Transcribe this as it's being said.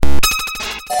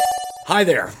Hi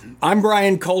there, I'm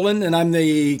Brian Colin, and I'm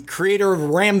the creator of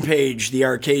Rampage, the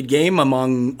arcade game,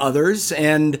 among others,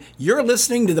 and you're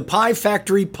listening to the Pie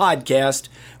Factory Podcast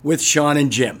with Sean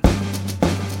and Jim.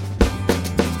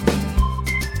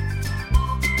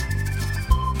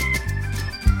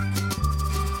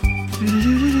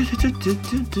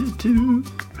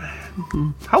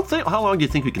 How long do you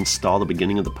think we can stall the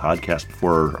beginning of the podcast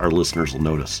before our listeners will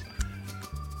notice?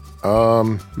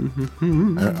 I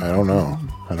don't know.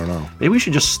 Maybe we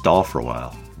should just stall for a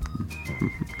while.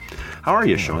 How are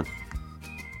you, Sean?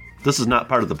 This is not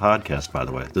part of the podcast, by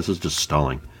the way. This is just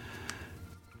stalling.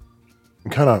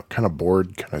 I'm kind of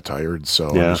bored, kind of tired, so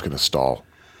I'm just going to stall.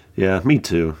 Yeah, me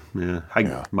too. Yeah, I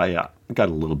got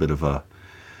a little bit of a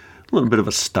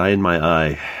sty in my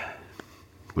eye,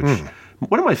 which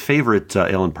one of my favorite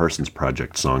Alan Parsons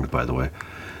Project songs, by the way.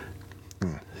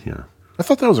 Yeah, I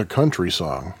thought that was a country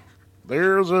song.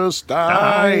 There's a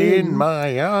sty in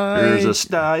my eye. There's a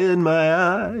sty in my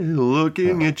eye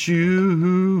looking at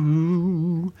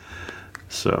you.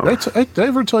 So, did I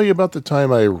ever tell you about the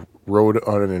time I rode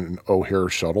on an O'Hare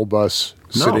shuttle bus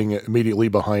sitting immediately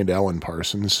behind Alan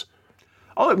Parsons?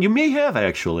 Oh, you may have,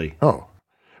 actually. Oh,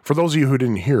 for those of you who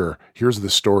didn't hear, here's the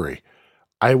story.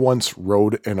 I once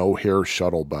rode an O'Hare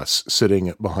shuttle bus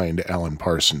sitting behind Alan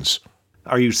Parsons.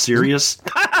 Are you serious?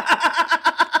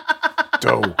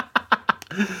 Doe.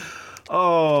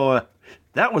 Oh,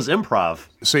 that was improv.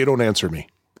 Say, don't answer me.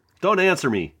 Don't answer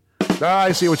me.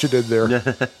 I see what you did there.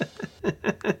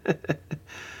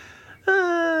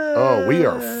 Oh, we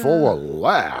are full of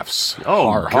laughs. Oh,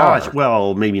 har, gosh. har.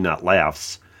 Well, maybe not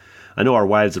laughs. I know our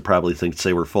wives would probably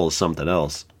say we're full of something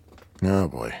else. Oh,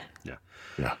 boy. Yeah.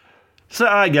 Yeah. So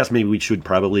I guess maybe we should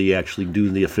probably actually do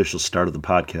the official start of the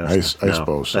podcast. I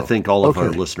suppose so. I think all of our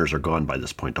listeners are gone by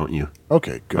this point, don't you?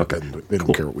 Okay, good. Okay. Then they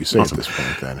don't care what we say at this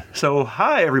point, then. So,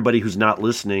 hi, everybody who's not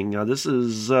listening. This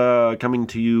is coming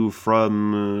to you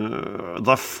from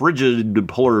the frigid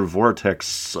polar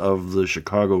vortex of the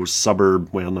Chicago suburb.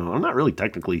 Well, no, I'm not really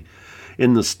technically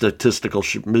in the statistical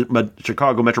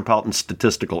Chicago metropolitan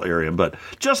statistical area, but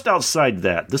just outside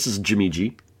that, this is Jimmy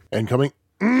G. And coming...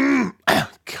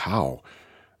 cow.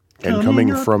 And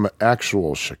coming from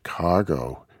actual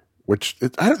Chicago, which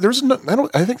I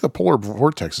think the polar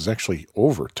vortex is actually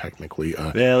over technically.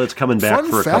 Well, it's coming back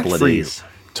for a couple of days.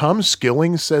 Tom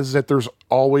Skilling says that there's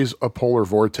always a polar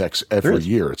vortex every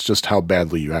year. It's just how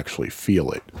badly you actually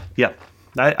feel it. Yeah,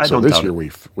 I so don't this doubt year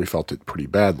it. we felt it pretty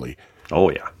badly.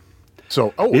 Oh yeah.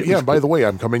 So by the way,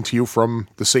 I'm coming to you from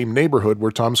the same neighborhood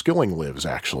where Tom Skilling lives,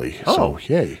 actually. Oh.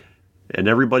 So yay. And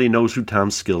everybody knows who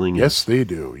Tom Skilling is. Yes, they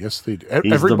do.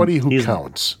 Everybody who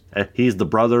counts. He's the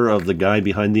brother of the guy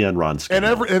behind the Enron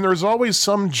scandal. And there's always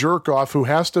some jerk off who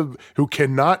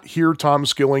cannot hear Tom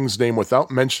Skilling's name without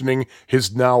mentioning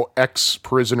his now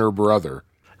ex-prisoner brother.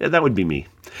 Yeah, that would be me.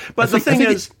 But I think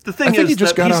he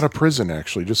just got out of prison,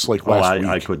 actually, just like last week.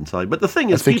 I couldn't tell you. But the thing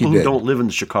is, people who don't live in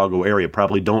the Chicago area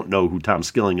probably don't know who Tom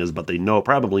Skilling is, but they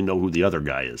probably know who the other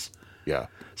guy is. Yeah.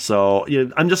 So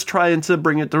I'm just trying to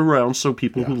bring it around so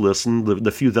people who listen,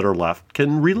 the few that are left,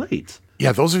 can relate.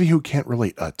 Yeah, those of you who can't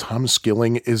relate, Tom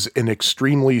Skilling is an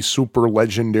extremely super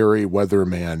legendary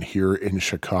weatherman here in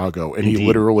Chicago, and he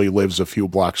literally lives a few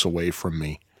blocks away from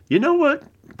me. You know what?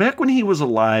 Back when he was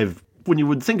alive, when you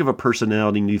would think of a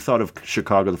personality and you thought of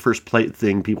Chicago, the first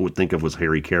thing people would think of was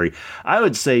Harry Carey. I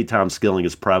would say Tom Skilling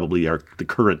is probably the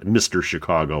current Mr.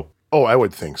 Chicago. Oh, I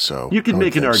would think so. You can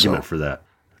make an argument for that.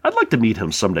 I'd like to meet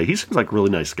him someday. He seems like a really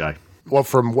nice guy. Well,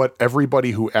 from what everybody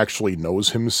who actually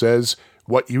knows him says,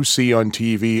 what you see on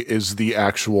TV is the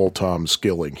actual Tom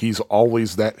Skilling. He's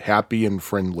always that happy and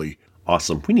friendly.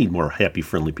 Awesome. We need more happy,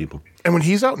 friendly people. And when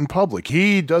he's out in public,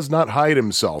 he does not hide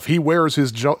himself. He wears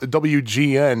his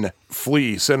WGN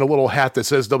fleece and a little hat that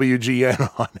says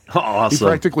WGN on it. Awesome. He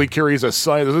practically carries a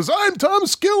sign that says, "I'm Tom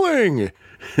Skilling."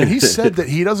 And he said that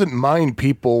he doesn't mind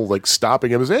people like stopping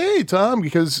him and say, "Hey, Tom,"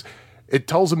 because it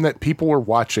tells him that people are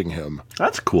watching him.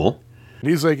 That's cool. And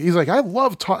he's like, I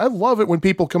love it when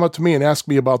people come up to me and ask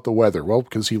me about the weather. Well,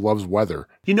 because he loves weather.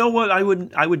 You know what I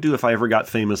would do if I ever got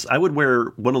famous? I would wear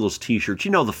one of those T-shirts.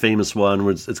 You know, the famous one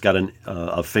where it's got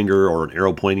a finger or an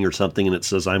arrow pointing or something, and it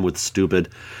says "I'm with stupid."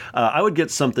 I would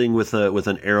get something with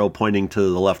an arrow pointing to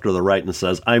the left or the right, and it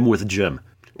says "I'm with Jim,"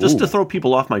 just to throw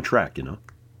people off my track. You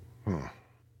know.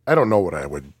 I don't know what I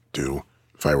would do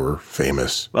if I were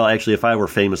famous. Well, actually, if I were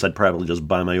famous, I'd probably just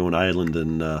buy my own island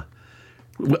and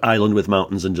island with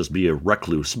mountains and just be a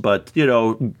recluse. But, you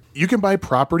know... You can buy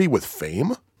property with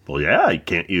fame? Well, yeah,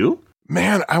 can't you?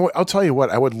 Man, I'll tell you what,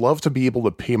 I would love to be able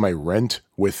to pay my rent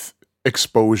with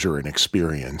exposure and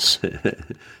experience.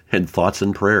 And thoughts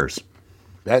and prayers.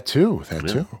 That too.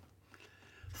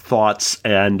 thoughts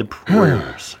and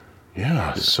prayers.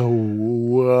 Yeah.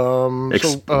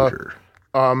 Exposure.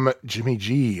 Jimmy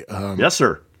G. Yes,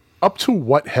 sir. Up to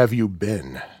what have you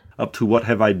been? Up to what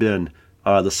have I been?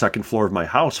 The second floor of my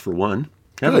house, for one.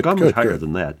 I haven't gone much higher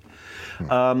than that.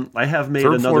 I have made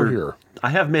Third floor here. I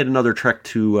have made another trek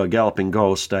to Galloping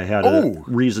Ghost. I had a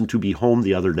reason to be home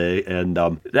the other day, and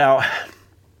now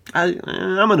I'm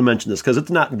going to mention this because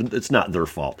it's not their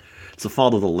fault. It's the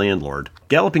fault of the landlord.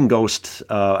 Galloping Ghost.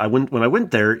 When I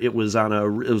went there. It was on a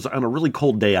really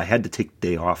cold day. I had to take the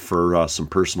day off for some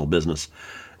personal business,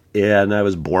 and I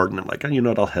was bored. And I'm like, you know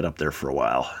what? I'll head up there for a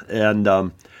while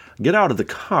and get out of the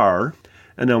car.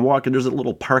 And I'm walking. There's a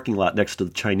little parking lot next to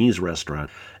the Chinese restaurant,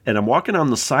 and I'm walking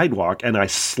on the sidewalk, and I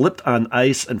slipped on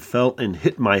ice and fell and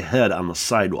hit my head on the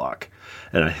sidewalk,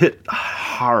 and I hit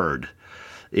hard.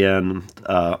 And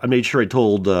I made sure I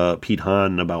told Pete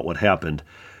Hahn about what happened.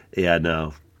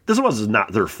 And this was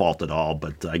not their fault at all,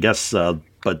 but I guess.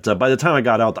 But by the time I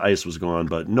got out, the ice was gone.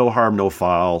 But no harm, no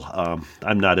foul.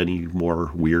 I'm not any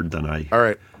more weird than I. All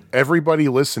right, everybody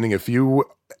listening, if you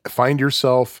find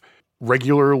yourself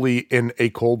regularly in a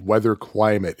cold weather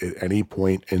climate at any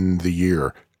point in the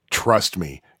year, trust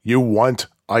me, you want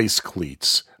ice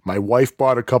cleats. My wife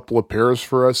bought a couple of pairs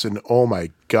for us, and oh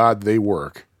my God, they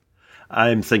work.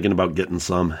 I'm thinking about getting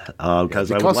some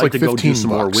because I would like to go do some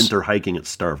more winter hiking at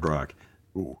Starved Rock.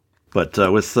 Ooh. But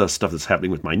with stuff that's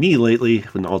happening with my knee lately,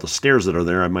 and all the stairs that are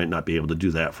there, I might not be able to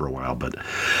do that for a while. But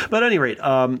at any rate,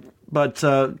 but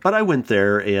I went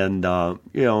there, and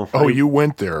you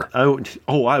went there?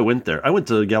 I went there. I went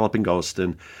to Galloping Ghost,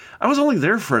 and I was only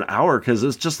there for an hour because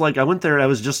it's just like I went there and I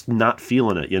was just not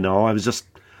feeling it. I was just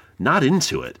not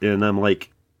into it, and I'm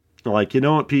like, you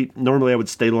know what, Pete? Normally I would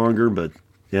stay longer, but.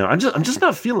 Yeah, I'm just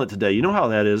not feeling it today. You know how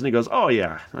that is. And he goes, "Oh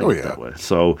yeah, I get that way."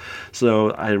 So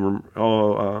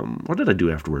what did I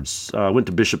do afterwards? I went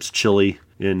to Bishop's Chili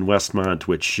in Westmont,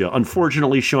 which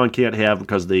unfortunately Sean can't have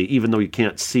because even though you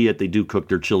can't see it, they do cook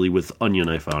their chili with onion.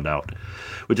 I found out,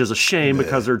 which is a shame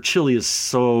because their chili is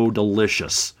so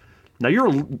delicious. Now,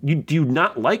 do you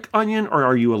not like onion, or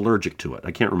are you allergic to it? I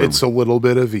can't remember. It's a little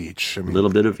bit of each. A little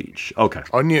bit of each. Okay.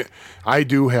 Onion. I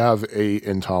do have a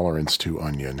intolerance to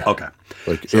onion. Okay.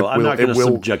 So I'm not going to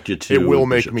subject you to. It will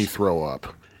make me throw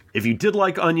up. If you did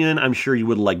like onion, I'm sure you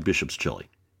would like Bishop's Chili.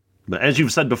 But as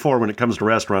you've said before, when it comes to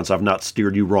restaurants, I've not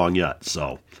steered you wrong yet.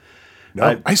 So.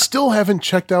 No, I still haven't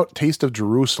checked out Taste of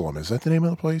Jerusalem. Is that the name of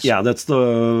the place? Yeah, it's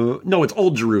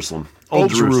Old Jerusalem.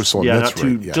 Old Jerusalem. Yeah, that's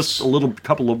right. Yes. Just a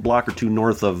couple of block or two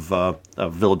north of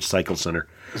Village Cycle Center.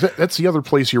 That's the other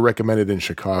place you recommended in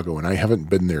Chicago, and I haven't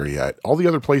been there yet. All the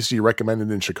other places you recommended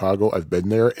in Chicago, I've been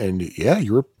there, and yeah,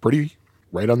 you were pretty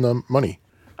right on the money.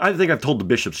 I think I've told the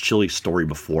Bishop's Chili story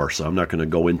before, so I'm not going to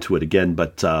go into it again,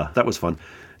 but that was fun.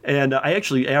 And I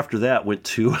actually, after that, went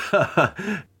to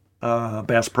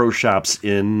Bass Pro Shops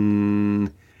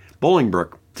in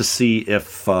Bolingbrook to see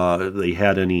if they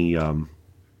had any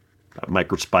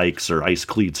micro spikes or ice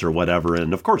cleats or whatever,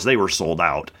 and of course they were sold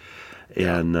out.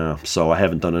 And so I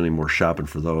haven't done any more shopping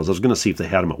for those. I was going to see if they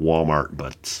had them at Walmart,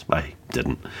 but I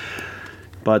didn't.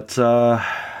 But so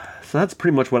that's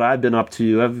pretty much what I've been up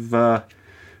to. I've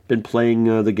been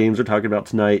playing the games we're talking about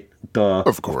tonight.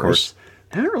 Of course.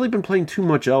 I haven't really been playing too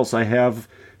much else. I have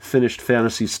finished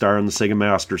Phantasy Star on the Sega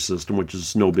Master System, which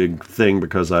is no big thing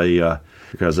because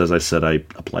as I said, I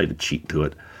applied a cheat to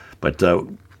it. But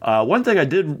one thing I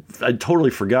totally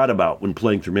forgot about when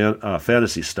playing through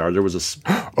Phantasy Star, there was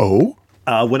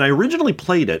when I originally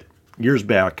played it years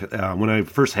back, when I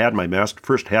first had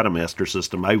a Master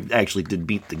System, I actually did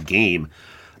beat the game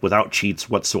without cheats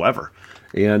whatsoever.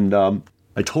 And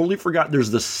I totally forgot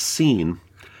there's this scene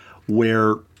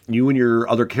where you and your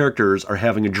other characters are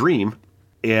having a dream,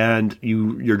 and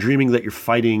you're dreaming that you're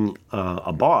fighting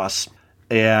a boss,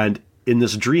 and in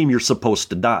this dream you're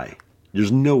supposed to die.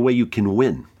 There's no way you can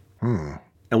win. And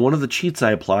one of the cheats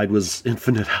I applied was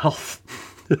infinite health.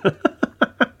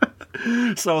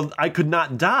 So I could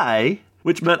not die,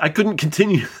 which meant I couldn't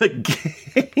continue the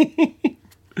game.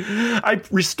 I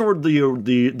restored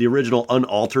the original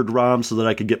unaltered ROM so that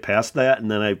I could get past that,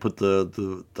 and then I put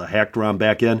the hacked ROM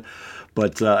back in.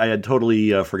 But I had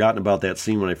totally forgotten about that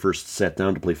scene when I first sat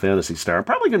down to play Phantasy Star. I'm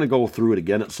probably going to go through it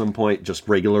again at some point, just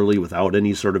regularly without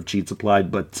any sort of cheats applied.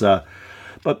 But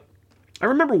I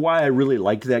remember why I really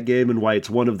liked that game and why it's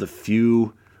one of the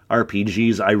few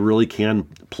RPGs I really can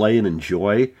play and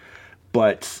enjoy.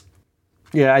 But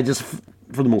yeah, I just,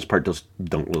 for the most part, just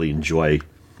don't really enjoy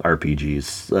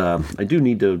RPGs. I do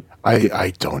need to.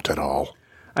 I don't at all.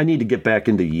 I need to get back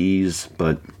into Ys,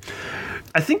 but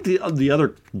I think the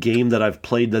other game that I've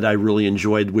played that I really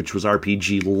enjoyed, which was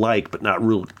RPG-like, but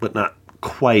not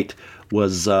quite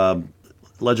was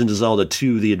Legend of Zelda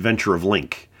 2: The Adventure of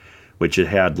Link, which it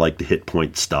had like the hit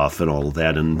point stuff and all of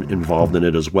that involved in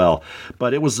it as well.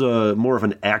 But it was more of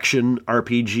an action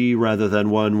RPG rather than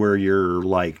one where you're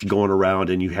like going around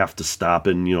and you have to stop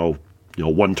and,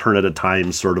 one turn at a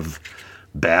time sort of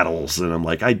battles. And I'm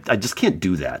like, I just can't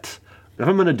do that. If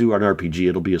I'm going to do an RPG,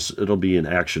 it'll be an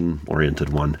action-oriented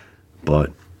one.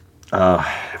 But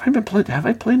have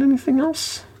I played anything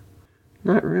else?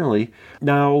 Not really.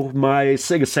 Now, my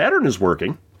Sega Saturn is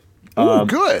working. Oh,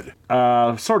 good.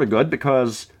 Sort of good,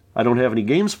 because I don't have any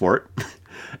games for it.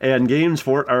 And games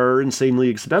for it are insanely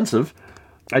expensive.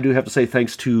 I do have to say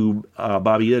thanks to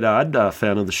Bobby Idod, a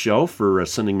fan of the show, for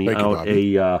sending me out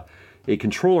a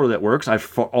controller that works.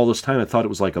 All this time I thought it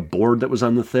was like a board that was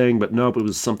on the thing, but nope, it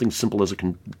was something simple as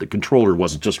the controller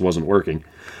wasn't working.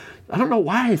 I don't know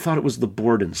why I thought it was the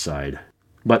board inside.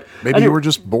 But maybe you were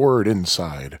just bored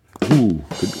inside. Ooh,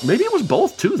 maybe it was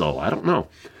both too, though. I don't know.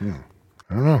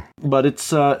 I don't know. But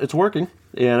it's working,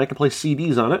 and I can play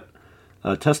CDs on it.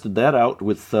 Tested that out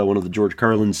with one of the George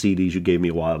Carlin CDs you gave me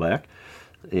a while back.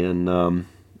 And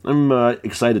I'm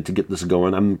excited to get this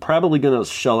going. I'm probably going to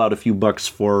shell out a few bucks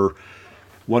for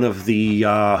one of the...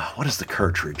 what is the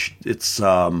cartridge? It's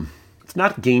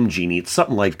not Game Genie. It's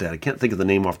something like that. I can't think of the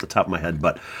name off the top of my head,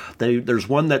 but there's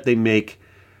one that they make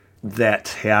that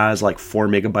has like 4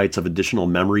 megabytes of additional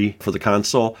memory for the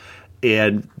console.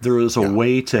 And there is a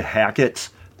way to hack it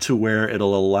to where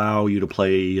it'll allow you to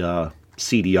play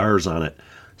CDRs on it.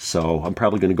 So I'm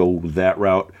probably going to go that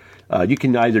route. You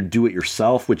can either do it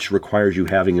yourself, which requires you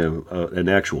having an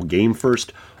actual game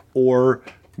first, or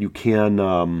you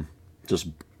can just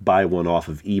buy one off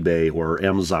of eBay or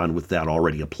Amazon with that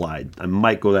already applied. I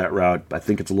might go that route. I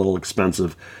think it's a little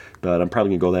expensive, but I'm probably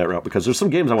going to go that route because there's some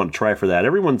games I want to try for that.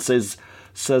 Everyone says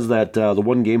that the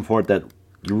one game for it that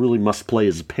you really must play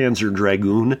is Panzer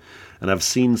Dragoon, and I've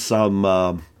seen some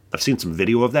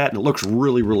video of that, and it looks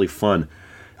really, really fun.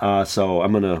 So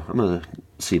I'm gonna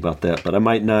see about that, but I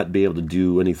might not be able to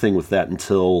do anything with that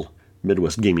until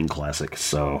Midwest Gaming Classic.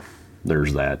 So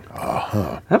there's that.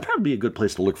 That'd probably be a good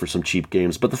place to look for some cheap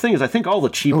games. But the thing is, I think all the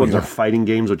cheap ones are fighting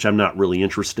games, which I'm not really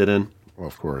interested in. Well,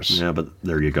 of course. Yeah, but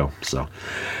there you go. So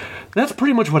that's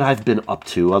pretty much what I've been up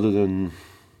to, other than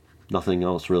nothing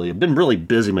else really. I've been really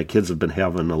busy. My kids have been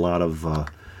having a lot of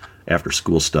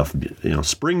after-school stuff.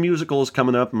 Spring musical is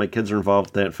coming up, and my kids are involved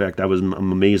with that. In fact, I'm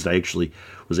amazed I actually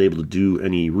was able to do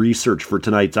any research for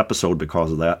tonight's episode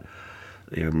because of that.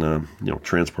 And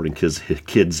transporting kids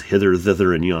hither,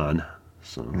 thither, and yon.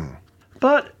 So,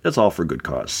 but it's all for good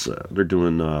cause. They're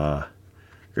doing a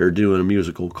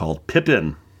musical called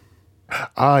Pippin.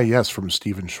 Ah, yes, from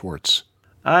Stephen Schwartz.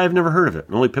 I've never heard of it.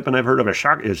 The only Pippin I've heard of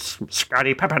is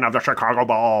Scottie Pippen of the Chicago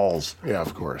Bulls. Yeah,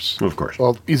 of course. Of course.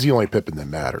 Well, he's the only Pippin that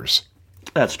matters.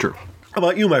 That's true. How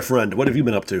about you, my friend? What have you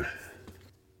been up to?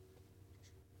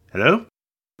 Hello?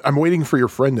 I'm waiting for your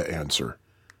friend to answer.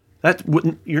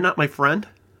 You're not my friend?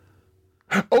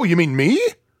 Oh, you mean me?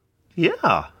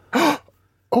 Yeah.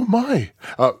 Oh, my.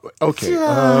 Okay.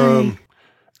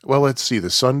 Well, let's see. The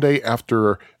Sunday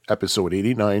after episode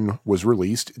 89 was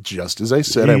released, just as I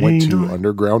said, I went to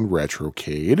Underground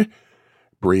Retrocade,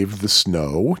 braved the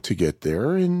snow to get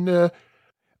there, and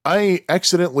I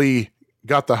accidentally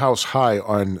got the house high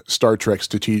on Star Trek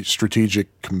Strategic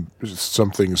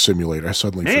something simulator. I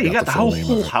suddenly forgot you got the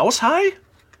whole house high?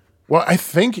 Well, I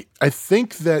think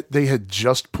that they had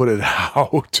just put it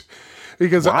out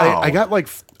because I got like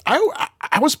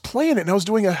I was playing it and I was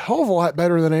doing a hell of a lot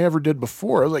better than I ever did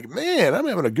before. I was like, man, I'm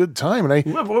having a good time.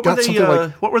 And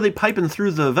what were they piping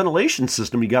through the ventilation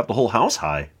system? You got the whole house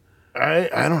high. I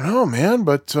don't know, man,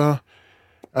 but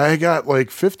I got like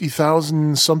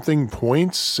 50,000 something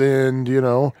points, and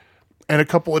and a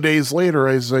couple of days later,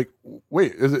 I was like,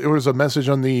 wait, it was a message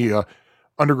on the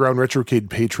Underground Retrocade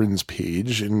patrons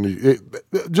page, and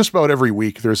just about every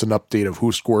week there's an update of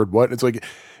who scored what. It's like,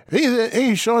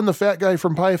 hey, Sean, the fat guy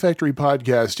from Pie Factory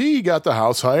podcast, he got the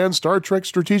house high on Star Trek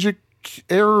Strategic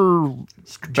Strategic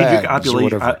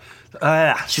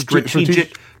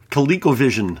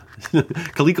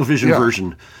ColecoVision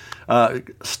version.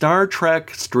 Star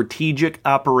Trek Strategic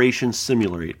Operations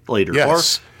Simulator, yes. Or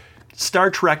Star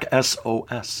Trek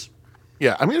SOS.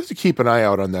 Yeah, I'm going to have to keep an eye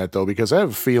out on that, though, because I have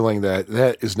a feeling that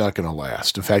is not going to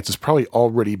last. In fact, it's probably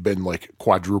already been, like,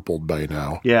 quadrupled by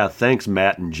now. Yeah, thanks,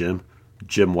 Matt and Jim.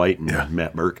 Jim White and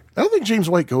Matt Burke. I don't think James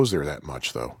White goes there that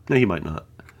much, though. No, he might not.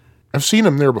 I've seen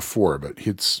him there before, but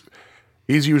he's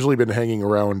usually been hanging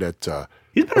around at,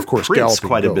 he's been, of course, Prince Galloping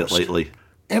quite Ghost. a bit lately.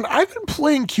 And I've been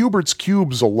playing Cubert's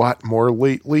Cubes a lot more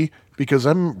lately because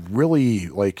I'm really,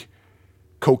 like,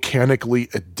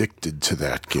 cocanically addicted to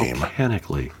that game.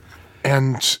 Mechanically.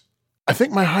 And I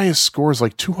think my highest score is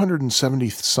like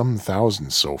 270-some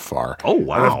thousand so far. Oh,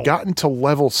 wow. And I've gotten to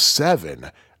level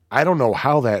 7. I don't know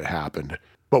how that happened.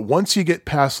 But once you get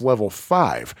past level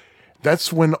 5,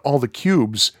 that's when all the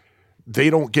cubes, they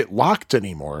don't get locked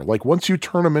anymore. Like once you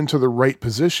turn them into the right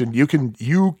position,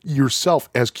 you yourself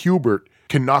as Q*bert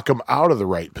can knock them out of the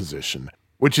right position,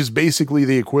 which is basically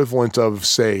the equivalent of,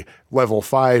 say, level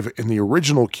 5 in the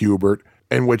original Q*bert,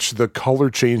 in which the color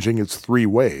changing is 3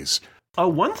 ways.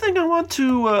 One thing I want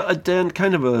to addend,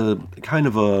 kind of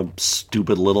a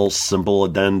stupid little simple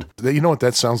addend. You know what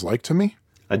that sounds like to me?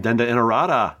 Addenda in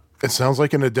errata. It sounds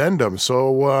like an addendum.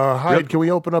 So, Hyde, Can we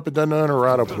open up addenda and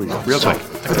errata, please? Real quick.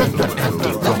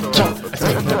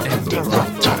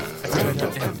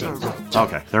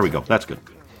 Okay, there we go. That's good.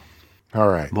 All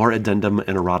right. More addendum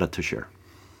and errata to share.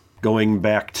 Going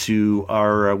back to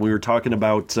our, we were talking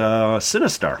about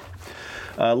Sinistar.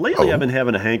 Lately, I've been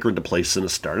having a hankering to play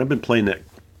Sinistar, and I've been playing that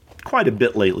quite a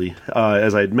bit lately.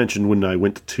 As I had mentioned when I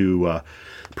went to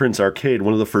Prince Arcade,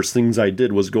 one of the first things I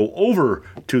did was go over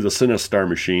to the Sinistar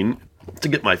machine to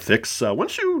get my fix.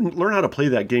 Once you learn how to play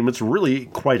that game, it's really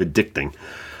quite addicting.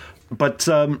 But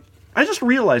I just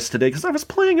realized today, because I was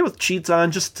playing it with cheats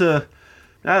on just to,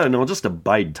 I don't know, just to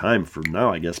bide time for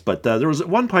now, I guess. But there was at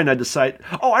one point I decided,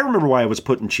 I remember why I was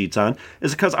putting cheats on,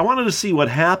 is because I wanted to see what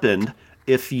happened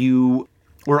if you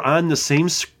were on the same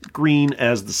screen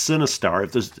as the Sinistar,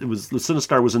 if the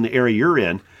Sinistar was in the area you're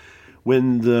in,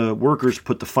 when the workers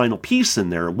put the final piece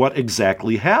in there, what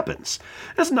exactly happens?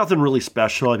 It's nothing really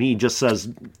special. I mean, he just says,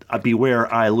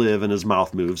 beware, I live, and his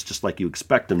mouth moves, just like you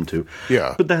expect him to.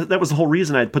 Yeah. But that was the whole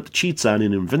reason I'd put the cheats on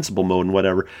in invincible mode and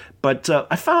whatever. But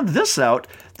I found this out,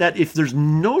 that if there's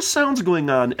no sounds going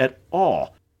on at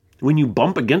all, when you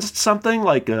bump against something,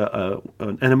 like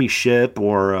an enemy ship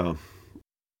or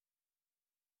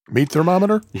meat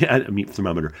thermometer? Yeah, a meat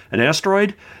thermometer. An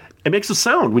asteroid, it makes a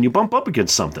sound when you bump up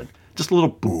against something. Just a little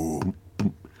boom,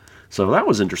 boom. So that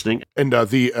was interesting. And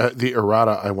the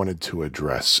errata I wanted to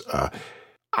address.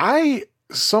 I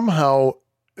somehow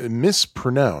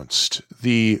mispronounced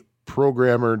the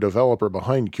programmer developer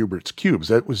behind Q*bert's Cubes.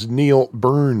 That was Neil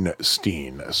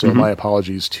Bernstein. So my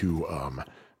apologies to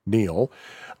Neil.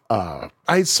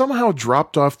 I somehow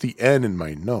dropped off the N in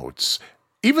my notes,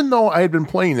 even though I had been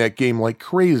playing that game like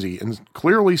crazy and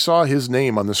clearly saw his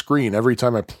name on the screen every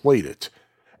time I played it.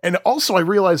 And also I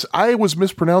realized I was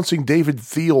mispronouncing David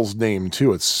Thiel's name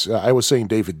too. I was saying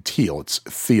David Thiel. It's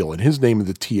Thiel, and his name,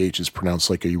 the TH is pronounced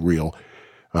like a real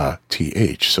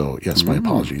TH. So yes, my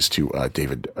apologies to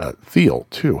David Thiel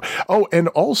too. Oh, and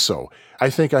also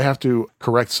I think I have to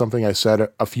correct something I said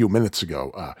a few minutes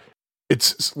ago.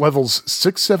 It's levels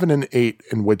 6, 7, and 8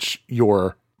 in which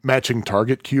you're matching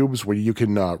target cubes, where you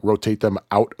can rotate them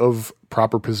out of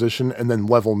proper position, and then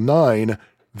level 9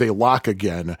 they lock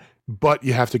again, but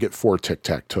you have to get 4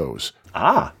 tic-tac-toes.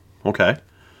 Ah, okay.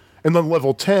 And then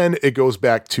level 10, it goes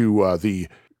back to the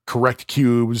correct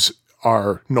cubes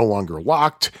are no longer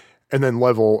locked. And then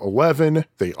level 11,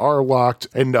 they are locked.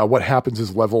 And what happens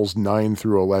is levels 9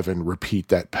 through 11 repeat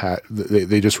that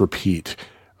they just repeat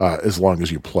as long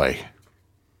as you play.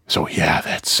 So yeah,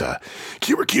 that's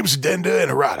Q*bert Cubes, addenda,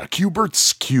 and errata.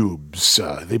 Q*bert's Cubes.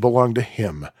 They belong to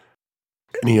him.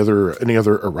 Any other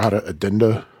errata,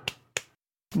 addenda?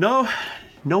 No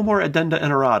more addenda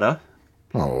and errata.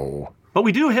 Oh. But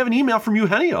we do have an email from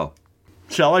Eugenio.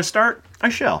 Shall I start? I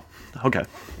shall. Okay,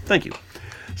 thank you.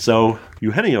 So,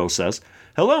 Eugenio says,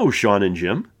 hello, Sean and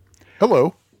Jim.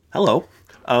 Hello. Hello.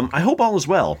 I hope all is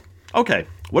well. Okay,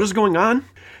 what is going on?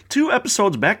 2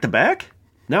 episodes back to back?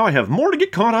 Now I have more to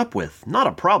get caught up with. Not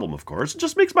a problem, of course. It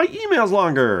just makes my emails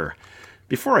longer.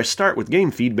 Before I start with game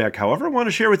feedback, however, I want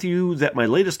to share with you that my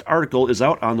latest article is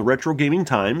out on the Retro Gaming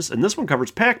Times, and this one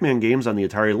covers Pac-Man games on the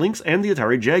Atari Lynx and the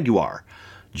Atari Jaguar.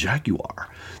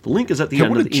 The link is at the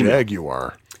end of the email.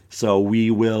 Jaguar? So we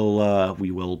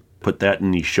will put that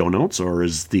in the show notes, or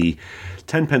as the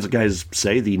 10 Pence guys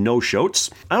say, the no-shotes.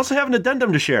 I also have an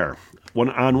addendum to share.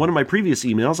 On one of my previous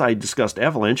emails, I discussed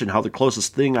Avalanche and how the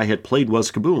closest thing I had played was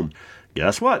Kaboom.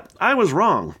 Guess what? I was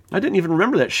wrong. I didn't even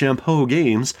remember that Shampoo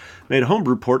Games made a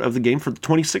homebrew port of the game for the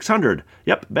 2600.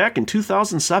 Yep, back in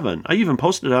 2007. I even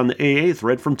posted it on the AA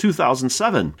thread from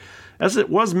 2007. As it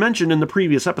was mentioned in the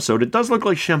previous episode, it does look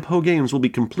like Shampoo Games will be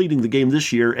completing the game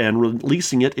this year and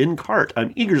releasing it in cart.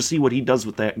 I'm eager to see what he does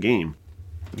with that game.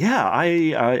 Yeah,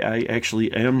 I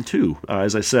actually am too.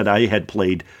 As I said, I had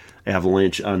played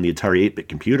Avalanche on the Atari 8-bit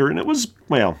computer, and it was,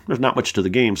 well, there's not much to the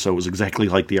game, so it was exactly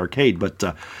like the arcade, but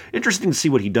interesting to see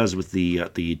what he does with the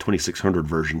 2600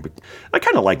 version. But I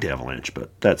kind of liked Avalanche, but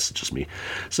that's just me.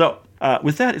 So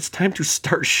with that, it's time to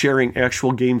start sharing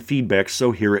actual game feedback,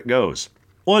 so here it goes.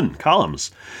 1.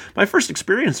 Columns. My first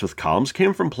experience with Columns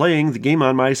came from playing the game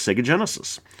on my Sega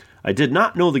Genesis. I did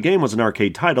not know the game was an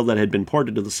arcade title that had been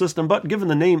ported to the system, but given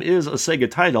the name is a Sega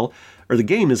title, or the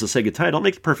game is a Sega title, it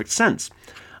makes perfect sense.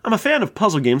 I'm a fan of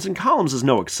puzzle games, and Columns is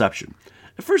no exception.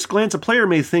 At first glance, a player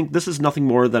may think this is nothing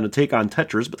more than a take on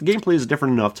Tetris, but the gameplay is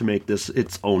different enough to make this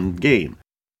its own game.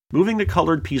 Moving the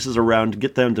colored pieces around to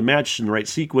get them to match in the right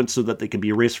sequence so that they can be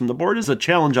erased from the board is a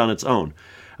challenge on its own.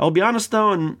 I'll be honest,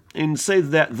 though, and say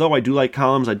that though I do like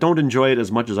Columns, I don't enjoy it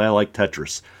as much as I like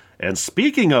Tetris. And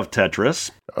speaking of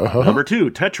Tetris, number 2,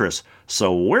 Tetris.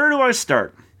 So where do I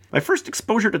start? My first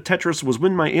exposure to Tetris was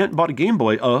when my aunt bought a Game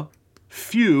Boy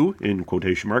few, in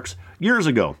quotation marks, years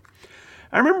ago.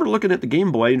 I remember looking at the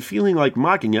Game Boy and feeling like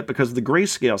mocking it because of the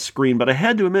grayscale screen, but I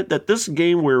had to admit that this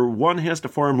game where one has to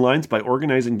form lines by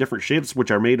organizing different shapes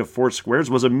which are made of 4 squares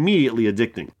was immediately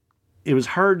addicting. It was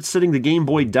hard sitting the Game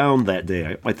Boy down that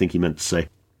day, I think he meant to say.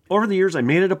 Over the years, I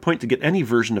made it a point to get any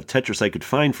version of Tetris I could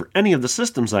find for any of the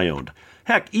systems I owned.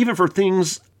 Heck, even for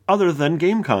things other than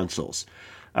game consoles.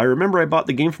 I remember I bought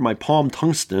the game for my Palm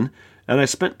Tungsten, and I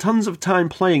spent tons of time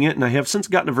playing it, and I have since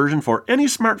gotten a version for any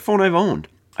smartphone I've owned.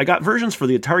 I got versions for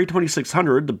the Atari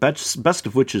 2600, the best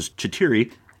of which is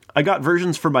Chitiri. I got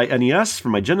versions for my NES, for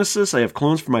my Genesis. I have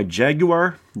clones for my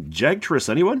Jaguar. Jagtris,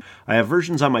 anyone? I have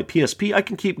versions on my PSP. I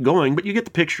can keep going, but you get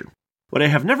the picture. What I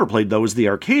have never played, though, is the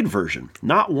arcade version.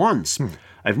 Not once.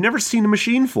 I've never seen a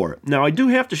machine for it. Now, I do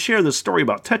have to share this story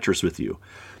about Tetris with you.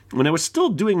 When I was still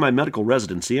doing my medical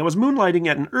residency, I was moonlighting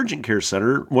at an urgent care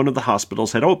center one of the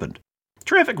hospitals had opened.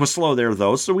 Traffic was slow there,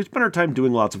 though, so we spent our time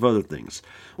doing lots of other things.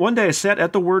 One day I sat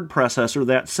at the word processor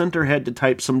that center had to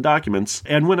type some documents,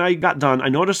 and when I got done, I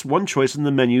noticed one choice in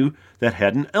the menu that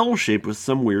had an L shape with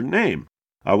some weird name.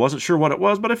 I wasn't sure what it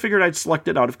was, but I figured I'd select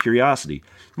it out of curiosity.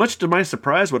 Much to my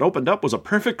surprise, what opened up was a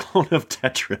perfect clone of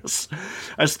Tetris.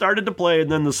 I started to play,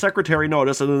 and then the secretary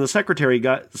noticed, and then the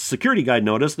security guide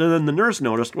noticed, and then the nurse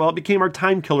noticed. Well, it became our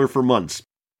time killer for months.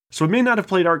 So I may not have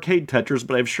played arcade Tetris,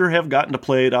 but I sure have gotten to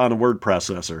play it on a word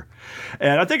processor.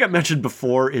 And I think I mentioned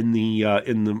before in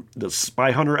the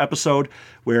Spy Hunter episode,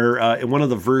 where in one of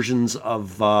the versions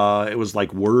of it was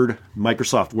like Word,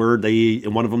 Microsoft Word.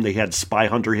 In one of them they had Spy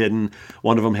Hunter hidden.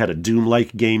 One of them had a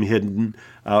Doom-like game hidden.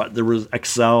 There was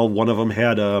Excel. One of them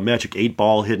had a Magic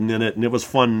 8-Ball hidden in it, and it was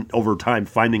fun over time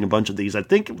finding a bunch of these. I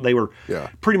think they were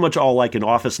pretty much all like in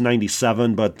Office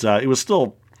 97, but it was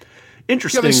still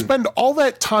interesting. Yeah, they spend all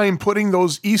that time putting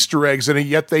those Easter eggs in it,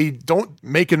 yet they don't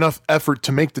make enough effort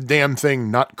to make the damn thing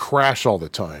not crash all the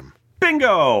time.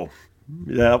 Bingo!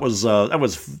 Yeah, that was,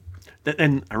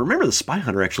 and I remember the Spy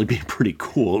Hunter actually being pretty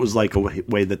cool. It was like a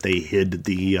way that they hid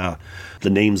the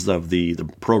names of the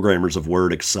programmers of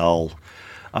Word, Excel.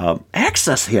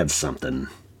 Access had something.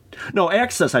 No,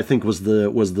 Access I think was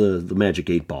the Magic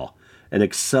 8-Ball, and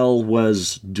Excel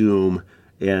was Doom,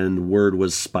 and Word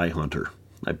was Spy Hunter.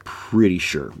 I'm pretty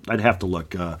sure. I'd have to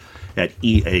look at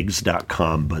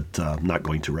eeggs.com, but I'm not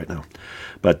going to right now.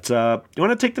 But you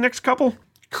want to take the next couple?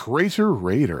 Crater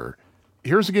Raider.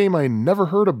 Here's a game I never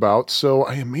heard about, so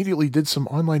I immediately did some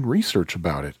online research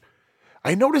about it.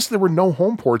 I noticed there were no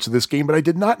home ports of this game, but I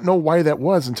did not know why that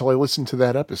was until I listened to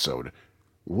that episode.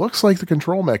 Looks like the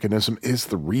control mechanism is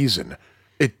the reason.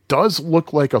 It does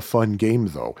look like a fun game,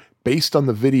 though, based on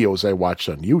the videos I watched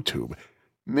on YouTube.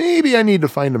 Maybe I need to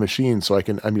find a machine so I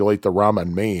can emulate the ROM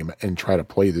on MAME and try to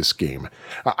play this game.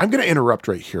 I'm going to interrupt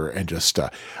right here and just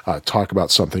talk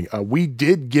about something. We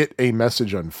did get a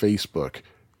message on Facebook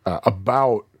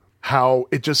about how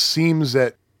it just seems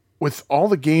that with all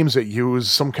the games that use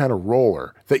some kind of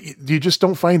roller, that you just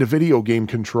don't find a video game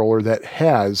controller that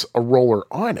has a roller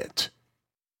on it.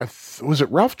 Was it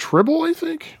Ralph Tribble, I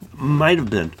think? Might have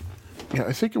been. Yeah,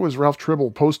 I think it was Ralph Tribble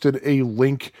posted a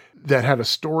link that had a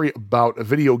story about a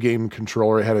video game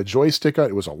controller. It had a joystick on it.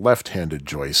 It was a left-handed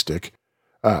joystick,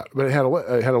 but it had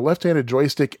a left-handed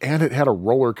joystick and it had a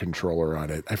roller controller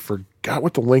on it. I forgot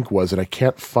what the link was, and I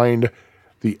can't find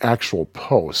the actual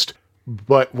post.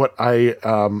 But what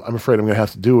I'm afraid I'm going to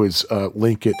have to do is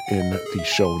link it in the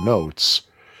show notes.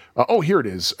 Here it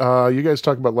is. You guys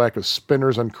talk about lack of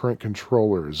spinners on current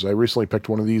controllers. I recently picked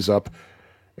one of these up,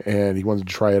 and he wanted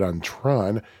to try it on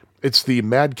Tron. It's the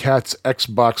Mad Catz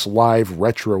Xbox Live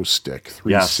Retro Stick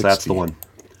 360. Yes, that's the one.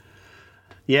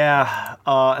 Yeah,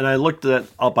 and I looked that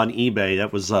up on eBay.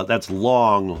 That's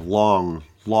long,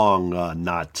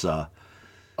 not.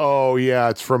 Oh, yeah,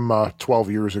 it's from 12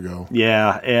 years ago.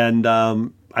 Yeah, and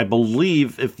I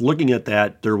believe if looking at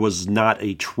that, there was not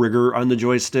a trigger on the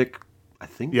joystick. I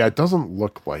think. Yeah, it doesn't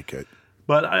look like it.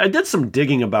 But I did some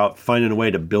digging about finding a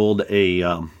way to build a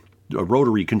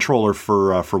rotary controller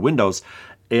for Windows,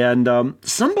 and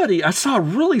I saw a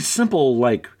really simple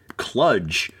like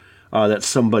kludge that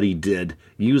somebody did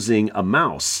using a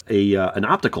mouse, an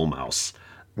optical mouse.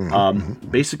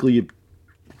 Basically, you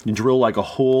drill like a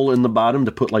hole in the bottom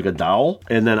to put like a dowel,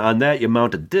 and then on that you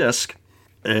mount a disc,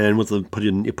 and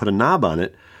you put a knob on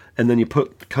it, and then you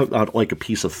cut out like a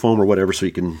piece of foam or whatever so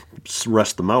you can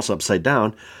rest the mouse upside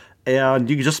down, and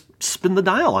you just spin the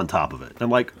dial on top of it. And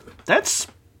I'm like, that's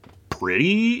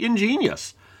pretty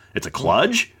ingenious. It's a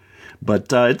kludge,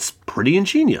 but it's pretty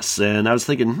ingenious. And I was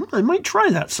thinking, I might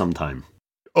try that sometime.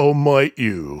 Oh, might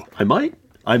you? I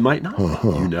might not.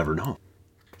 You never know.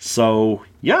 So,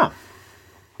 yeah.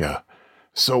 Yeah.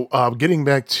 So, getting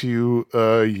back to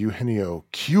Eugenio,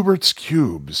 Q*bert's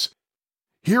Cubes.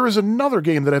 Here is another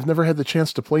game that I've never had the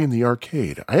chance to play in the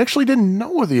arcade. I actually didn't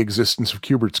know of the existence of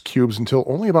Q*bert's Cubes until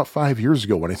only about 5 years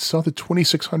ago when I saw the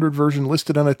 2600 version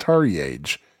listed on Atari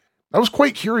Age. I was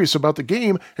quite curious about the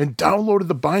game and downloaded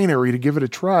the binary to give it a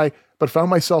try, but found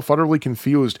myself utterly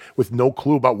confused with no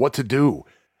clue about what to do.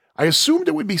 I assumed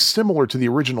it would be similar to the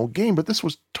original game, but this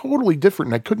was totally different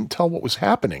and I couldn't tell what was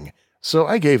happening, so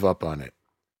I gave up on it.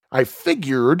 I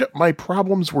figured my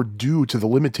problems were due to the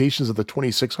limitations of the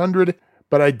 2600,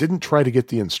 but I didn't try to get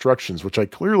the instructions, which I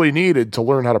clearly needed to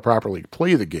learn how to properly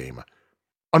play the game.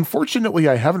 Unfortunately,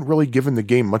 I haven't really given the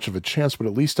game much of a chance, but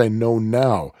at least I know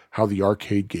now how the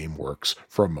arcade game works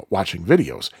from watching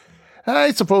videos.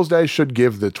 I suppose I should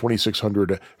give the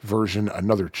 2600 version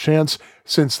another chance,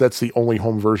 since that's the only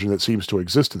home version that seems to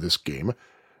exist of this game.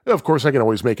 Of course, I can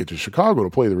always make it to Chicago to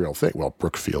play the real thing. Well,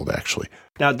 Brookfield, actually.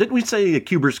 Now, didn't we say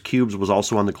Q*bert's Cubes was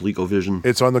also on the ColecoVision?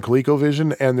 It's on the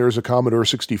ColecoVision, and there's a Commodore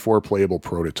 64 playable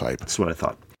prototype. That's what I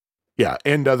thought. Yeah,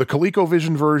 and the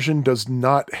ColecoVision version does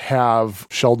not have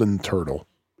Sheldon Turtle.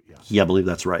 Yeah, I believe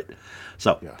that's right.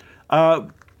 So,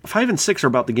 5 and 6 are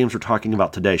about the games we're talking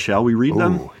about today. Shall we read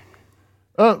them?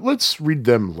 Let's read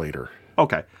them later.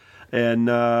 Okay. And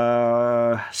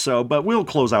but we'll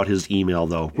close out his email,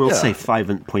 though. We'll say 5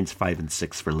 and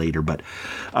 6 for later, but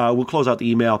we'll close out the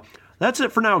email. That's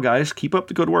it for now, guys. Keep up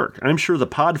the good work. I'm sure the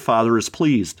Podfather is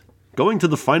pleased. Going to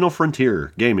the final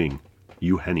frontier, gaming,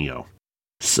 Eugenio.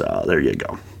 So there you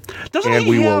go. Doesn't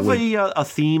he have a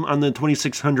theme on the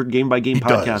 2600 Game by Game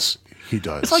podcast? He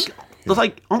does. It's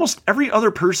like almost every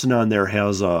other person on there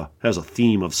has a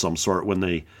theme of some sort when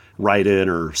they write in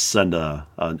or send an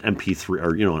MP3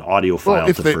 or an audio file.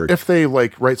 If they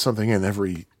write something in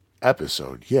every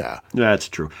episode, yeah, that's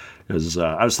true. Because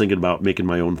I was thinking about making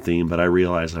my own theme, but I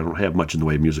realized I don't have much in the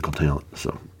way of musical talent.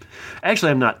 So actually,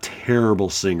 I'm not a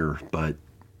terrible singer, but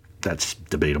that's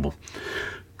debatable.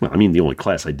 Well, I mean, the only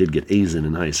class I did get A's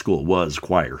in high school was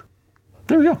choir.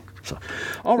 There we go. So,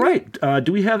 all right.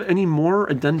 Do we have any more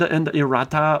addenda and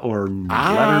errata or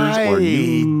letters or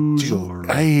news?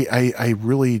 I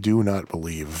really do not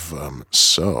believe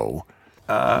so.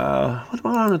 What about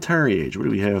on Atari Age? What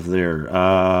do we have there?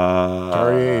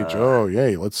 Atari Age. Oh,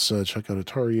 yay. Let's check out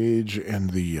Atari Age and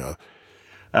the...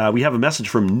 we have a message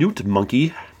from Newt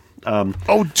Monkey.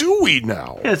 Do we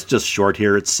now? Yeah, it's just short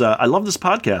here. It's I love this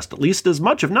podcast, at least as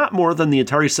much, if not more, than the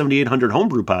Atari 7800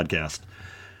 Homebrew podcast.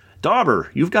 Dauber,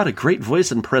 you've got a great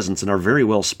voice and presence and are very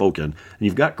well spoken, and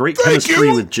you've got great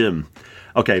chemistry with Jim.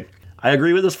 Okay, I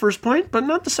agree with this first point, but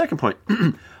not the second point.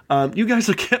 You guys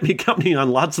have kept me company on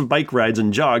lots of bike rides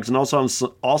and jogs, and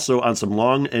also on some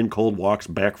long and cold walks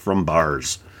back from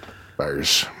bars.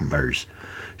 Bars.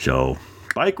 So,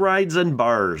 bike rides and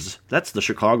bars. That's the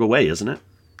Chicago way, isn't it?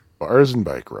 Bars and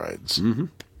bike rides. Mm-hmm.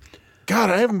 God,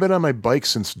 I haven't been on my bike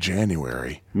since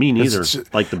January. Me neither.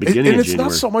 Like the beginning of January. And it's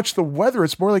not so much the weather.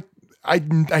 It's more like I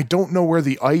don't know where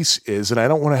the ice is, and I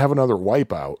don't want to have another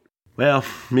wipeout. Well,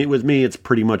 with me, it's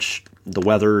pretty much the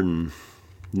weather, and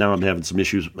now I'm having some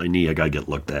issues with my knee. I got to get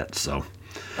looked at. So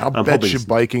I'll bet you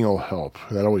biking will help.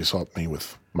 That always helped me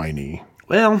with my knee.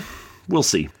 Well, we'll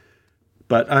see.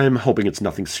 But I'm hoping it's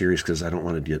nothing serious because I don't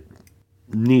want to get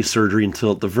knee surgery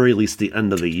until at the very least the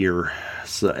end of the year.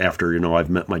 So after, I've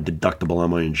met my deductible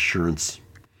on my insurance.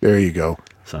 There you go.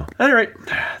 So, all right,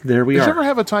 there we are. Did you ever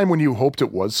have a time when you hoped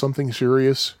it was something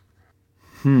serious?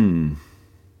 Why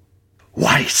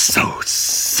so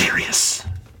serious?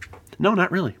 No,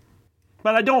 not really.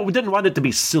 But I didn't want it to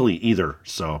be silly either,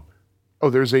 so. Oh,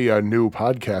 there's a new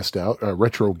podcast out,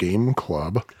 Retro Game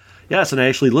Club. Yes, and I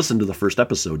actually listened to the first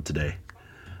episode today.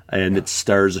 And it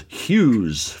stars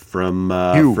Hughes from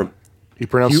He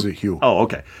pronounces it Hugh. Oh,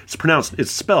 okay.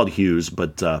 It's spelled Hughes,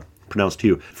 but pronounced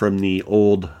Hugh, from the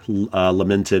old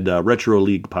lamented Retro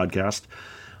League podcast.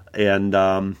 And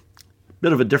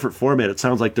bit of a different format. It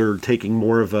sounds like they're taking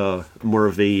more of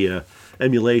a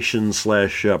emulation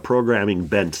 / programming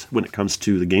bent when it comes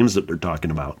to the games that they're talking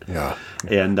about. Yeah.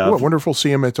 And wonderful to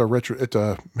see him at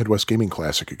Midwest Gaming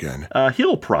Classic again.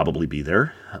 He'll probably be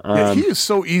there. Yeah, he is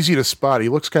so easy to spot. He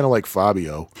looks kind of like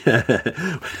Fabio.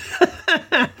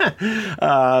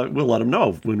 We'll let him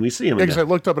know when we see him again. Because I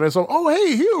looked up and I saw, oh,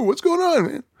 hey, Hugh, what's going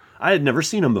on, man? I had never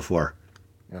seen him before.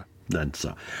 Yeah. Then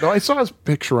so. No, I saw his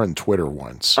picture on Twitter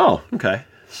once. Oh, okay.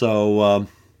 So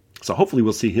hopefully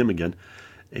we'll see him again.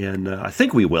 And I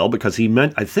think we will, because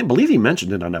believe he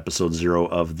mentioned it on episode 0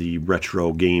 of the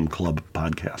Retro Game Club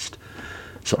podcast.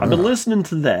 So I've been listening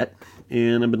to that,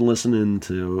 and I've been listening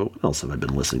to, what else have I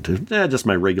been listening to? Just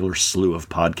my regular slew of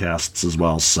podcasts as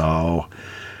well. So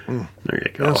there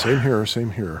you go. Yeah,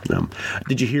 same here.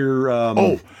 Did you hear?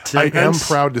 I am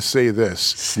proud to say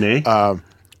this. Snay?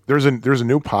 There's a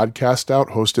new podcast out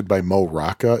hosted by Mo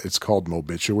Rocca. It's called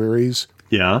Mobituaries.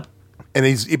 Yeah. And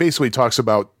he basically talks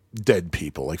about dead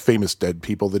people, like famous dead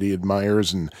people that he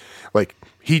admires, and like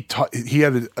he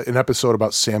had an episode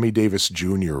about Sammy Davis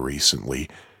Jr. recently,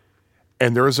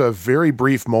 and there was a very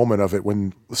brief moment of it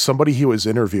when somebody he was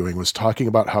interviewing was talking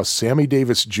about how Sammy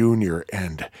Davis Jr.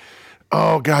 and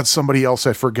somebody else,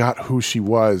 I forgot who she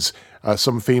was,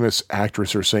 some famous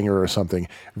actress or singer or something,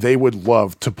 they would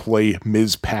love to play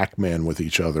Ms. Pac-Man with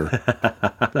each other.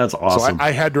 That's awesome. So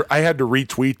I had to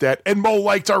retweet that, and Mo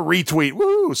liked our retweet.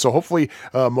 Woo! So hopefully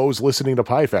Mo's listening to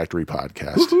Pie Factory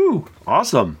podcast. Woohoo!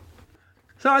 Awesome.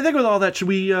 So I think with all that, should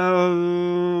we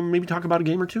maybe talk about a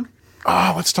game or two?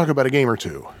 Let's talk about a game or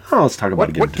two. Oh, let's talk about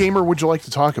a game. What gamer would you like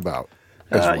to talk about?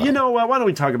 Why don't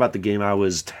we talk about the game I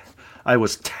was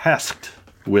tasked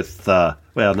with,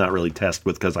 not really tasked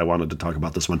with, because I wanted to talk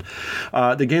about this one.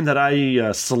 The game that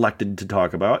I selected to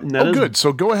talk about. And that is good.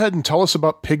 So go ahead and tell us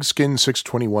about Pigskin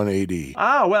 621 AD.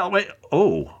 Wait.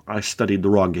 Oh, I studied the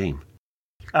wrong game.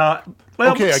 I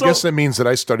guess that means that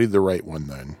I studied the right one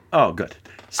then. Oh, good.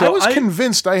 So I was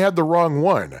convinced I had the wrong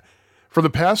one. For the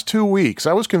past 2 weeks,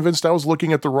 I was convinced I was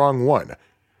looking at the wrong one.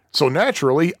 So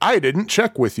naturally, I didn't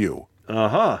check with you.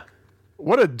 Uh-huh.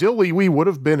 What a dilly we would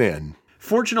have been in.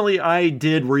 Fortunately, I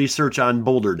did research on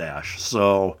Boulder Dash,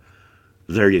 so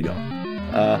there you go.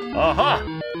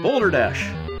 Boulder Dash.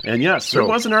 And yes, there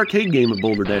was an arcade game of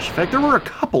Boulder Dash. In fact, there were a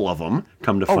couple of them,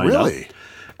 come to find out.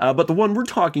 But the one we're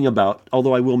talking about,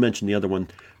 although I will mention the other one,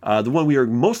 the one we are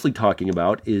mostly talking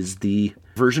about is the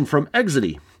version from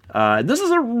Exidy. This is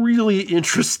a really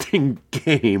interesting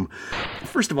game.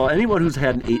 First of all, anyone who's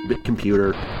had an 8-bit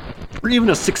computer, or even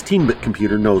a 16-bit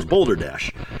computer, knows Boulder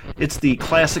Dash. It's the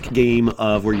classic game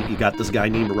of where you got this guy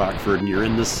named Rockford, and you're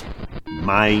in this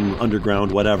mine,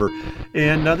 underground, whatever,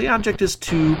 and the object is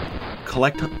to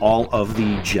collect all of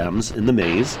the gems in the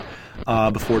maze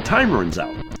before time runs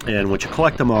out. And once you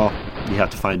collect them all, you have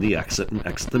to find the exit and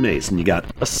exit the maze. And you got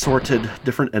assorted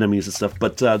different enemies and stuff.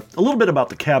 But a little bit about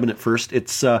the cabinet first.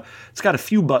 It's got a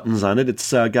few buttons on it.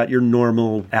 It's got your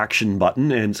normal action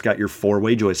button, and it's got your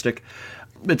 4-way joystick.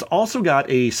 It's also got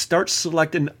a start,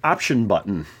 select, and option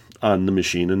button on the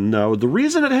machine. And the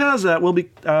reason it has that we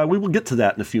will get to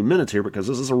that in a few minutes here, because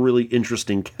this is a really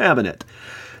interesting cabinet,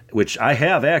 which I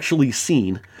have actually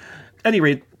seen. At any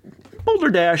rate, Boulder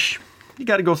Dash, you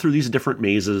got to go through these different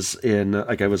mazes, and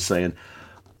like I was saying,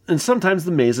 and sometimes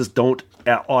the mazes don't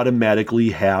automatically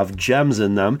have gems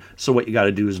in them, so what you got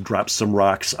to do is drop some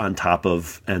rocks on top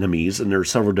of enemies, and there are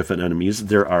several different enemies.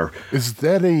 Is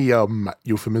that a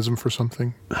euphemism for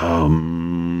something?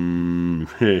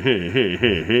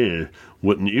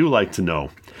 Wouldn't you like to know?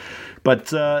 But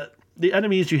the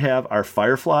enemies you have are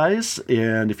fireflies,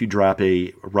 and if you drop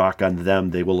a rock on them,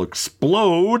 they will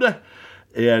explode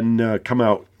and come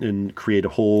out and create a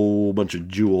whole bunch of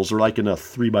jewels. They're like in a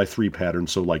 3x3 pattern,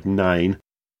 so like 9.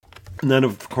 And then,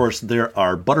 of course, there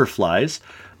are butterflies.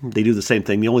 They do the same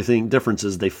thing. The only difference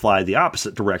is they fly the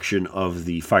opposite direction of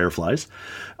the fireflies.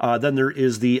 Then there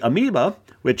is the amoeba,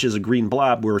 which is a green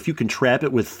blob, where if you can trap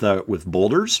it with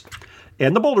boulders,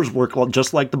 and the boulders work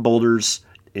just like the boulders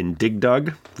in Dig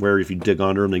Dug, where if you dig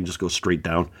under them, they just go straight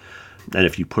down. And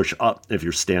if you push up, if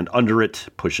you stand under it,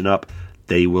 pushing up,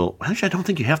 they will... Actually, I don't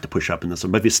think you have to push up in this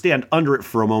one, but if you stand under it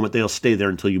for a moment, they'll stay there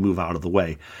until you move out of the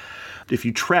way. If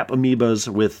you trap amoebas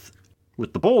with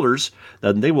the boulders,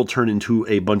 then they will turn into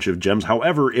a bunch of gems.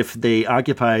 However, if they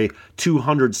occupy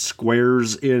 200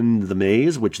 squares in the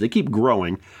maze, which they keep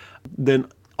growing, then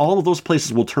all of those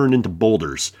places will turn into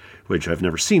boulders, which I've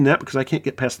never seen that because I can't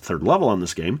get past the 3rd level on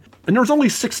this game. And there's only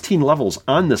 16 levels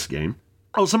on this game.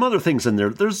 Oh, some other things in there.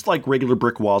 There's like regular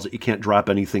brick walls that you can't drop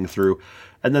anything through.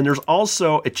 And then there's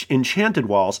also enchanted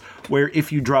walls where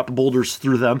if you drop boulders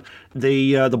through them,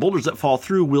 the boulders that fall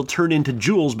through will turn into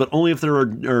jewels, but only if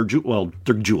they're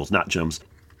jewels, not gems.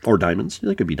 Or diamonds.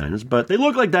 They could be diamonds, but they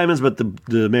look like diamonds, but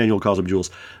the manual calls them jewels.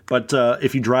 But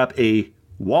if you drop a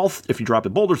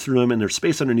boulder through them and there's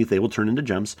space underneath, they will turn into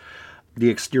gems. The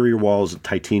exterior wall is a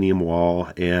titanium wall,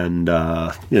 and,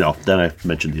 then I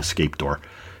mentioned the escape door.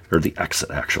 Or the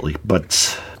exit, actually.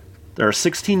 But there are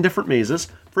 16 different mazes.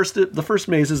 The first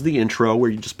maze is the intro,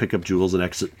 where you just pick up jewels and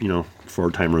exit,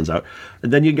 before time runs out.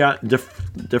 And then you got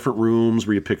different rooms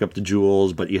where you pick up the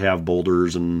jewels, but you have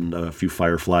boulders and a few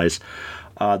fireflies.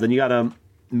 Then you got a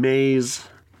maze,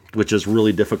 which is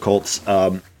really difficult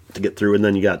to get through. And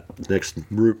then you got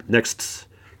next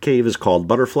cave is called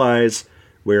Butterflies,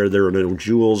 where there are no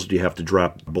jewels. You have to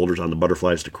drop boulders on the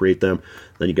butterflies to create them.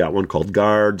 Then you got one called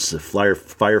Guards, a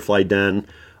Firefly Den,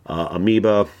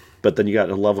 Amoeba. But then you got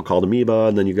a level called Amoeba,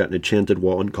 and then you got an enchanted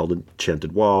one called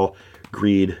Enchanted Wall,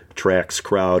 Greed, Tracks,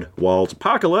 Crowd, Walls,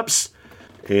 Apocalypse.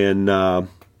 And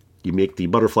you make the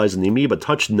butterflies and the Amoeba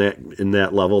touch in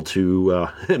that level to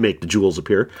make the jewels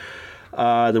appear.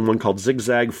 Then one called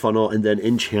Zigzag, Funnel, and then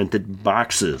Enchanted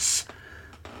Boxes.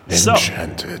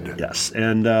 Enchanted. So, yes,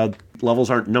 and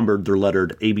levels aren't numbered. They're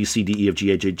lettered A, B, C, D, E, F,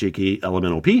 G, H, I, J, K, L, M,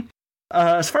 N, O, P.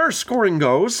 As far as scoring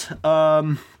goes,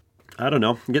 I don't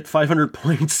know. You get 500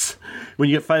 points. When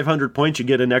you get 500 points, you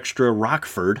get an extra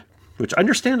Rockford, which I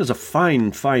understand is a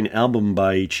fine album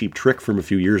by Cheap Trick from a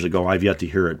few years ago. I've yet to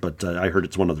hear it, but I heard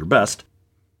it's one of their best.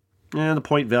 And the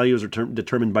point values are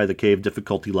determined by the cave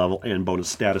difficulty level and bonus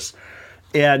status.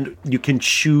 And you can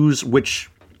choose which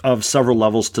of several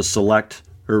levels to select,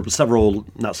 or several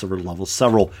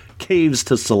caves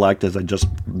to select, as I just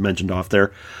mentioned off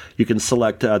there. You can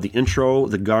select the intro,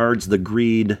 the Guards, the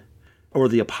Greed, or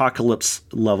the Apocalypse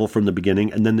level from the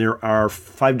beginning, and then there are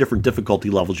 5 different difficulty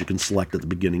levels you can select at the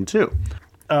beginning, too.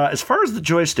 As far as the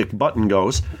joystick button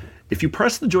goes, if you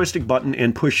press the joystick button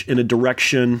and push in a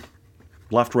direction,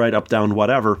 left, right, up, down,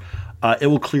 whatever, it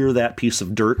will clear that piece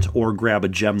of dirt or grab a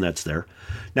gem that's there.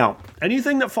 Now,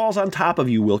 anything that falls on top of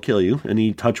you will kill you.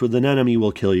 Any touch with an enemy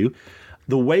will kill you.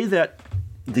 The way that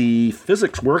the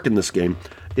physics work in this game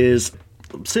is,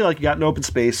 say like you got an open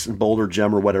space and boulder,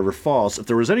 gem, or whatever falls. If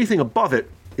there was anything above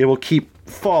it, it will keep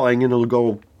falling and it'll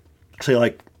go, say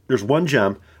like there's one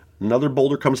gem, another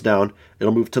boulder comes down,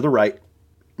 it'll move to the right,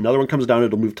 another one comes down,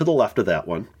 it'll move to the left of that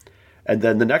one. And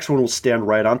then the next one will stand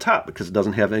right on top because it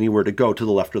doesn't have anywhere to go to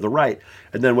the left or the right.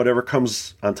 And then whatever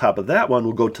comes on top of that one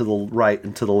will go to the right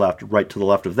and to the left, right to the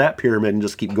left of that pyramid, and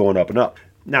just keep going up and up.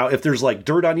 Now, if there's like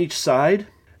dirt on each side,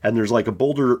 and there's like a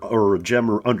boulder or a gem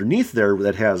underneath there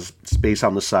that has space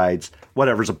on the sides,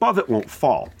 whatever's above it won't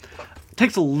fall. It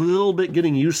takes a little bit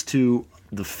getting used to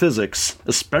the physics,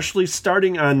 especially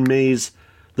starting on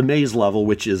the maze level,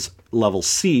 which is level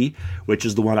C, which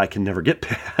is the one I can never get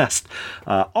past.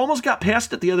 Almost got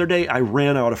past it the other day. I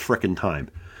ran out of frickin' time.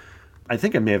 I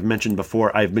think I may have mentioned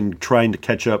before, I've been trying to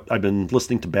catch up. I've been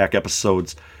listening to back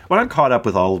episodes. When I'm caught up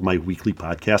with all of my weekly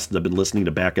podcasts, I've been listening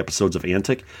to back episodes of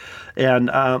Antic. And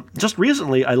just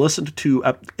recently, I listened to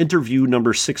interview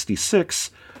number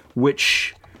 66,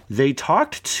 which they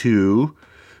talked to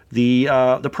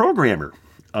the programmer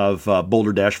of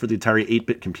Boulder Dash for the Atari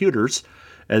 8-bit computers,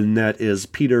 and that is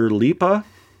Peter Liepa.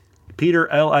 Peter,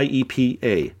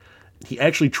 Liepa. He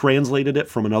actually translated it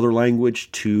from another language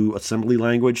to assembly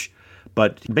language,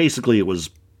 but basically it was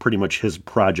pretty much his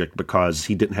project because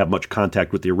he didn't have much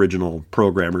contact with the original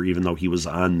programmer, even though he was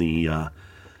on the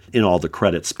in all the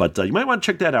credits. But you might want to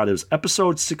check that out. It was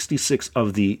episode 66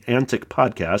 of the Antic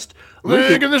podcast.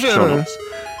 Link in the show notes.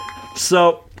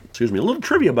 So, a little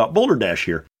trivia about Boulder Dash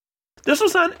here. This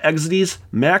was on Exidy's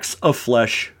Max of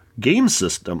Flesh game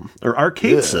system, or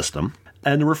arcade system,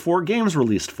 and there were 4 games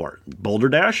released for it. Boulder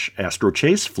Dash, Astro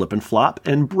Chase, Flip and Flop,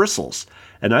 and Bristles.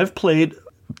 And I've played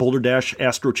Boulder Dash,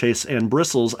 Astro Chase, and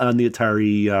Bristles on the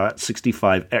Atari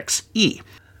 65XE.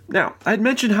 Now, I had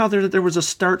mentioned how there was a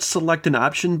Start, Select, and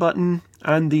Option button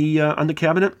on the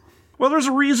cabinet. Well, there's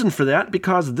a reason for that,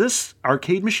 because this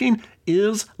arcade machine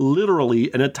is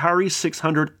literally an Atari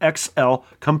 600 XL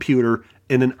computer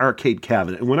in an arcade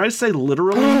cabinet. And when I say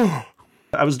literally,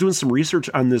 I was doing some research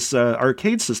on this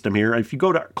arcade system here. If you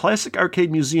go to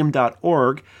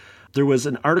classicarcademuseum.org, there was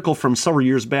an article from several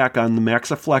years back on the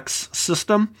Maxiflex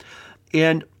system,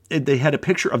 and they had a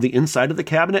picture of the inside of the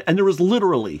cabinet, and there was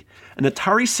literally an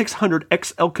Atari 600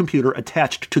 XL computer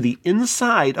attached to the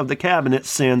inside of the cabinet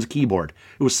sans keyboard.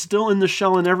 It was still in the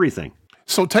shell and everything.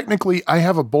 So technically, I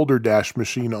have a Boulder Dash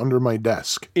machine under my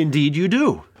desk. Indeed you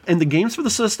do. And the games for the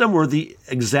system were the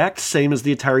exact same as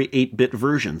the Atari 8-bit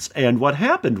versions. And what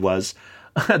happened was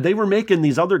they were making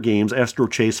these other games, Astro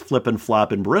Chase, Flip and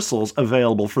Flop, and Bristles,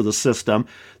 available for the system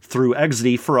through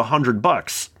Exidy for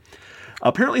 $100.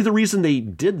 Apparently the reason they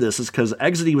did this is because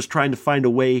Exidy was trying to find a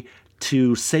way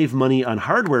to save money on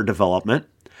hardware development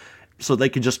so they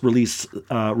could just release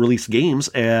games,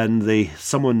 and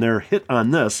someone there hit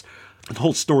on this. The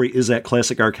whole story is at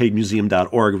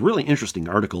classicarcademuseum.org. Really interesting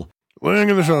article.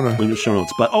 Link in the show notes. Link in the show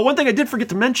notes. But one thing I did forget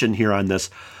to mention here on this,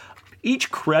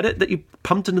 each credit that you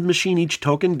pumped into the machine, each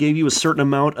token gave you a certain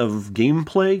amount of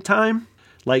gameplay time,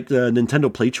 like the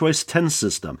Nintendo Play Choice 10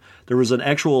 system. There was an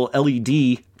actual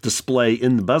LED display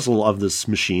in the bezel of this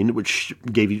machine, which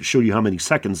showed you how many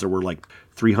seconds there were, like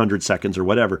 300 seconds or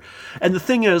whatever. And the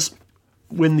thing is,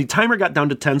 when the timer got down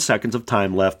to 10 seconds of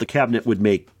time left, the cabinet would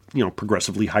make,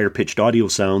 progressively higher pitched audio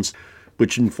sounds,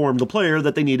 which informed the player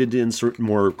that they needed to insert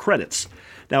more credits.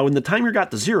 Now, when the timer got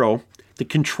to 0, the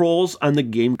controls on the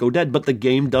game go dead, but the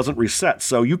game doesn't reset.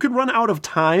 So you could run out of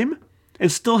time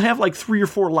and still have like 3 or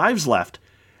 4 lives left,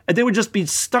 and they would just be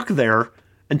stuck there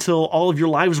until all of your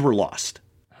lives were lost.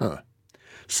 Huh.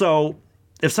 So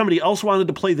if somebody else wanted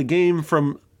to play the game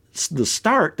from the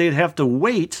start, they'd have to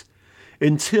wait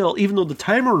until, even though the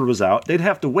timer was out, they'd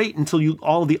have to wait until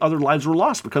all of the other lives were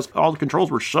lost because all the controls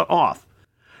were shut off.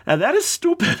 Now, that is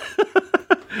stupid.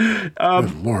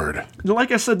 Good Lord. Like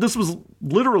I said, this was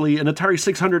literally an Atari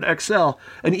 600 XL,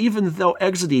 and even though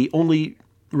Exidy only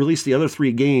released the other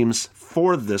 3 games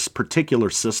for this particular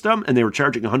system, and they were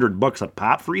charging $100 a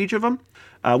pop for each of them,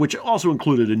 which also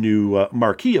included a new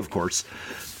marquee, of course,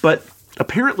 but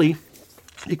apparently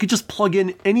you could just plug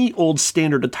in any old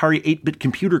standard Atari 8-bit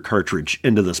computer cartridge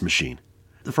into this machine.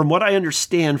 From what I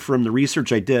understand from the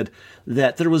research I did,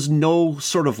 that there was no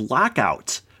sort of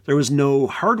lockout. There was no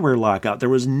hardware lockout. There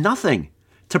was nothing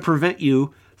to prevent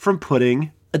you from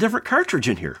putting a different cartridge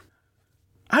in here.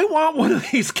 I want one of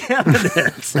these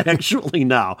cabinets, actually,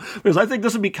 now, because I think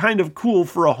this would be kind of cool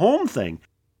for a home thing.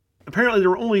 Apparently, there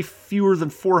were only fewer than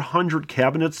 400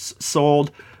 cabinets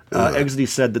sold. Exidy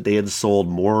said that they had sold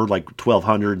more, like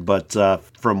 1,200, but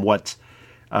from what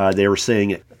they were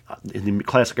saying in the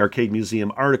Classic Arcade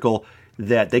Museum article,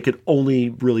 that they could only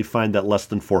really find that less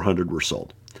than 400 were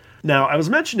sold. Now, I was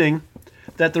mentioning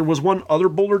that there was one other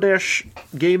Boulder Dash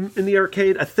game in the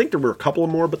arcade. I think there were a couple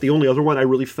more, but the only other one I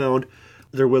really found,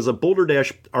 there was a Boulder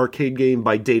Dash arcade game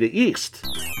by Data East,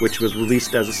 which was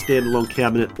released as a standalone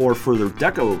cabinet or for their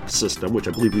Deco system, which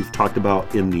I believe we've talked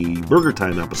about in the Burger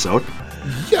Time episode.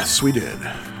 Yes, we did.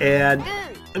 And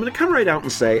I'm going to come right out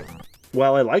and say,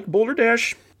 while I like Boulder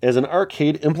Dash as an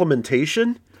arcade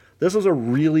implementation, this was a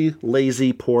really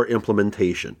lazy, poor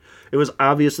implementation. It was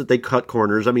obvious that they cut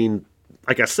corners. I mean,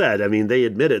 like I said, they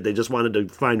admitted they just wanted to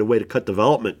find a way to cut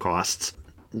development costs.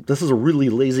 This is a really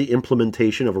lazy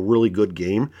implementation of a really good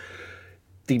game.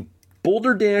 The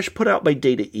Boulder Dash put out by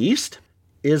Data East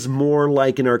is more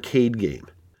like an arcade game.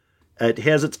 It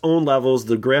has its own levels.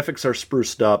 The graphics are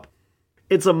spruced up.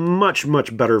 It's a much,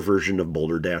 much better version of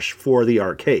Boulder Dash for the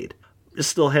arcade. It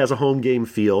still has a home game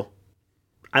feel.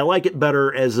 I like it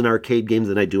better as an arcade game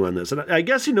than I do on this. And I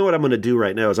guess you know what I'm going to do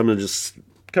right now is I'm going to just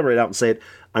come right out and say it.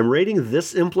 I'm rating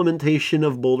this implementation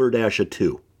of Boulder Dash a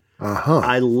 2. Uh-huh.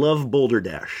 I love Boulder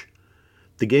Dash.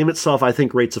 The game itself, I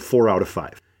think, rates a 4 out of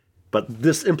 5. But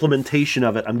this implementation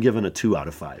of it, I'm giving a 2 out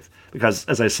of 5. Because,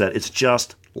 as I said, it's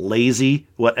just lazy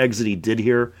what Exidy did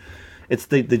here.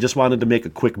 They just wanted to make a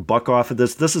quick buck off of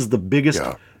this. This is the biggest.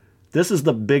 Yeah. This is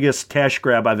the biggest cash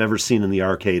grab I've ever seen in the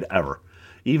arcade ever.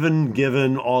 Even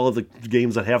given all of the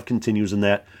games that have continues in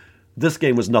that, this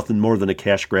game was nothing more than a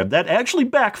cash grab. That actually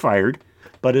backfired,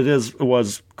 but it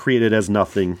was created as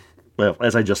nothing. Well,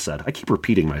 as I just said, I keep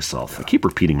repeating myself.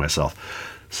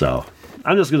 So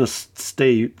I'm just going to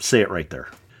say it right there.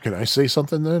 Can I say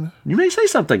something then? You may say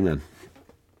something then.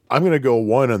 I'm going to go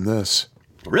 1 on this.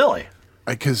 Really?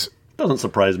 Because doesn't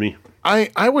surprise me.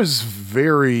 I was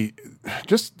very,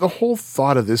 just the whole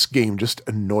thought of this game just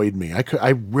annoyed me. I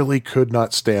really could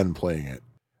not stand playing it.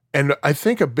 And I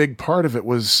think a big part of it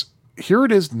was, here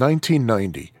it is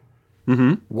 1990.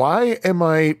 Mm-hmm. Why am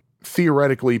I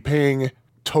theoretically paying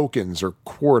tokens or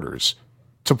quarters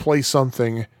to play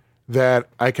something that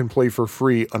I can play for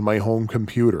free on my home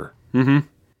computer? Mm-hmm.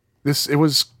 It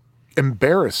was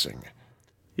embarrassing.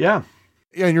 Yeah.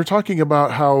 Yeah, and you're talking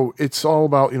about how it's all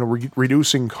about,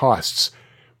 reducing costs.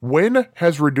 When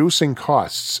has reducing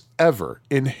costs ever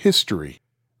in history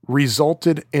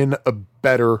resulted in a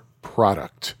better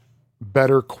product,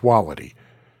 better quality?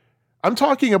 I'm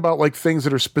talking about like things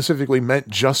that are specifically meant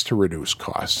just to reduce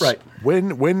costs. Right.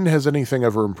 When has anything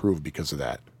ever improved because of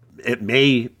that? it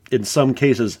may, in some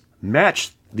cases,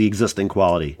 match the existing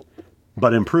quality,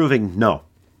 but improving, no,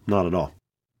 not at all.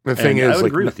 The thing is, I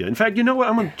would agree with you. In fact, you know what?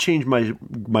 I'm going to change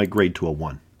my grade to a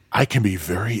 1. I can be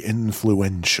very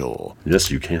influential.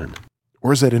 Yes, you can.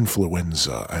 Or is that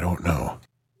influenza? I don't know.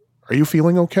 Are you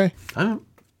feeling okay? I don't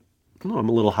know. I'm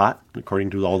a little hot, according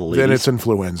to all the ladies. Then it's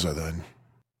influenza, then.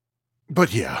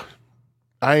 But yeah,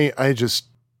 I just,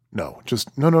 no.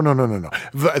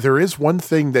 There is one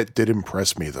thing that did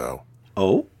impress me, though.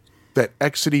 Oh? That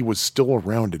Exidy was still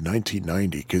around in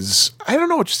 1990, because, I don't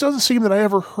know, it just doesn't seem that I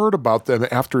ever heard about them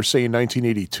after, say,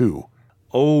 1982.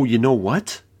 Oh, you know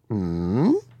what?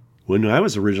 Hmm? When I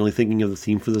was originally thinking of the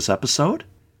theme for this episode,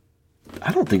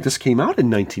 I don't think this came out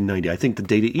in 1990. I think the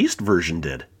Data East version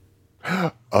did.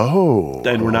 Oh.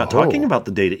 And we're not talking about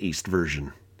the Data East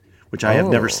version, which I have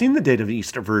never seen the Data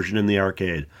East version in the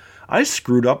arcade. I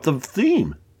screwed up the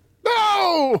theme.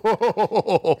 No!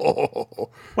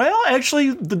 Well,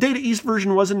 actually, the Data East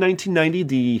version was in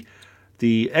 1990.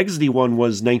 The Exidy one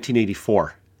was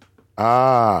 1984.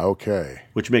 Ah, okay.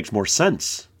 Which makes more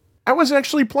sense. I was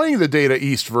actually playing the Data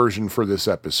East version for this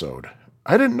episode.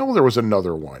 I didn't know there was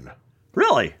another one.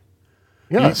 Really?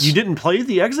 Yes. You didn't play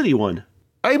the Exidy one?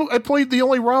 I played the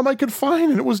only ROM I could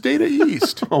find, and it was Data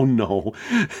East. Oh, no.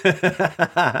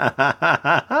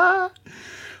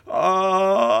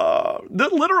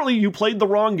 Literally, you played the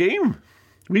wrong game.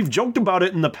 We've joked about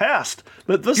it in the past.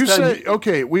 But this You time, said,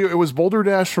 okay, it was Boulder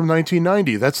Dash from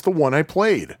 1990. That's the one I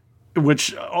played.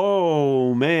 which,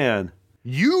 oh, man.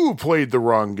 You played the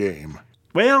wrong game.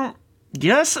 Well,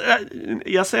 yes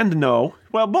and no.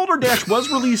 Well, Boulder Dash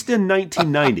was released in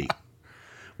 1990.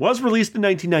 Was released in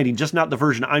 1990, just not the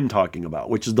version I'm talking about,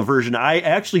 which is the version I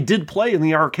actually did play in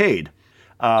the arcade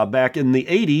back in the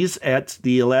 80s at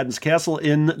the Aladdin's Castle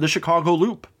in the Chicago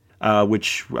Loop,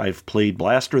 which I've played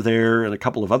Blaster there and a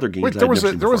couple of other games. Wait, there was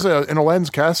an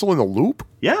Aladdin's Castle in the Loop?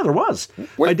 Yeah, there was.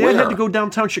 Wait, My dad where? had to go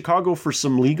downtown Chicago for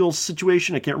some legal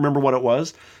situation. I can't remember what it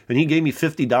was. And he gave me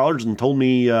 $50 and told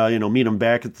me, meet him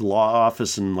back at the law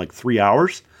office in like 3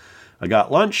 hours. I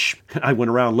got lunch. I went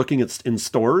around looking in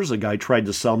stores. A guy tried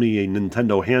to sell me a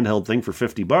Nintendo handheld thing for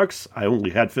 $50. I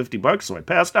only had $50, so I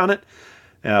passed on it.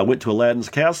 Went to Aladdin's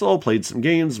Castle, played some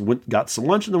games, got some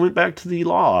lunch, and then went back to the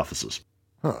law offices.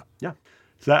 Huh. Yeah.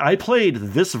 So I played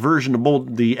this version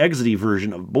of the Exidy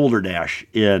version of Boulder Dash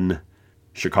in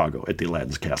Chicago at the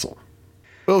Aladdin's Castle.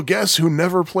 Well, guess who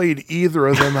never played either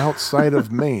of them outside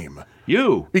of MAME?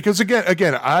 You. Because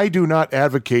again, I do not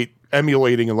advocate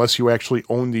emulating unless you actually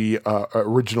own the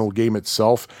original game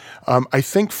itself. I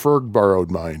think Ferg borrowed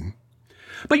mine.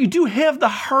 But you do have the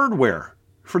hardware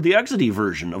for the Exidy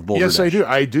version of Boulder Yes, Dash.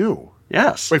 I do.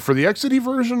 Yes. Wait, for the Exidy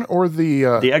version or the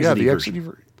Exidy Exidy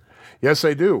version? Yes,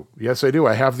 I do.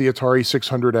 I have the Atari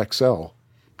 600 XL.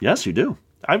 Yes, you do.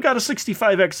 I've got a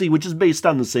 65XE, which is based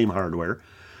on the same hardware.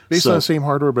 Based on the same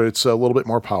hardware, but it's a little bit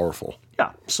more powerful.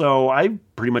 Yeah, so I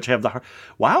pretty much have the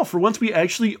Wow, for once we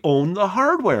actually own the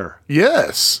hardware.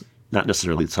 Yes. Not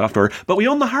necessarily the software, but we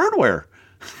own the hardware.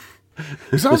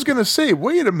 Because I was going to say,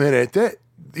 wait a minute, that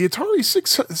the Atari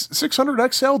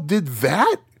 600 XL did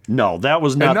that? No, that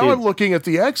was not And now I'm looking at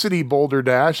the Exidy Boulder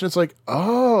Dash, and it's like,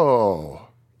 oh.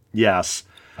 Yes.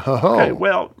 Oh. Okay,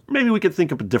 well, maybe we could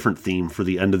think of a different theme for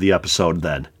the end of the episode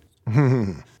then.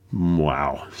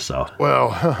 Wow. So.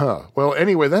 Well,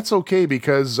 anyway, that's okay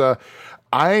because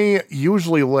I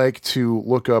usually like to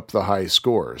look up the high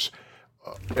scores.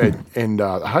 And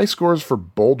the high scores for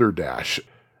Boulder Dash.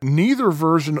 Neither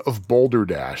version of Boulder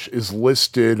Dash is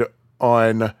listed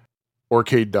on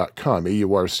Aurcade.com,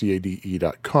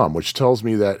 AURCADE.com, which tells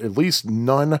me that at least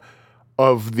none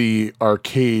of the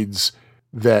arcades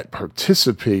that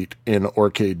participate in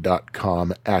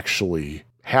Aurcade.com actually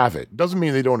have it. Doesn't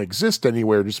mean they don't exist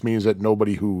anywhere, it just means that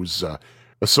nobody who's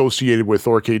associated with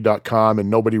Aurcade.com and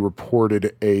nobody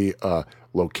reported a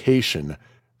location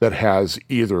that has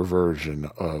either version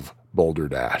of Boulder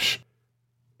Dash.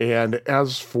 And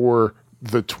as for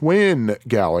the Twin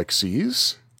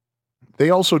Galaxies, they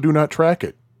also do not track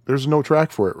it. There's no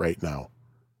track for it right now.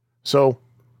 So,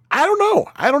 I don't know.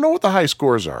 I don't know what the high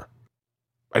scores are.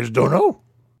 I just don't know.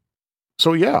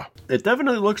 So, yeah. It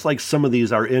definitely looks like some of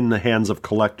these are in the hands of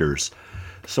collectors.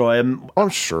 So I'm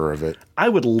sure of it. I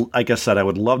would, like I said, I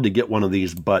would love to get one of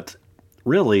these, but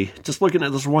really, just looking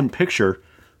at this one picture,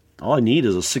 all I need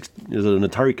is an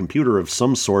Atari computer of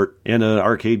some sort and an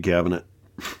arcade cabinet.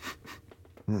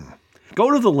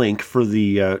 Go to the link for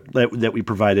the that we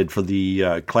provided for the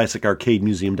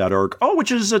classicarcademuseum.org. Oh,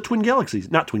 which is Twin Galaxies.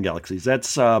 Not Twin Galaxies.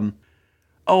 That's,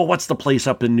 what's the place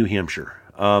up in New Hampshire?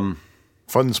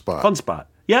 Fun Spot. Fun Spot.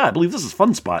 Yeah, I believe this is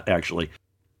Fun Spot, actually.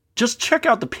 Just check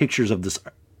out the pictures of this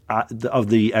of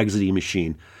the Exidy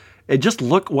machine. And just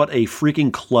look what a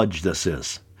freaking kludge this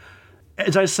is.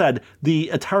 As I said,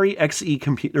 the Atari XE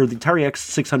computer, or the Atari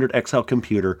X600 XL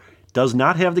computer, does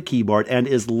not have the keyboard and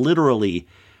is literally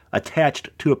attached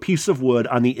to a piece of wood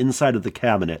on the inside of the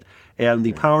cabinet. And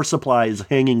the power supply is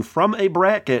hanging from a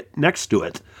bracket next to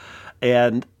it.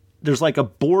 And there's like a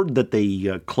board that they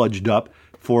kludged up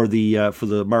for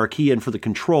the marquee and for the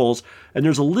controls. And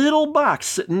there's a little box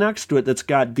sitting next to it that's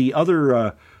got the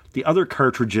other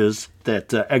cartridges that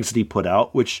Exidy put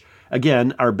out, which,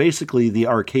 again, are basically the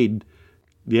arcade,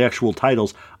 the actual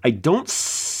titles.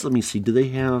 Let me see, do they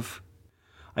have...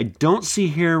 I don't see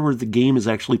here where the game is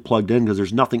actually plugged in because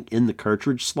there's nothing in the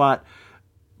cartridge slot,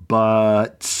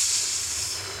 but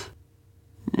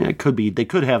yeah, it could be. They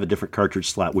could have a different cartridge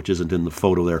slot, which isn't in the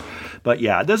photo there. But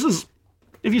yeah, this is,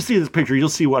 if you see this picture, you'll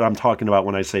see what I'm talking about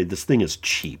when I say this thing is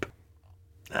cheap.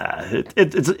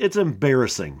 It's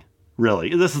embarrassing,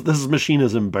 really. This machine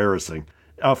is embarrassing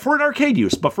for an arcade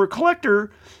use, but for a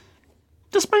collector,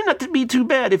 this might not be too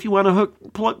bad if you want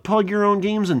to plug your own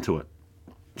games into it.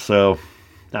 So,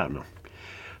 I don't know.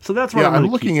 So that's what I'm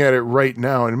looking at it right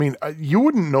now, and I mean, you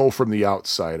wouldn't know from the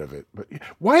outside of it, but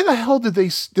why the hell did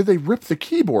they rip the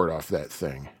keyboard off that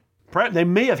thing? They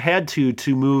may have had to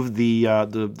move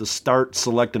the start,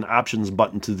 select, and options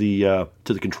button to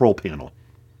the control panel.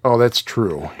 Oh, that's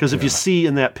true. Because if you see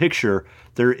in that picture,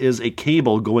 there is a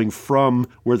cable going from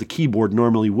where the keyboard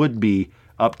normally would be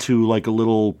up to like a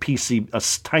little PC,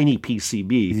 a tiny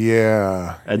PCB.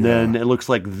 Yeah. And then it looks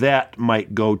like that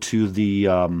might go to the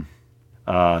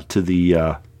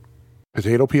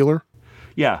potato peeler?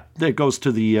 Yeah, that goes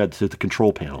to the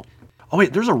control panel. Oh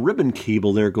wait, there's a ribbon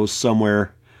cable there, goes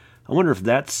somewhere. I wonder if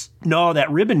that's... No,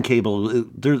 that ribbon cable...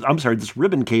 this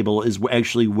ribbon cable is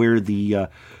actually where the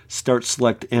start,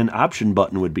 select, and option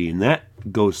button would be, and that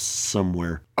goes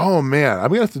somewhere. Oh, man. I'm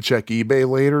going to have to check eBay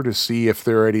later to see if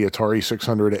there are any Atari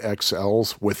 600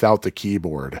 XLs without the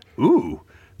keyboard. Ooh.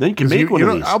 Then you can make one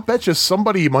of these. I'll bet you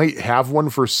somebody might have one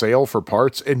for sale for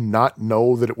parts and not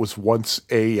know that it was once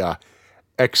a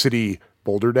Exidy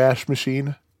Boulder Dash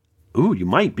machine. Ooh, you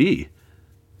might be.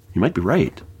 You might be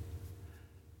right.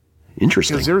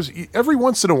 Interesting. Because there's every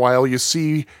once in a while you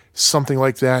see something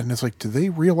like that, and it's like, do they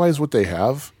realize what they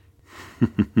have?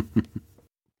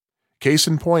 Case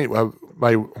in point,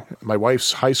 my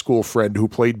wife's high school friend who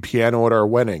played piano at our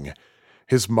wedding,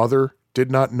 his mother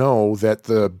did not know that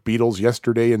the Beatles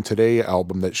Yesterday and Today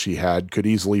album that she had could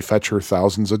easily fetch her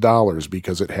thousands of dollars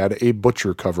because it had a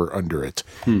butcher cover under it.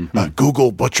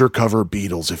 Google butcher cover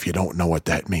Beatles if you don't know what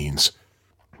that means.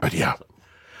 But yeah.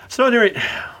 So anyway,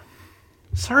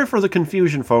 sorry for the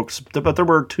confusion, folks, but there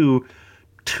were two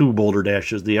Boulder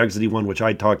Dashes, the Exidy one, which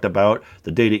I talked about,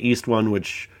 the Data East one,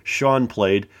 which Sean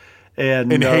played.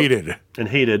 And hated. And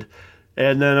hated.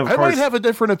 And then, of course... I might have a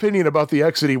different opinion about the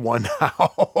Exidy one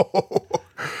now.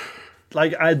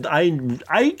 Like,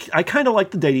 I kind of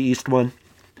like the Data East one.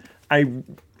 I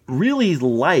really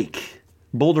like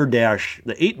Boulder Dash,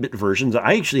 the 8-bit versions.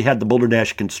 I actually had the Boulder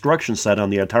Dash construction set on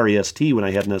the Atari ST when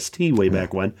I had an ST way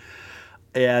back when.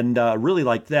 And really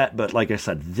liked that. But like I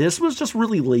said, this was just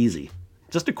really lazy.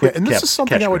 Just a quick and this is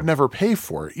something I would never pay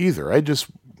for either. I just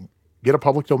get a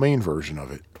public domain version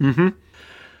of it. Mm-hmm.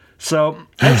 So,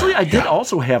 actually, I did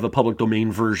also have a public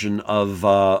domain version of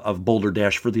Boulder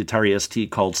Dash for the Atari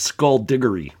ST called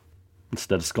Skullduggery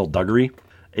instead of Skullduggery.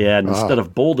 And instead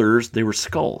of boulders, they were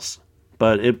skulls.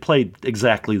 But it played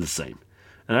exactly the same.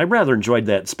 And I rather enjoyed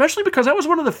that, especially because that was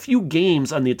one of the few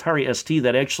games on the Atari ST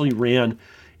that actually ran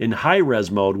in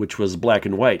high-res mode, which was black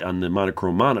and white on the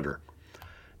monochrome monitor.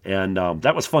 And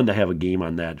that was fun to have a game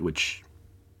on that, which,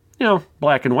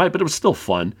 black and white, but it was still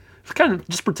fun. Kind of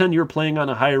just pretend you were playing on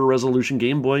a higher resolution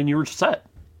Game Boy and you were set.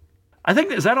 I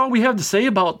think, is that all we have to say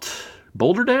about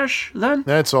Boulder Dash then?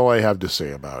 That's all I have to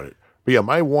say about it. But yeah,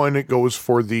 my one goes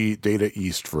for the Data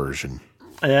East version.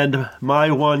 And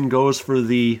my one goes for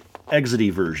the Exidy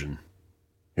version.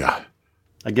 Yeah.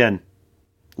 Again,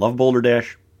 love Boulder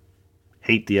Dash,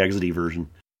 hate the Exidy version.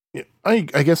 Yeah, I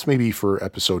guess maybe for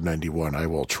episode 91, I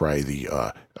will try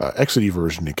the Exidy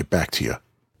version and get back to you.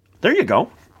 There you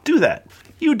go. Do that.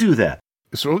 You do that.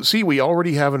 So, see, we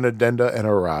already have an addenda and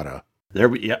errata.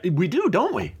 We do,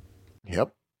 don't we?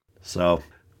 Yep. So,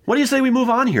 what do you say we move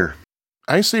on here?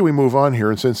 I say we move on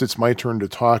here, and since it's my turn to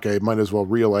talk, I might as well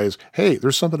realize, hey,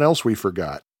 there's something else we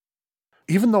forgot.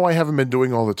 Even though I haven't been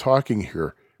doing all the talking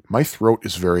here, my throat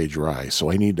is very dry, so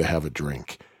I need to have a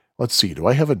drink. Let's see, do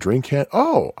I have a drink hat?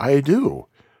 Oh, I do.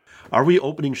 Are we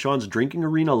opening Sean's drinking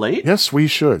arena late? Yes, we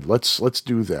should. Let's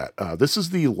do that. This is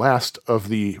the last of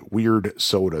the weird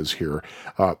sodas here.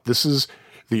 This is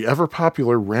the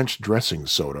ever-popular ranch dressing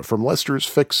soda from Lester's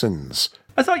Fixins.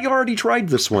 I thought you already tried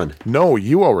this one. No,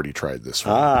 you already tried this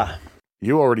one. Ah.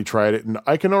 You already tried it, and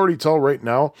I can already tell right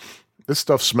now, this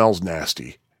stuff smells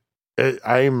nasty.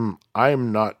 I'm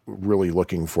not really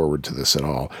looking forward to this at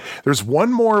all. There's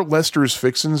one more Lester's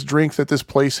Fixins drink that this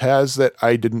place has that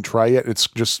I didn't try yet. It's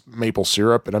just maple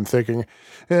syrup, and I'm thinking,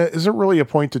 is there really a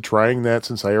point to trying that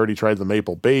since I already tried the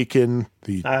maple bacon?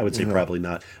 I would say probably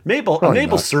not.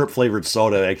 Maple syrup flavored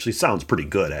soda actually sounds pretty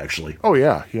good, actually. Oh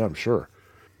yeah, I'm sure.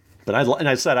 But I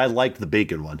liked the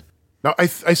bacon one. Now, I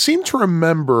seem to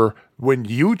remember when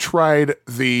you tried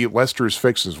the Lester's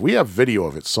Fixins, we have video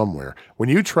of it somewhere, when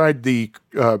you tried the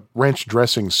ranch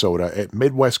dressing soda at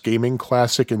Midwest Gaming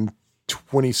Classic in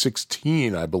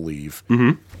 2016, I believe.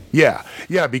 Mm-hmm.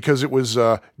 Yeah, because it was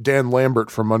Dan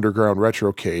Lambert from Underground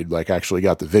Retrocade, actually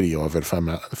got the video of it, if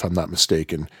I'm not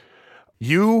mistaken.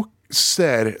 You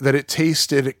said that it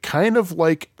tasted kind of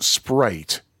like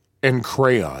Sprite and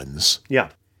crayons. Yeah.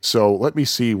 So let me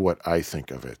see what I think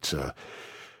of it.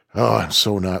 I'm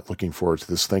so not looking forward to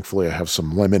this. Thankfully, I have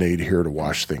some lemonade here to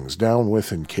wash things down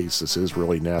with in case this is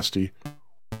really nasty.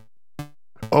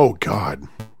 Oh, God.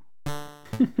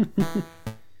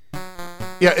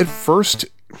 Yeah, at first,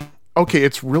 okay,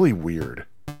 it's really weird.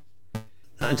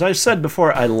 As I said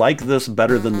before, I like this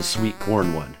better than the sweet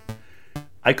corn one.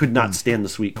 I could not stand the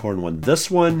sweet corn one.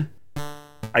 This one,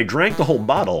 I drank the whole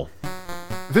bottle.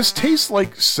 This tastes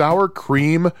like sour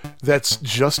cream that's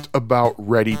just about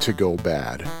ready to go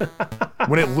bad.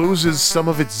 When it loses some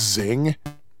of its zing,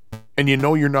 and you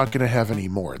know you're not going to have any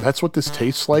more. That's what this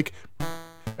tastes like.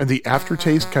 And the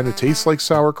aftertaste kind of tastes like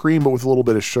sour cream, but with a little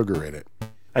bit of sugar in it.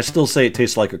 I still say it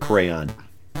tastes like a crayon.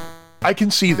 I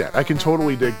can see that. I can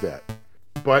totally dig that.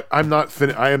 But I am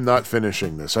not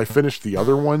finishing this. I finished the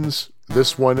other ones.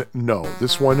 This one, no.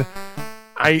 This one,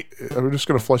 I'm just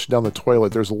going to flush it down the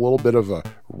toilet. There's a little bit of a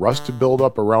rust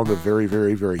buildup around the very,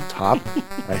 very, very top.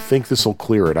 I think this will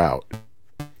clear it out.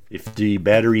 If the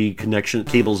battery connection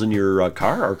cables in your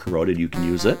car are corroded, you can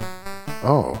use it.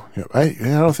 Oh, yeah, I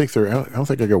don't think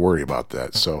I got to worry about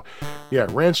that. So, yeah,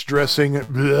 ranch dressing,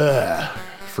 bleh,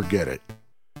 forget it.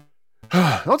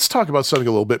 Let's talk about something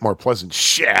a little bit more pleasant,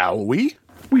 shall we?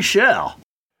 We shall.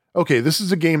 Okay, this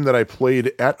is a game that I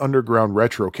played at Underground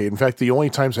Retrocade. In fact, the only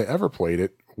times I ever played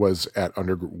it were at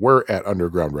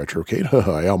Underground Retrocade.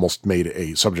 I almost made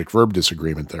a subject-verb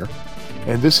disagreement there.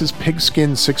 And this is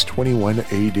Pigskin 621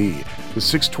 AD. The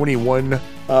 621...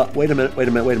 Wait a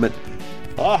minute.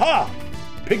 Aha!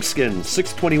 Pigskin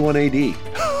 621 AD.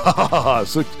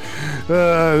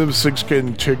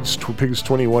 Pigs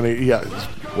 21 AD. Yeah,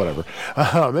 whatever.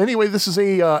 Anyway, this is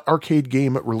a arcade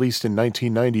game released in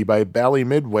 1990 by Bally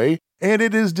Midway, and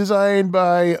it is designed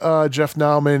by Jeff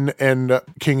Nauman and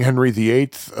King Henry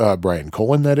VIII, Brian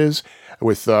Colin, that is,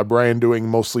 with Brian doing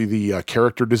mostly the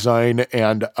character design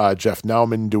and Jeff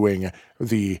Nauman doing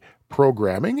the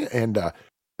programming. And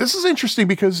this is interesting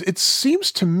because it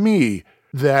seems to me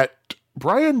that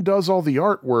Brian does all the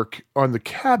artwork on the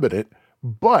cabinet,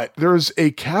 but there's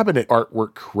a cabinet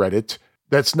artwork credit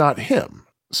that's not him.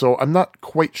 So I'm not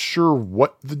quite sure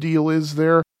what the deal is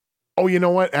there. Oh, you know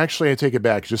what? Actually, I take it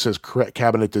back. It just says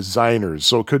cabinet designers.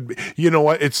 So it could be, you know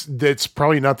what? It's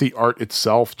probably not the art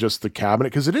itself, just the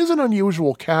cabinet, because it is an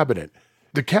unusual cabinet.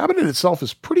 The cabinet itself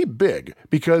is pretty big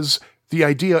because the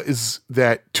idea is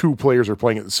that two players are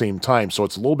playing at the same time. So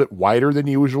it's a little bit wider than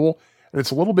usual. And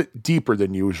it's a little bit deeper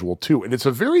than usual, too. And it's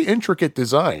a very intricate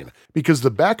design because the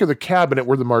back of the cabinet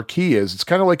where the marquee is, it's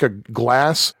kind of like a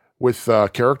glass with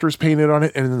characters painted on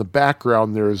it. And in the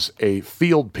background, there's a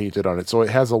field painted on it. So it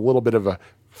has a little bit of a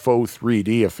faux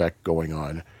 3D effect going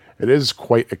on. It is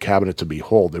quite a cabinet to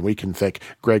behold. And we can thank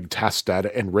Greg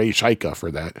Tastad and Ray Shaika for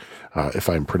that, if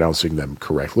I'm pronouncing them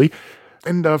correctly.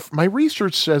 And my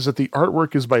research says that the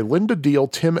artwork is by Linda Deal,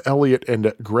 Tim Elliott,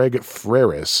 and Greg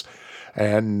Freris.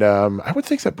 And I would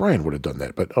think that Brian would have done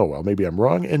that, but oh well, maybe I'm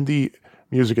wrong. And the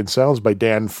music and sounds by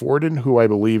Dan Forden, who I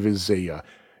believe is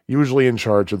usually in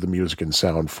charge of the music and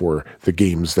sound for the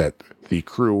games that the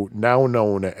crew now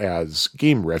known as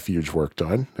Game Refuge worked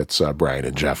on. That's Brian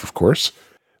and Jeff, of course.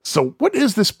 So what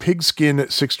is this Pigskin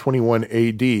 621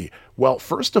 AD? Well,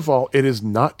 first of all, it is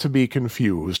not to be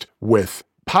confused with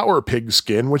Power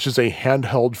Pigskin, which is a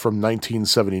handheld from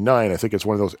 1979. I think it's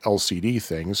one of those LCD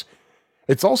things.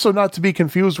 It's also not to be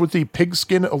confused with the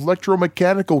Pigskin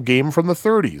electromechanical game from the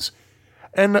 30s.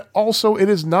 And also, it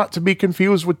is not to be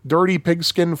confused with Dirty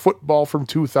Pigskin Football from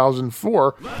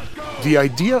 2004. The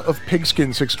idea of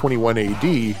Pigskin 621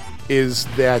 AD is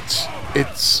that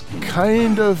it's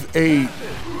kind of a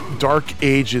Dark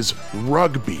Ages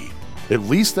rugby. At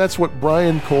least that's what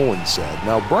Brian Colin said.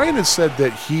 Now, Brian has said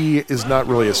that he is not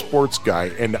really a sports guy,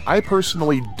 and I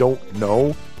personally don't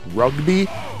know rugby,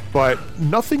 but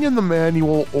nothing in the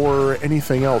manual or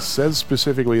anything else says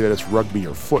specifically that it's rugby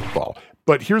or football.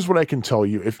 But here's what I can tell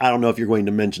you. I don't know if you're going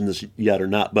to mention this yet or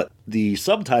not, but the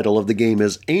subtitle of the game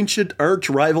is Ancient Arch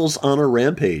Rivals on a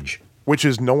Rampage. Which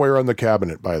is nowhere on the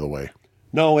cabinet, by the way.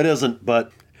 No, it isn't,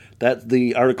 but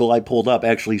the article I pulled up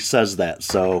actually says that,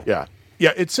 so...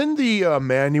 Yeah, it's in the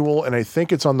manual, and I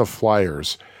think it's on the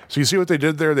flyers. So you see what they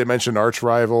did there? They mentioned Arch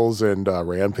Rivals and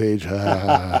Rampage.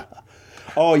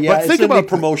 Oh, yeah, it's in the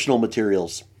promotional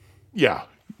materials. Yeah,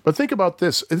 but think about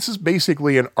this. This is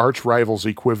basically an Arch Rivals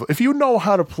equivalent. If you know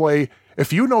how to play,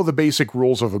 if you know the basic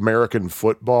rules of American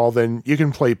football, then you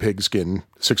can play Pigskin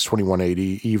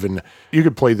 62180 even. You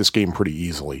could play this game pretty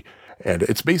easily. And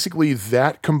it's basically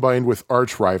that combined with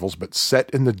Arch Rivals, but set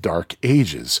in the Dark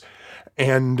Ages.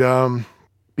 And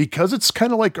because it's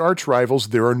kind of like Arch Rivals,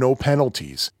 there are no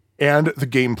penalties. And the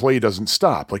gameplay doesn't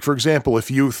stop. Like, for example,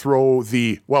 if you throw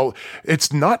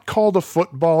it's not called a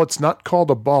football, it's not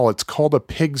called a ball, it's called a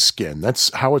pigskin.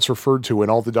 That's how it's referred to in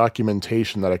all the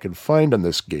documentation that I could find on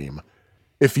this game.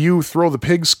 If you throw the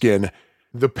pigskin,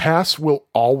 the pass will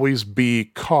always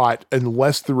be caught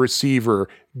unless the receiver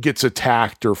gets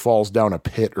attacked or falls down a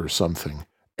pit or something.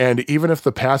 And even if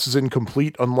the pass is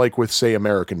incomplete, unlike with, say,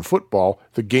 American football,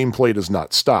 the gameplay does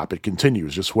not stop. It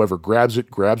continues. Just whoever grabs it,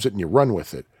 and you run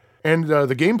with it. And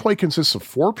the gameplay consists of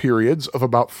 4 periods of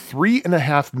about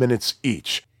 3.5 minutes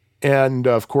each. And,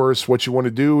 of course, what you want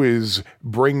to do is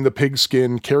carry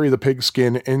the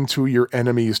pigskin into your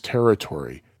enemy's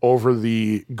territory, over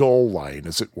the goal line,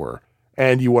 as it were.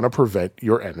 And you want to prevent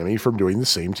your enemy from doing the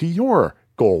same to your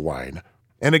goal line.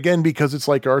 And again, because it's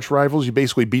like Arch Rivals, you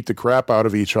basically beat the crap out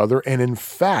of each other. And in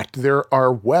fact, there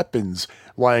are weapons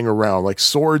lying around, like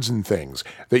swords and things,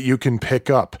 that you can pick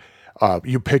up.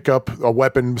 You pick up a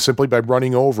weapon simply by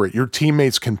running over it. Your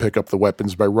teammates can pick up the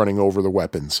weapons by running over the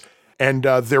weapons. And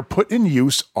they're put in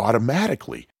use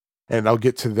automatically. And I'll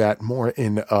get to that more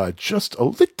in just a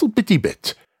little bitty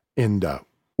bit. And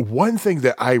one thing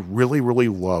that I really, really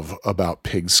love about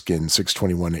Pigskin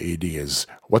 621 AD is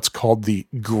what's called the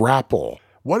grapple.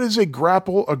 What is a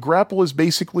grapple? A grapple is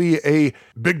basically a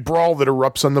big brawl that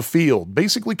erupts on the field.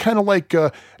 Basically kind of like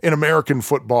in American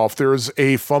football, if there's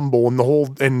a fumble and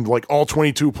all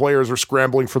 22 players are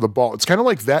scrambling for the ball. It's kind of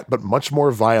like that, but much more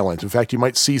violent. In fact, you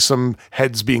might see some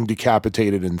heads being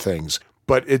decapitated and things.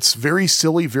 But it's very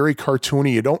silly, very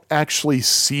cartoony. You don't actually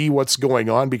see what's going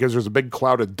on because there's a big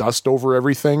cloud of dust over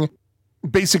everything.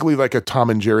 Basically like a Tom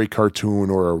and Jerry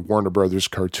cartoon or a Warner Brothers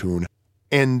cartoon.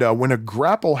 And when a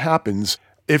grapple happens,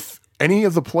 if any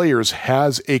of the players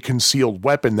has a concealed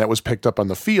weapon that was picked up on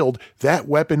the field, that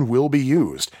weapon will be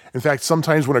used. In fact,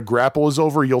 sometimes when a grapple is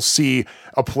over, you'll see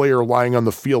a player lying on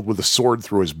the field with a sword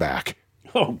through his back.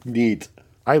 Oh, neat.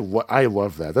 I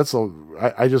love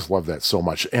that. I just love that so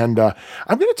much. And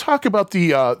I'm going to talk about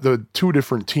the 2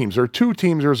 different teams. There are 2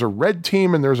 teams. There's a red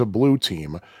team and there's a blue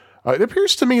team. It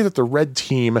appears to me that the red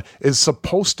team is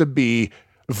supposed to be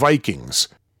Vikings,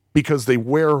 because they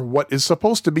wear what is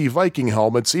supposed to be Viking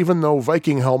helmets, even though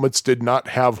Viking helmets did not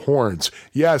have horns.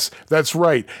 Yes, that's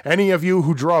right. Any of you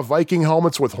who draw Viking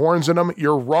helmets with horns in them,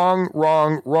 you're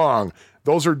wrong.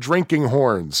 Those are drinking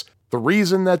horns. The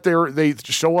reason that they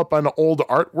show up on old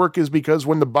artwork is because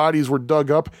when the bodies were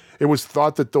dug up, it was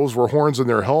thought that those were horns in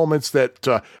their helmets that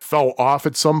fell off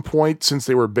at some point since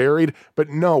they were buried. But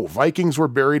no, Vikings were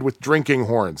buried with drinking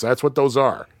horns. That's what those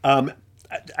are.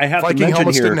 I have Viking to mention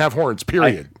helmets here, didn't have horns,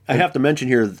 period. I have to mention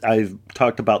here, I've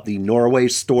talked about the Norway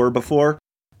store before,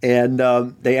 and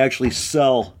they actually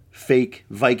sell fake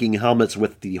Viking helmets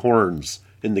with the horns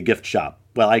in the gift shop.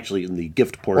 Well, actually, in the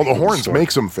gift portion. Well, the horns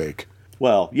makes them fake.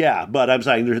 Well, yeah, but I'm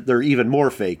saying they're even more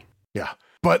fake. Yeah.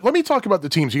 But let me talk about the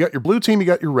teams. You got your blue team, you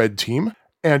got your red team,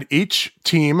 and each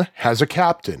team has a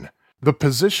captain. The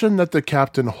position that the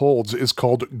captain holds is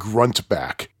called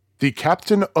gruntback. The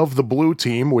captain of the blue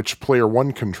team, which player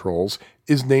 1 controls,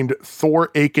 is named Thor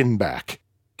Akenback.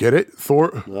 Get it?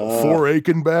 Thor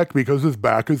Akenback, because his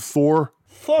back is Thor.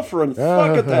 Suffering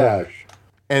fuckatash.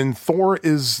 And Thor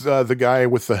is the guy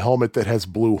with the helmet that has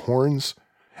blue horns.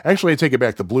 Actually, I take it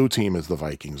back. The blue team is the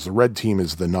Vikings. The red team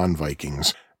is the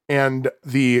non-Vikings. And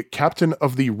the captain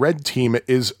of the red team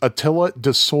is Attila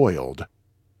DeSoiled.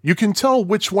 You can tell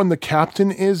which one the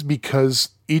captain is because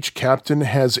each captain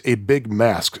has a big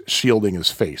mask shielding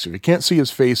his face. If you can't see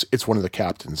his face, it's one of the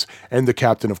captains. And the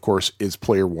captain, of course, is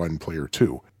player 1, player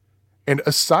 2. And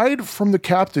aside from the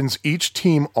captains, each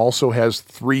team also has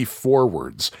 3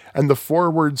 forwards. And the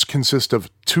forwards consist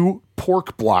of 2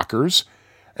 pork blockers,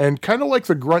 And kind of like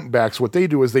the grunt backs, what they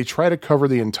do is they try to cover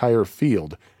the entire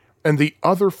field. And the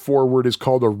other forward is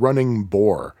called a running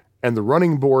boar. And the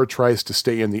running boar tries to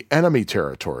stay in the enemy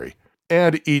territory.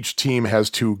 And each team has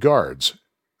 2 guards.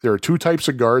 There are 2 types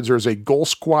of guards. There's a goal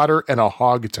squatter and a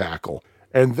hog tackle.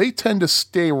 And they tend to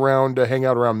stay around, to hang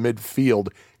out around midfield,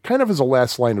 kind of as a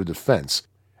last line of defense.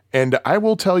 And I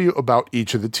will tell you about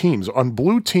each of the teams. On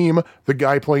blue team, the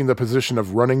guy playing the position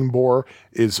of running boar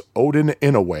is Odin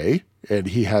Inouye, and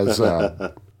he has,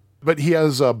 but he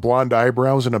has blonde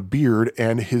eyebrows and a beard,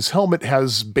 and his helmet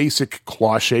has basic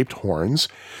claw-shaped horns.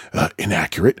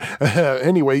 Inaccurate.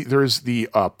 Anyway, there's the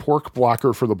pork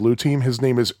blocker for the blue team. His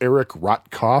name is Eric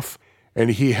Rotkoff, and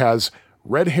he has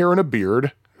red hair and a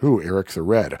beard. Ooh, Eric the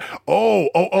Red.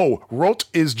 Oh, Rot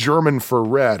is German for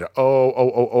red.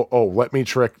 Oh. Let me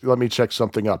check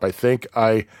something up. I think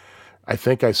I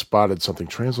spotted something.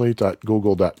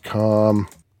 Translate.google.com.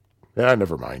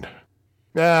 Never mind.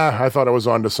 I thought I was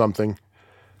onto something.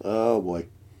 Oh, boy.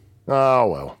 Oh,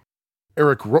 well.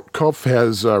 Eric Rotkopf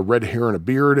has red hair and a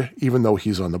beard, even though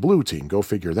he's on the blue team. Go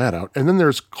figure that out. And then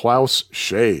there's Klaus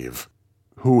Shave,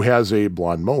 who has a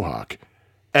blonde mohawk.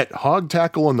 At hog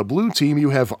tackle on the blue team,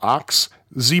 you have Ox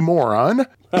Zimoron.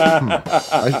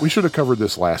 We should have covered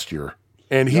this last year.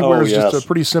 And he wears just a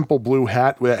pretty simple blue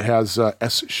hat that has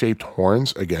S-shaped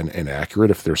horns. Again,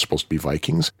 inaccurate if they're supposed to be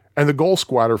Vikings. And the goal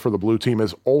squatter for the blue team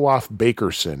is Olaf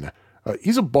Bakerson.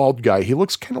 He's a bald guy. He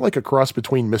looks kind of like a cross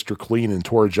between Mr. Clean and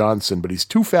Tor Johnson, but he's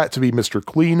too fat to be Mr.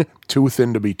 Clean, too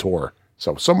thin to be Tor.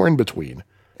 So somewhere in between.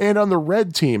 And on the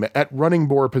red team, at running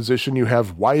boar position, you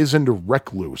have Wizened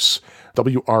Recluse,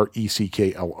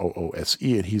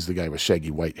 Wreckloose, and he's the guy with shaggy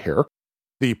white hair.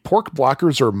 The pork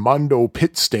blockers are Mondo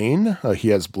Pitstain. He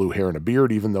has blue hair and a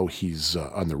beard, even though he's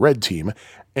on the red team.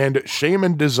 And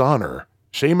Shaman Dishonor.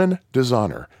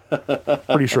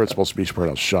 Pretty sure it's supposed to be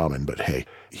pronounced shaman, but hey.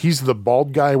 He's the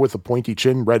bald guy with a pointy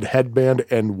chin, red headband,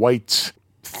 and white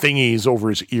thingies over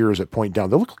his ears that point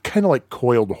down. They look kind of like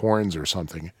coiled horns or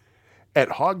something.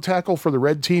 At hog tackle for the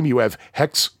red team, you have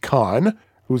Hex Khan,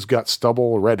 who's got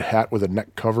stubble, a red hat with a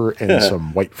neck cover, and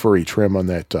some white furry trim on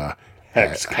that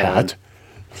hat.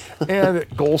 And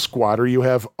at goal squatter, you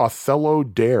have Othello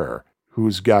Dare,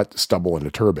 who's got stubble and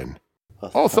a turban.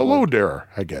 Othello Dare,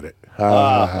 I get it.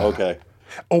 Okay.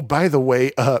 Oh, by the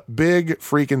way, big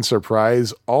freaking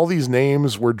surprise. All these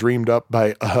names were dreamed up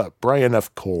by Brian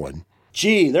F. Colin.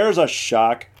 Gee, there's a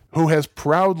shock. Who has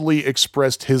proudly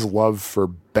expressed his love for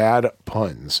bad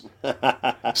puns.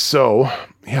 So,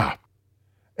 yeah.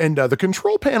 And the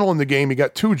control panel in the game, you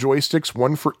got 2 joysticks,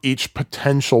 one for each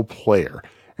potential player.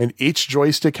 And each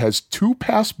joystick has 2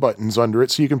 pass buttons under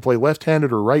it, so you can play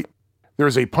left-handed or right.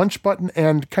 There's a punch button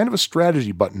and kind of a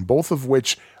strategy button, both of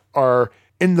which are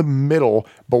in the middle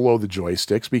below the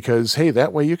joysticks because, hey,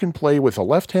 that way you can play with the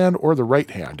left hand or the right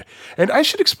hand. And I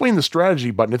should explain the strategy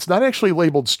button. It's not actually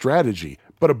labeled strategy,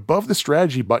 but above the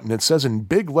strategy button, it says in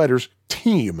big letters,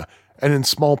 team, and in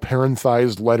small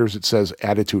parenthesized letters, it says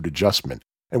attitude adjustment.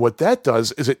 And what that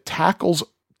does is it toggles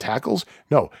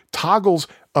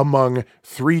among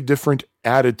 3 different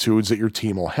attitudes that your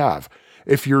team will have.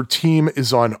 If your team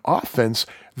is on offense,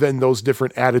 then those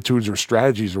different attitudes or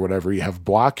strategies or whatever, you have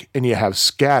block and you have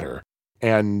scatter.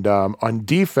 And on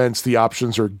defense, the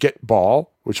options are get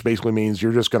ball, which basically means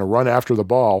you're just going to run after the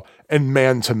ball, and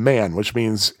man to man, which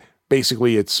means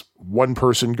basically it's one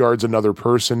person guards another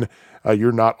person.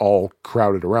 You're not all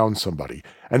crowded around somebody.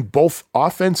 And both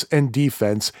offense and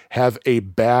defense have a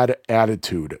bad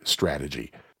attitude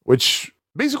strategy, which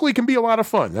basically can be a lot of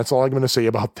fun. That's all I'm going to say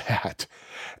about that.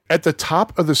 At the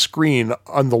top of the screen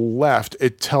on the left,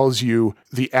 it tells you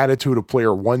the attitude of player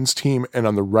 1's team, and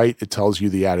on the right, it tells you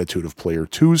the attitude of player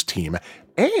 2's team.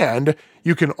 And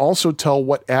you can also tell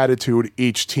what attitude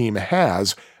each team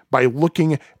has by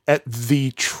looking at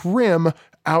the trim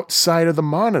outside of the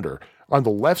monitor. On the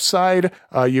left side,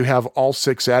 you have all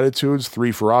 6 attitudes,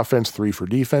 3 for offense, 3 for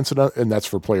defense, and that's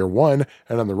for player 1.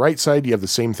 And on the right side, you have the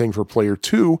same thing for player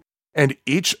 2. And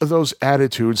each of those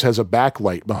attitudes has a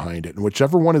backlight behind it. And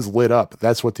whichever one is lit up,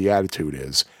 that's what the attitude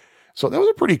is. So that was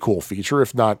a pretty cool feature,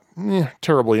 if not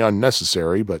terribly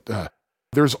unnecessary. But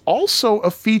there's also a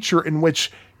feature in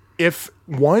which if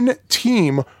one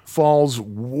team falls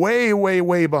way, way,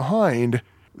 way behind,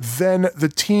 then the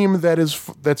team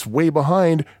that's way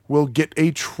behind will get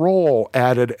a troll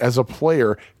added as a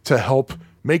player to help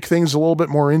make things a little bit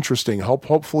more interesting,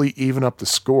 hopefully even up the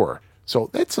score. So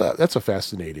that's a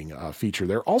fascinating feature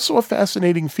there. Also a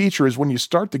fascinating feature is when you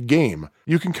start the game,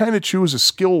 you can kind of choose a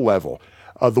skill level.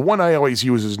 The one I always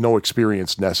use is no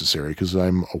experience necessary because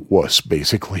I'm a wuss,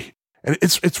 basically. And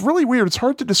it's really weird. It's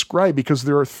hard to describe because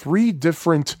there are 3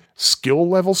 different skill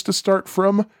levels to start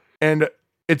from, and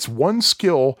it's 1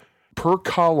 skill per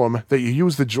column that you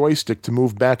use the joystick to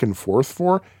move back and forth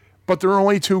for, but there are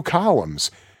only 2 columns.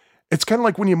 It's kind of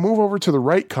like when you move over to the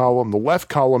right column, the left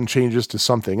column changes to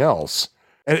something else.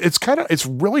 And it's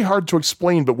really hard to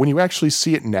explain, but when you actually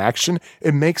see it in action,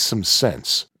 it makes some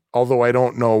sense. Although I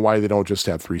don't know why they don't just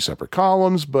have 3 separate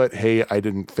columns, but hey, I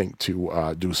didn't think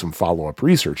to do some follow-up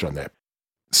research on that.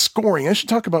 Scoring. I should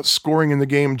talk about scoring in the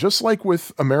game. Just like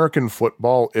with American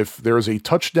football, if there's a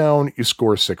touchdown, you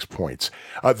score 6 points.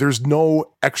 There's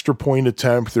no extra point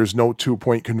attempt. There's no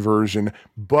 2-point conversion.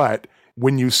 But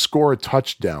when you score a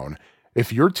touchdown,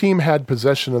 if your team had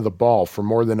possession of the ball for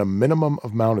more than a minimum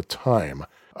amount of time,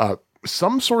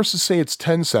 some sources say it's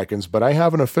 10 seconds, but I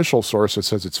have an official source that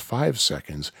says it's 5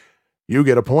 seconds, you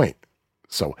get a point.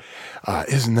 So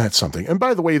isn't that something? And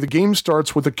by the way, the game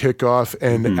starts with a kickoff,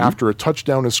 and after a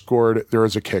touchdown is scored, there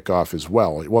is a kickoff as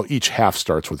well. Well, each half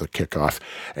starts with a kickoff.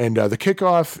 And the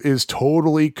kickoff is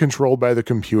totally controlled by the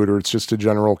computer. It's just a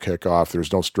general kickoff.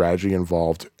 There's no strategy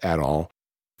involved at all.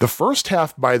 The first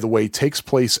half, by the way, takes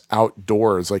place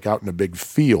outdoors, like out in a big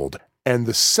field. And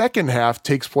the second half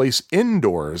takes place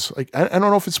indoors. Like I don't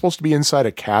know if it's supposed to be inside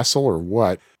a castle or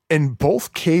what. In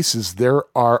both cases, there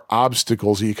are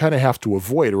obstacles that you kind of have to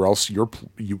avoid, or else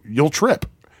you'll trip.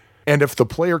 And if the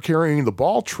player carrying the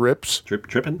ball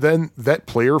tripping, then that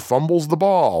player fumbles the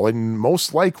ball, and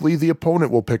most likely the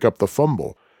opponent will pick up the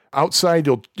fumble. Outside,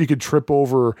 you could trip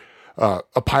over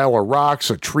a pile of rocks,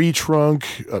 a tree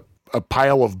trunk, a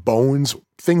pile of bones,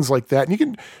 things like that. And you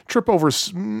can trip over,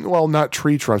 well, not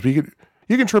tree trunks, but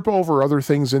you can trip over other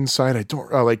things inside. I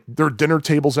don't like, there are dinner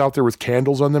tables out there with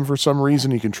candles on them for some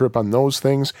reason. You can trip on those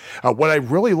things. What I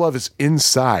really love is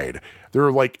inside. There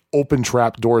are like open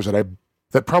trap doors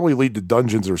that probably lead to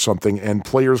dungeons or something, and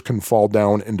players can fall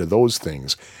down into those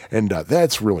things. And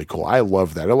that's really cool. I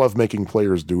love that. I love making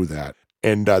players do that.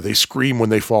 And they scream when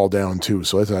they fall down too.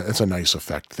 So it's a nice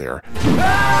effect there.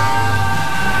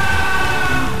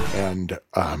 And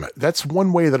that's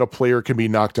one way that a player can be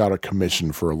knocked out of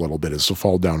commission for a little bit, is to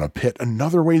fall down a pit.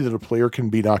 Another way that a player can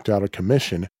be knocked out of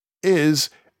commission is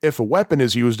if a weapon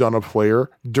is used on a player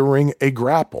during a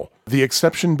grapple. The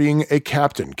exception being a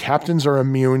captain. Captains are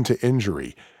immune to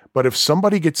injury. But if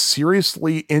somebody gets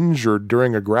seriously injured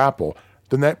during a grapple,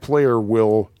 then that player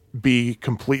will be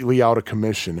completely out of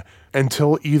commission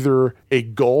until either a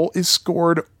goal is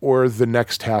scored or the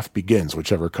next half begins,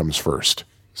 whichever comes first.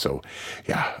 So,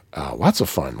 yeah, lots of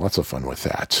fun with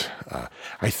that.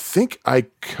 I think I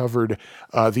covered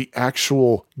the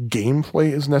actual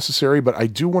gameplay as necessary, but I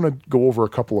do want to go over a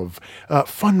couple of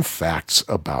fun facts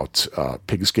about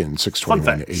Pigskin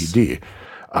 621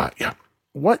 AD. Yeah.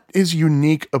 What is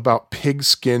unique about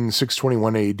Pigskin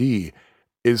 621 AD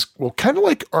is, well, kind of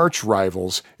like Arch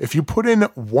Rivals, if you put in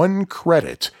 1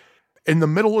 credit in the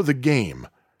middle of the game,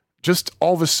 just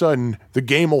all of a sudden the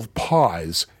game will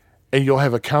pause and you'll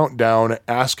have a countdown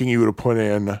asking you to put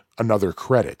in another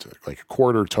credit, like a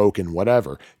quarter token,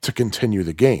 whatever, to continue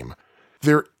the game.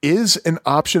 There is an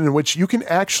option in which you can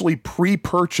actually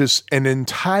pre-purchase an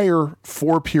entire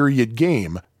 4-period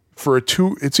game for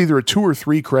it's either a 2 or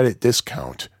 3 credit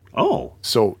discount. Oh.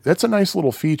 So that's a nice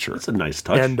little feature. That's a nice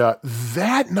touch. And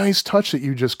that nice touch that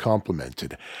you just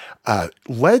complimented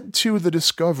led to the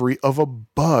discovery of a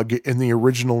bug in the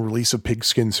original release of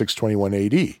Pigskin 621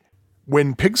 AD.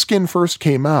 When Pigskin first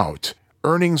came out,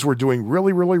 earnings were doing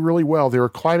really, really, really well. They were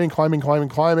climbing,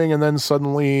 and then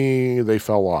suddenly they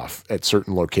fell off at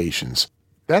certain locations.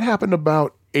 That happened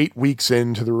about 8 weeks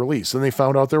into the release. Then they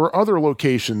found out there were other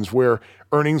locations where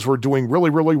earnings were doing really,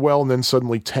 really well and then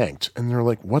suddenly tanked. And they're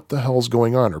like, what the hell's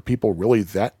going on? Are people really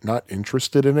that not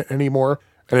interested in it anymore?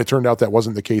 And it turned out that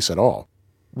wasn't the case at all.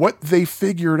 What they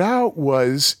figured out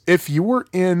was if you were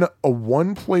in a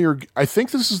 1-player, I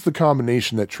think this is the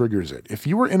combination that triggers it. If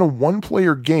you were in a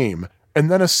 1-player game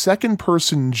and then a second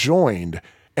person joined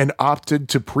and opted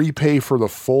to prepay for the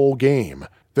full game,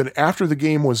 then after the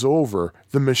game was over,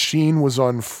 the machine was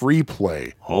on free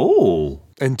play. Oh.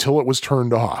 Until it was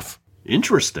turned off.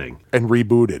 Interesting. And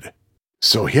rebooted.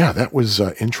 So yeah, that was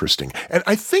interesting. And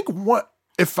I think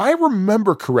if I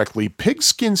remember correctly,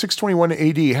 Pigskin 621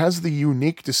 AD has the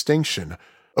unique distinction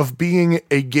of being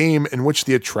a game in which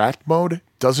the attract mode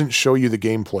doesn't show you the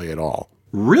gameplay at all.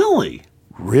 Really?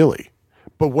 Really.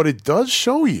 But what it does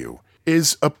show you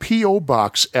is a P.O.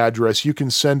 box address you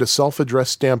can send a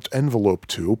self-addressed stamped envelope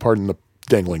to, pardon the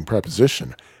dangling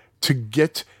preposition, to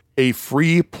get a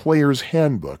free player's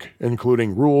handbook,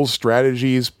 including rules,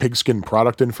 strategies, Pigskin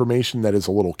product information. That is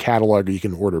a little catalog you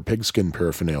can order Pigskin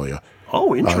paraphernalia.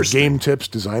 Oh, interesting. Game tips,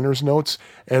 designer's notes.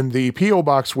 And the P.O.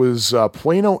 box was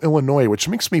Plano, Illinois, which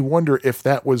makes me wonder if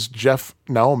that was Jeff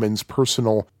Nauman's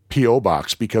personal P.O.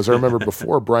 box, because I remember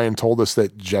before Brian told us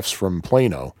that Jeff's from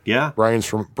Plano. Yeah. Brian's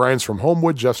from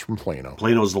Homewood, Jeff's from Plano.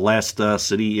 Plano's the last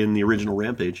city in the original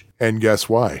Rampage. And guess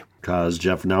why? Because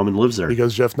Jeff Nauman lives there.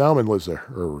 Because Jeff Nauman lives there,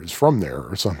 or is from there,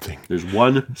 or something. There's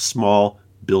one small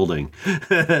building.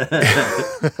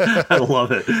 I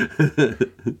love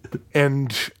it.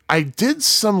 And I did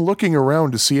some looking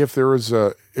around to see if there was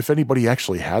if anybody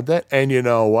actually had that. And you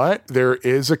know what? There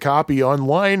is a copy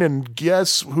online, and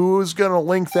guess who's going to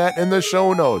link that in the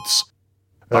show notes?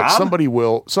 Somebody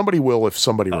will if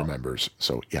somebody remembers.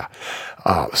 So yeah.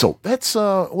 So that's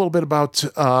a little bit about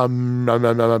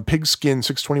Pigskin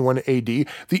 621 AD.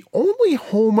 The only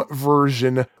home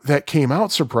version that came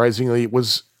out, surprisingly,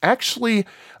 was actually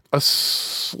a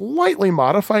slightly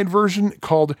modified version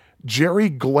called Jerry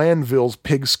Glanville's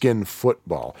Pigskin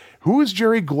Football. Who is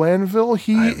Jerry Glanville?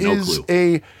 He is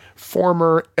a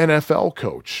former NFL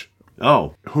coach.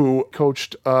 Oh. Who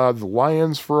coached the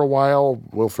Lions for a while.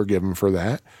 We'll forgive him for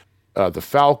that. The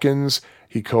Falcons.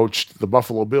 He coached the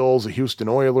Buffalo Bills, the Houston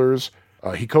Oilers.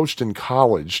 He coached in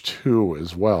college, too,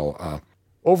 as well.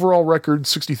 Overall record,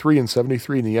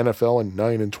 63-73 in the NFL and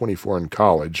 9-24 in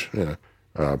college.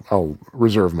 I'll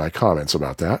reserve my comments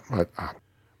about that.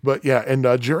 But yeah,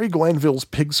 and Jerry Glanville's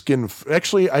Pigskin...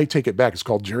 Actually, I take it back. It's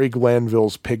called Jerry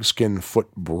Glanville's Pigskin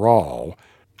Foot Brawl.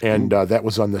 And that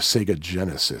was on the Sega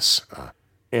Genesis.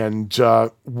 And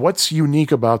what's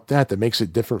unique about that makes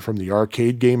it different from the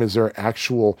arcade game is there are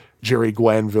actual Jerry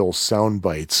Glanville sound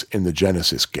bites in the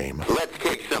Genesis game. Let's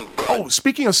kick some butt. Oh,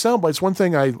 speaking of sound bites, one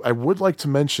thing I would like to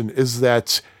mention is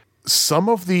that some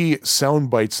of the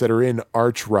sound bites that are in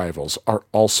Arch Rivals are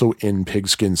also in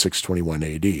Pigskin 621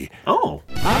 AD. Oh.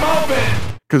 I'm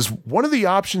open. Because one of the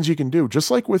options you can do,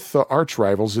 just like with Arch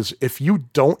Rivals, is if you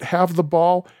don't have the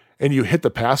ball and you hit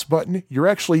the pass button, you're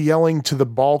actually yelling to the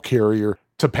ball carrier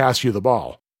to pass you the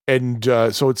ball. And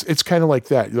so it's kind of like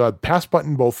that. The pass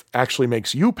button both actually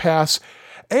makes you pass,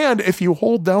 and if you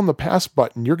hold down the pass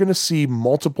button, you're going to see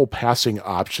multiple passing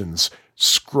options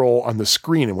scroll on the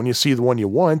screen. And when you see the one you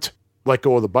want, let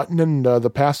go of the button and the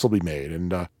pass will be made.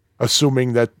 And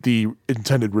assuming that the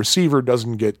intended receiver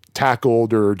doesn't get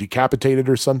tackled or decapitated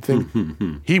or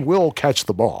something, he will catch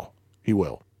the ball. He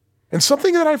will. And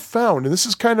something that I've found, and this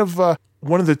is kind of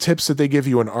one of the tips that they give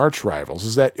you in Arch Rivals,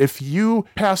 is that if you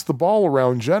pass the ball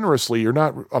around generously, you're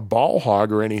not a ball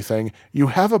hog or anything, you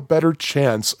have a better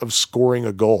chance of scoring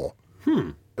a goal.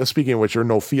 Speaking of which, there are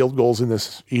no field goals in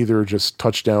this either, just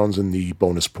touchdowns and the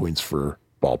bonus points for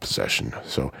ball possession.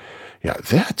 So, yeah,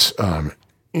 that,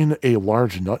 in a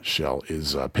large nutshell,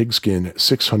 is Pigskin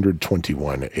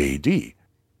 621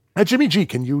 AD. Jimmy G,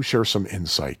 can you share some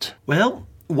insight? Well,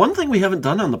 one thing we haven't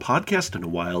done on the podcast in a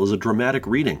while is a dramatic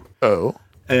reading. Oh.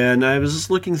 And I was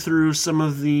just looking through some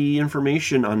of the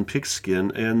information on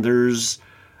Pigskin, and there's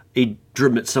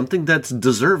something that's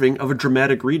deserving of a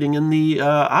dramatic reading in the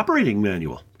operating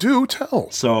manual. Do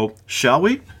tell. So, shall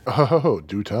we? Oh,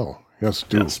 do tell. Yes,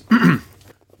 do. Yes.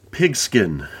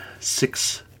 Pigskin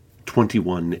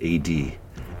 621 AD.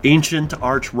 Ancient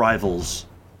arch rivals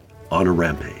on a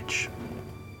rampage.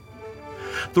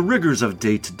 The rigors of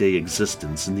day-to-day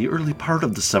existence in the early part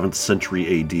of the 7th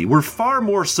century AD were far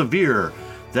more severe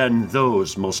than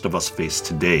those most of us face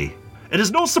today. It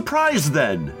is no surprise,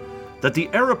 then, that the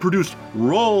era produced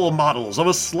role models of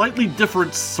a slightly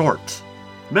different sort.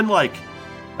 Men like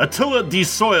Attila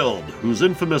Desoiled, whose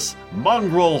infamous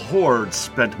mongrel horde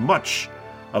spent much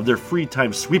of their free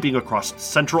time sweeping across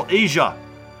Central Asia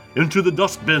into the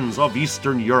dustbins of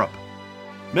Eastern Europe.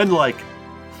 Men like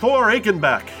Thor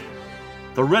Akenbach,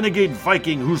 the renegade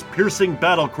Viking whose piercing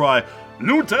battle cry,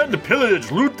 "Loot and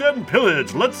pillage,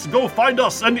 let's go find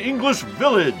us an English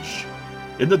village."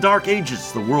 In the Dark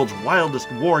Ages, the world's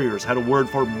wildest warriors had a word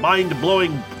for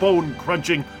mind-blowing,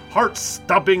 bone-crunching,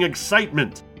 heart-stopping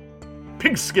excitement.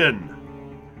 Pigskin.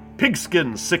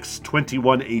 Pigskin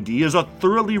 621 AD is a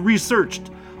thoroughly researched,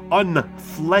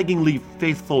 unflaggingly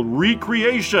faithful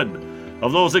recreation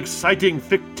of those exciting,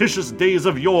 fictitious days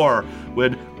of yore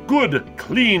when good,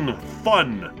 clean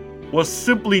fun was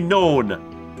simply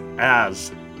known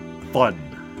as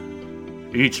fun.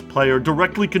 Each player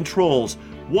directly controls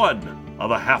one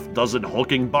of a half-dozen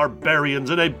hulking barbarians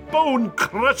in a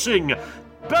bone-crushing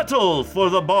battle for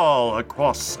the ball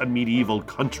across a medieval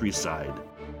countryside.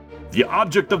 The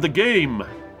object of the game,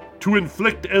 to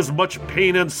inflict as much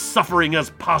pain and suffering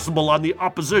as possible on the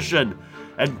opposition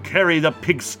and carry the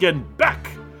pigskin back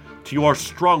to your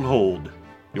stronghold,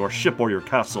 your ship or your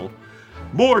castle,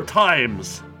 more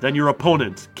times than your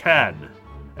opponent can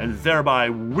and thereby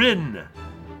win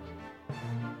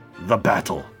the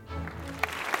battle.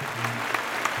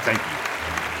 Thank you.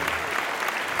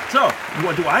 So,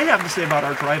 what do I have to say about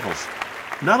Arch Rivals?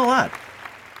 Not a lot.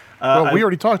 Well, we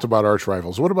already talked about Arch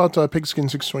Rivals. What about Pigskin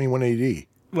 621 AD?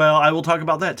 Well, I will talk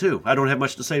about that too. I don't have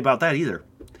much to say about that either.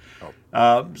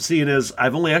 Seeing as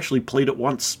I've only actually played it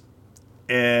once.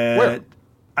 And Where?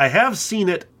 I have seen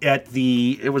it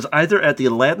it was either at the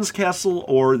Aladdin's Castle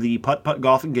or the Putt Putt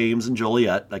Golf and Games in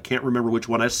Joliet. I can't remember which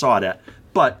one I saw it at,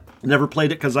 but never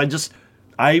played it because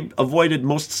I avoided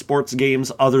most sports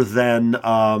games other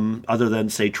than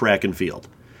say track and field.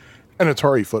 And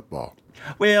Atari football.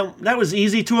 Well, that was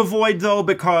easy to avoid though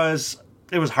because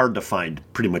it was hard to find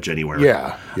pretty much anywhere.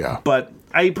 Yeah. But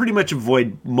I pretty much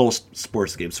avoid most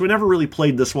sports games, so I never really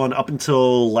played this one up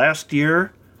until last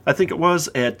year, I think it was,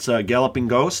 at Galloping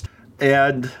Ghost,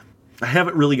 and I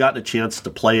haven't really gotten a chance to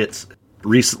play it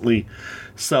recently.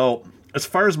 So as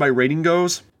far as my rating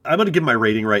goes, I'm going to give my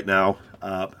rating right now.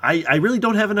 I really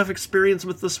don't have enough experience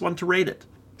with this one to rate it.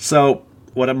 So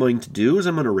what I'm going to do is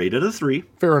I'm going to rate it a 3.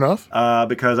 Fair enough.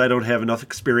 Because I don't have enough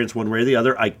experience one way or the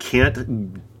other. I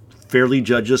can't fairly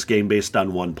judge this game based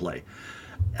on one play.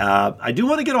 I do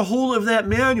want to get a hold of that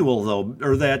manual, though,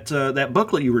 or that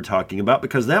booklet you were talking about,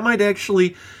 because that might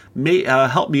actually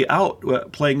help me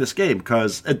out playing this game.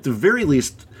 Because at the very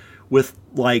least, with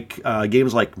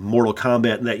games like Mortal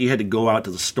Kombat and that, you had to go out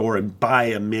to the store and buy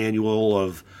a manual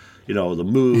of, the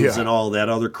moves and all that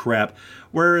other crap.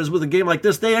 Whereas with a game like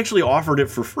this, they actually offered it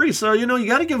for free. So, you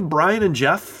got to give Brian Cole and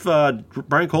Jeff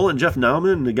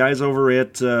Nauman and the guys over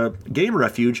at Game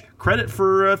Refuge credit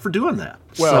for doing that.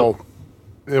 Well,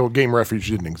 Game Refuge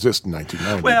didn't exist in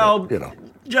 1990. Well,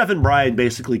 but, Jeff and Brian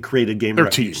basically created Game Their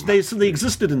Refuge. team. They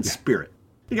existed in spirit.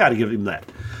 You got to give him that.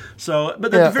 So,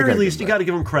 but at the very least, you got to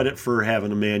give them credit for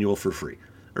having a manual for free,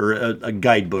 or a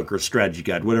guidebook or a strategy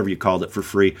guide, whatever you called it, for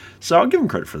free. So I'll give them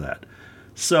credit for that.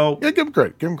 So yeah, give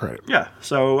him credit. Yeah.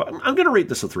 So I'm going to rate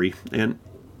this a 3 and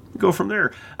go from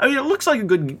there. I mean, it looks like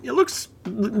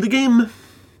the game.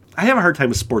 I have a hard time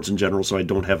with sports in general, so I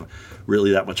don't have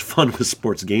really that much fun with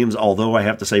sports games. Although I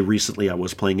have to say, recently I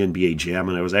was playing NBA Jam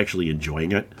and I was actually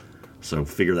enjoying it. So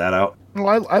figure that out.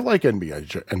 Well, I like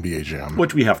NBA Jam,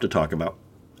 which we have to talk about.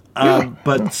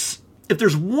 But if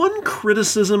there's one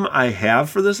criticism I have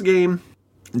for this game,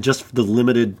 just the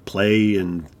limited play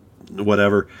and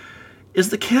whatever, is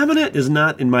the cabinet is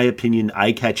not, in my opinion,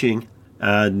 eye-catching,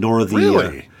 nor the...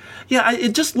 Really?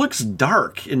 It just looks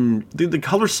dark, and the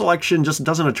color selection just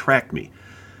doesn't attract me.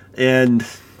 And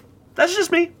that's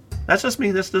just me. That's just,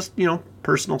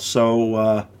 personal.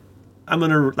 So I'm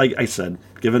going to, like I said,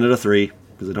 giving it a 3,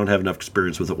 because I don't have enough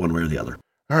experience with it one way or the other.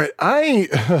 All right,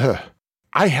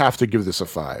 I have to give this a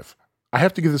 5. I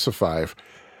have to give this a 5,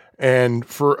 and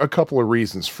for a couple of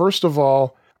reasons. First of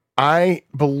all, I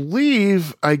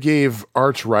believe I gave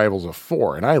Arch Rivals a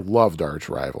 4, and I loved Arch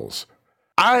Rivals.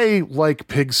 I like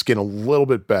Pigskin a little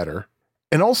bit better,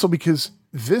 and also because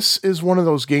this is one of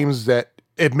those games that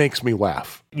it makes me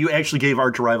laugh. You actually gave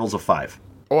Arch Rivals a 5.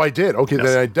 Oh, I did? Okay, Yes.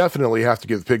 Then I definitely have to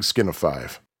give Pigskin a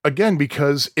 5. Again,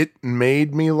 because it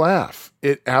made me laugh.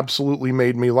 It absolutely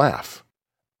made me laugh.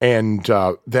 And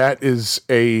that is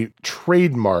a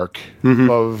trademark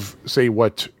of, say,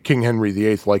 what King Henry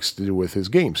VIII likes to do with his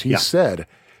games. He said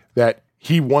that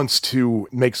he wants to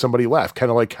make somebody laugh,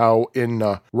 kind of like how in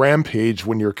Rampage,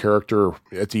 when your character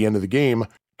at the end of the game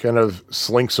kind of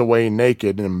slinks away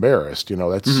naked and embarrassed.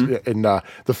 That's and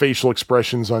the facial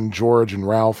expressions on George and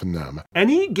Ralph and them.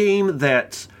 Any game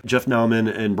that Jeff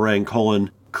Nauman and Brian Cole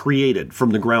created from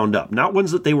the ground up, not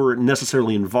ones that they were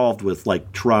necessarily involved with,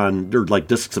 like Tron or like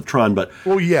Discs of Tron, but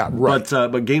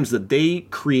but games that they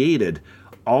created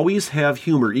always have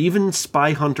humor. Even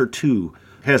Spy Hunter 2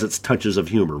 has its touches of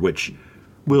humor, which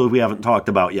we haven't talked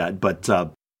about yet, but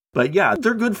yeah,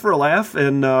 they're good for a laugh.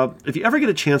 And if you ever get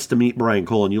a chance to meet Brian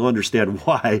Cole, you'll understand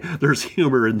why there's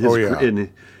humor in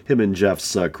in him and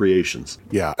Jeff's creations.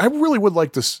 Yeah, I really would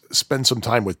like to spend some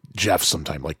time with Jeff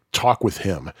sometime, like talk with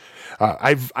him.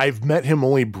 I've met him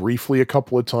only briefly a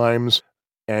couple of times,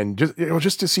 and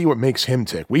just to see what makes him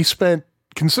tick. We spent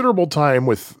considerable time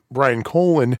with Brian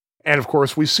Cole, and of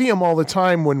course we see him all the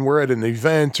time when we're at an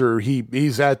event, or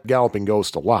he's at Galloping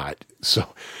Ghost a lot.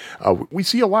 So we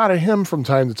see a lot of him from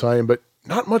time to time, but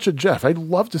not much of Jeff. I'd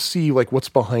love to see what's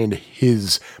behind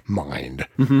his mind.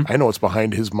 I know what's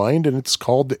behind his mind, and it's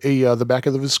called the back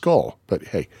of his skull. But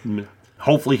hey,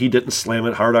 hopefully he didn't slam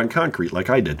it hard on concrete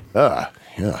like I did.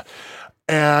 Yeah.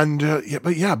 And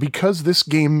because this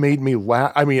game made me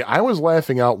laugh. I mean, I was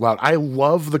laughing out loud. I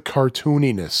love the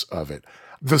cartooniness of it.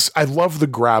 I love the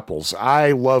grapples.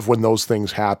 I love when those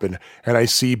things happen and I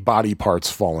see body parts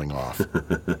falling off.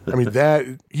 I mean, that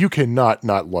you cannot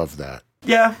not love that.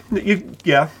 Yeah,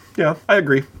 I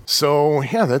agree. So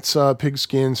yeah, that's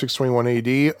Pigskin 621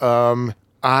 AD.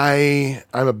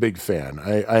 I'm a big fan.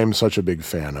 I am such a big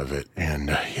fan of it, and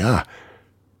yeah.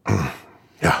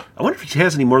 Yeah. I wonder if he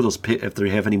has any more of those. If they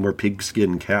have any more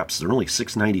pigskin caps, they're only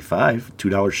 $6.95,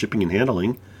 $2 shipping and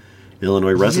handling.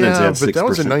 Illinois residents had 6%. But that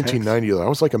was in tax. 1990. That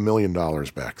was like $1 million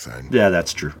back then. Yeah,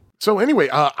 that's true. So anyway,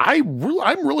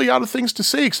 I'm really out of things to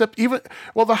say except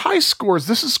the high scores.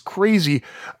 This is crazy.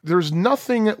 There's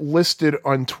nothing listed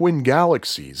on Twin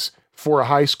Galaxies for a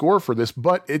high score for this,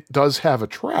 but it does have a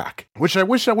track, which I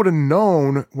wish I would have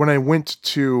known when I went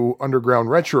to Underground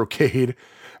Retrocade,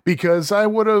 because I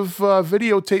would have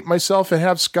videotaped myself and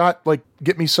have Scott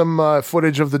get me some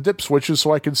footage of the dip switches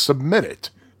so I could submit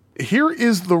it. Here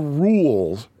is the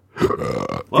rules.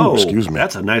 Whoa, excuse me.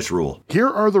 That's a nice rule. Here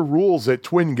are the rules that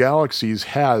Twin Galaxies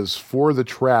has for the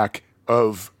track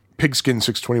of Pigskin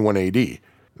 621 AD.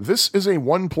 This is a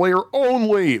one-player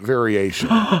only variation.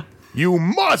 You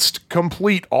must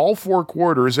complete all 4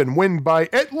 quarters and win by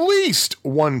at least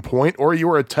 1 point, or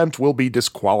your attempt will be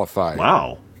disqualified.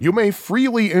 Wow. You may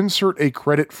freely insert a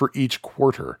credit for each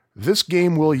quarter. This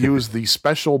game will use the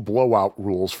special blowout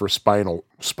rules for final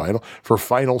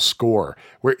score,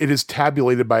 where it is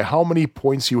tabulated by how many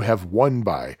points you have won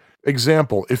by.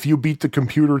 Example, if you beat the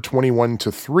computer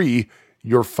 21-3,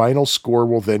 your final score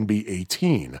will then be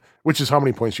 18, which is how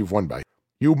many points you've won by.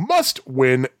 You must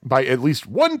win by at least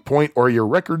 1 point or your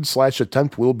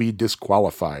record/attempt will be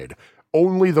disqualified.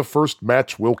 Only the first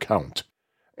match will count.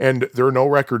 And there are no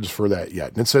records for that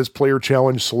yet. And it says player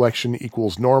challenge selection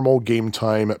equals normal, game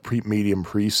time, medium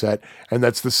preset. And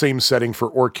that's the same setting for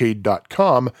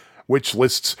Aurcade.com, which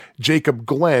lists Jacob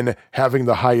Glenn having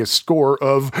the highest score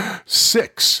of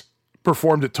 6.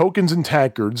 Performed at Tokens and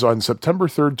Tankards on September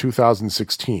 3rd,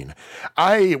 2016.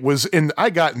 I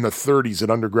got in the 30s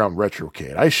at Underground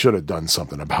Retrocade. I should have done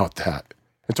something about that.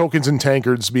 And Tokens and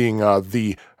Tankards being a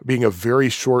very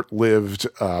short-lived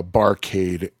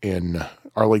barcade in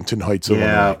Arlington Heights, Illinois.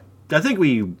 Yeah, I think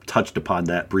we touched upon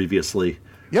that previously.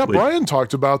 Yeah, Brian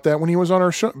talked about that when he was on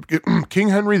our show. King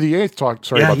Henry VIII talked.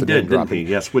 Sorry about the name dropping.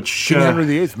 Yes, which King Henry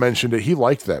VIII mentioned it. He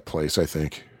liked that place, I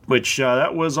think. Which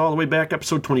that was all the way back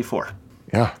episode 24.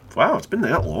 Yeah. Wow, it's been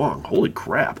that long. Holy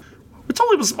crap! It's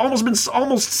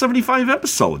almost 75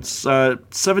 episodes.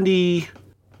 70.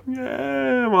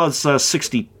 It's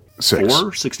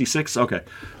 64, 66. Okay,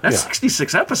 that's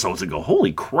 66 episodes ago.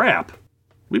 Holy crap!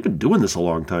 We've been doing this a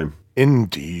long time.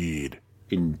 Indeed.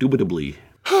 Indubitably.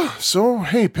 So,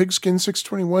 hey, Pigskin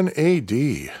 621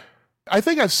 AD. I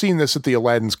think I've seen this at the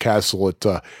Aladdin's Castle at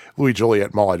Louis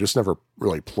Joliet Mall. I just never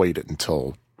really played it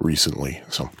until recently.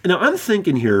 So now I'm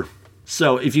thinking here.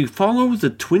 So if you follow the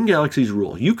Twin Galaxies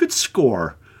rule, you could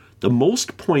score the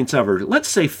most points ever. Let's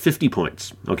say 50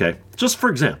 points. Okay, just for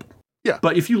example. Yeah.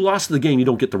 But if you lost the game, you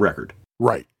don't get the record.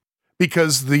 Right.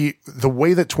 Because the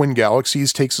way that Twin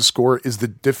Galaxies takes a score is the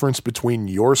difference between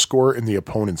your score and the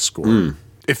opponent's score.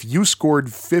 If you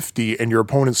scored 50 and your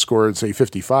opponent scored, say,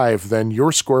 55, then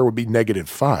your score would be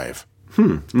 -5.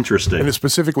 Interesting. And it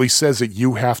specifically says that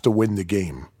you have to win the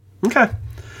game. Okay.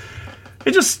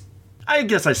 I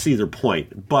guess I see their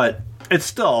point, but it's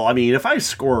still, I mean, if I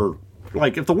score,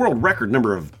 if the world record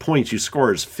number of points you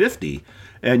score is 50,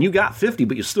 and you got 50,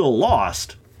 but you still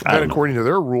lost. And according to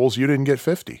their rules, you didn't get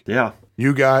 50. Yeah.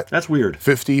 You got that's weird.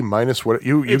 50 minus what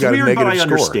you it's got weird, a negative but I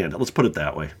score. understand it. Let's put it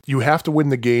that way. You have to win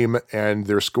the game, and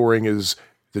their scoring is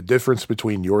the difference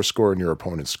between your score and your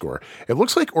opponent's score. It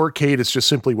looks like Aurcade is just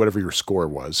simply whatever your score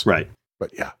was. Right. But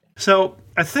yeah. So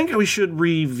I think we should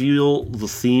reveal the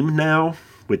theme now.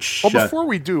 Which, well, before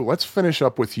we do, let's finish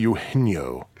up with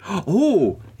Eugenio.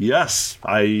 Oh, yes.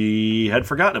 I had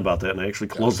forgotten about that, and I actually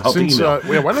closed out the email.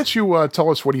 Why don't you tell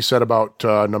us what he said about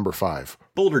number 5?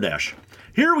 Boulder Dash.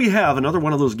 Here we have another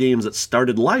one of those games that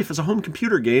started life as a home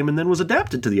computer game and then was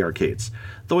adapted to the arcades.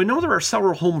 Though I know there are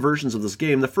several home versions of this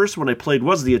game, the first one I played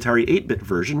was the Atari 8-bit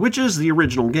version, which is the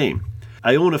original game.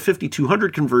 I own a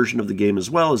 5200 conversion of the game as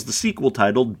well as the sequel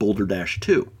titled Boulder Dash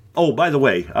 2. Oh, by the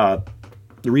way,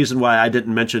 the reason why I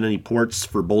didn't mention any ports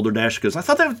for Boulder Dash, because I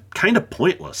thought that was kind of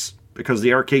pointless, because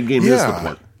the arcade game is the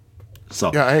port.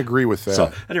 So yeah, I agree with that.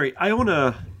 So anyway, I own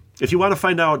a... If you want to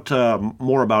find out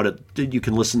more about it, you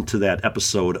can listen to that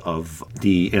episode of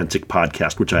the Antic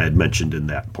Podcast, which I had mentioned in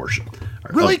that portion.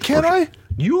 Really? Can I?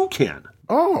 You can.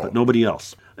 Oh. But nobody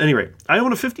else. Anyway, I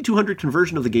own a 5200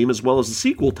 conversion of the game as well as the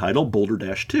sequel title, Boulder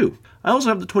Dash 2. I also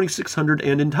have the 2600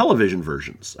 and Intellivision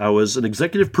versions. I was an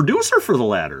executive producer for the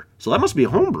latter, so that must be a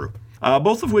homebrew.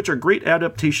 both of which are great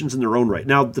adaptations in their own right.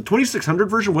 Now, the 2600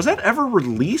 version, was that ever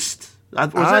released?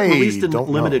 Was that released in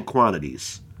limited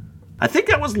quantities? I think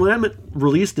that was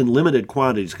released in limited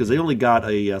quantities because they only got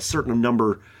a certain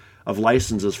number of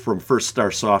licenses from First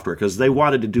Star Software because they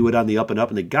wanted to do it on the up and up,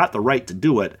 and they got the right to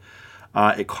do it.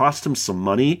 It cost them some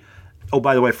money. Oh,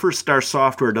 by the way, First Star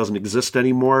Software doesn't exist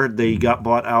anymore. They got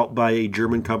bought out by a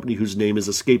German company whose name is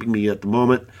escaping me at the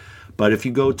moment. But if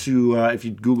you go to, if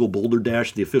you Google Boulder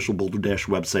Dash, the official Boulder Dash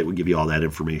website will give you all that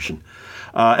information.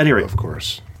 Anyway, Of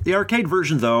course. the arcade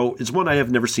version, though, is one I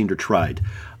have never seen or tried.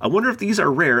 I wonder if these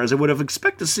are rare, as I would have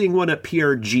expected seeing one at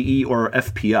PRGE or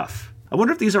FPF.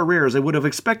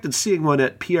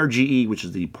 which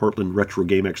is the Portland Retro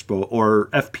Game Expo, or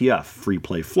FPF, Free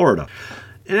Play Florida.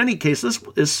 In any case, this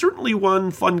is certainly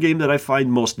one fun game that I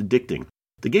find most addicting.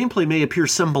 The gameplay may appear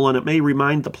simple and it may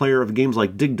remind the player of games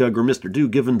like Dig Dug or Mr. Do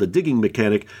given the digging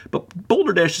mechanic, but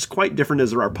Boulder Dash is quite different as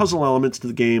there are puzzle elements to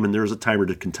the game and there is a timer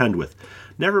to contend with.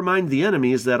 Never mind the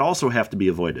enemies that also have to be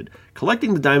avoided.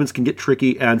 Collecting the diamonds can get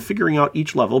tricky and figuring out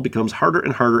each level becomes harder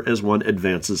and harder as one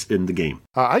advances in the game.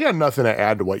 I got nothing to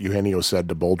add to what Eugenio said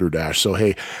to Boulder Dash, so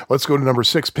hey, let's go to number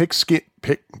 6, Pigskin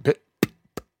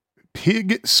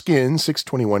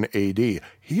 621 AD.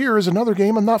 Here is another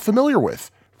game I'm not familiar with.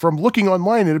 From looking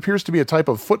online, it appears to be a type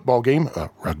of football game,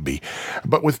 rugby,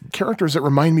 but with characters that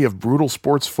remind me of brutal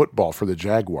sports football for the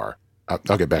Jaguar.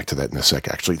 I'll get back to that in a sec,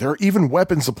 actually. There are even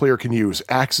weapons the player can use.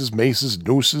 Axes, maces,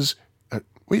 nooses.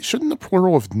 Wait, shouldn't the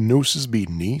plural of nooses be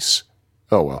niece?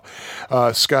 Oh,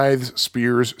 well. Scythes,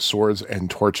 spears, swords,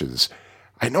 and torches.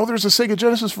 I know there's a Sega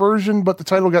Genesis version, but the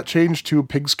title got changed to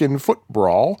Pigskin Foot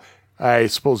Brawl. I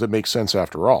suppose it makes sense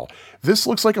after all. This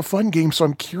looks like a fun game, so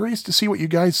I'm curious to see what you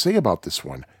guys say about this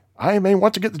one. I may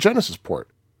want to get the Genesis port.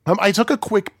 I took a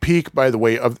quick peek, by the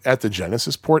way, at the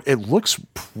Genesis port. It looks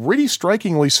pretty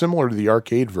strikingly similar to the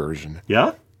arcade version.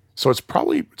 Yeah? So it's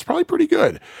probably pretty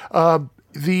good.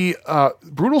 The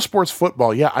Brutal Sports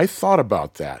Football, yeah, I thought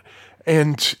about that.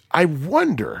 And I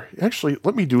wonder, actually,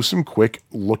 let me do some quick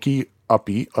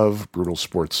looky-uppy of Brutal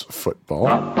Sports Football.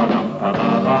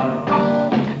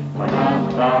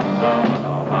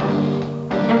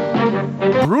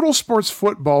 Brutal Sports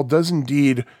Football does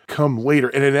indeed come later,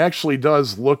 and it actually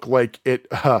does look like it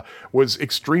was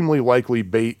extremely likely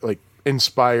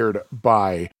inspired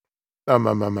by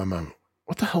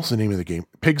what the hell's the name of the game?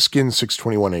 Pigskin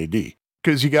 621 AD.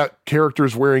 Because you got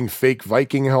characters wearing fake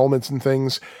Viking helmets and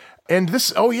things. And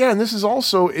this is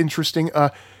also interesting.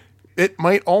 It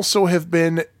might also have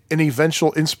been an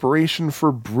eventual inspiration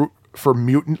for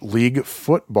Mutant League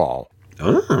Football.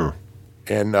 Oh.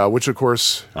 And which, of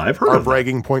course, I've heard our of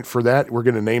bragging point for that, we're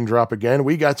going to name drop again.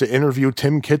 We got to interview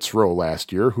Tim Kitzrow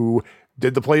last year, who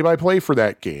did the play-by-play for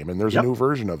that game, and there's a new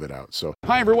version of it out. So,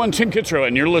 hi, everyone, Tim Kitzrow,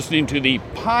 and you're listening to the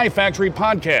Pie Factory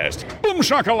Podcast. Boom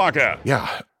shakalaka!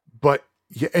 Yeah, but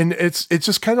yeah, and it's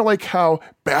just kind of like how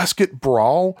Basket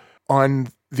Brawl on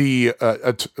the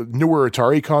newer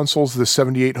Atari consoles, the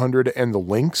 7800 and the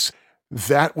Lynx,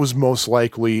 that was most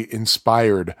likely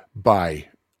inspired by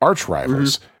Arch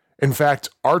Rivals. Mm-hmm. In fact,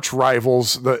 Arch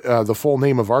Rivals, the full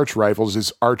name of Arch Rivals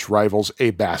is Arch Rivals: A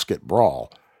Basket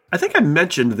Brawl. I think I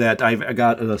mentioned that I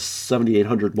got a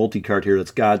 7800 multi-cart here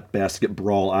that's got Basket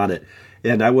Brawl on it.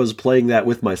 And I was playing that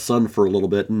with my son for a little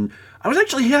bit, and I was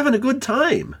actually having a good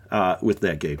time with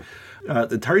that game.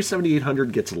 The Atari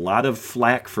 7800 gets a lot of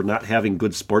flack for not having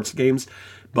good sports games,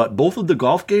 but both of the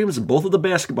golf games and both of the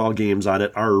basketball games on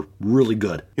it are really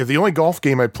good. Yeah, the only golf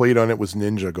game I played on it was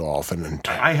Ninja Golf. And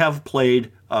I have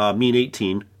played Mean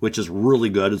 18, which is really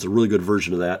good. It's a really good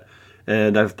version of that.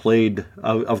 And I've played,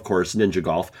 of course, Ninja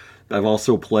Golf. I've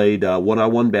also played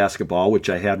one-on-one basketball, which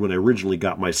I had when I originally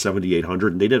got my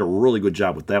 7800, and they did a really good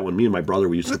job with that one. Me and my brother,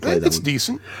 we used to play that It's one.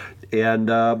 decent. And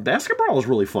basketball is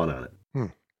really fun on it.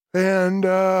 And,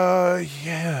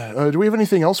 do we have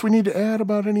anything else we need to add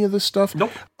about any of this stuff?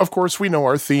 Nope. Of course, we know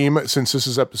our theme, since this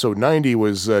is episode 90,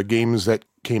 was games that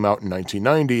came out in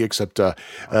 1990, except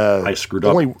I screwed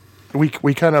up.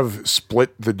 We kind of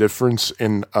split the difference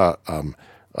in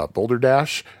Boulder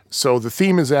Dash. So the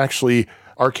theme is actually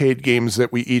arcade games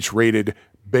that we each rated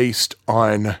based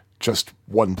on just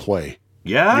one play.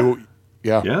 Yeah?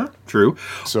 Yeah, true.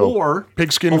 So, or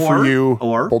Pigskin for you,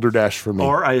 or Boulder Dash for me.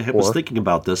 Or I was thinking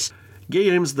about this.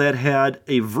 Games that had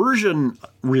a version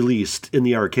released in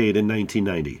the arcade in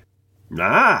 1990.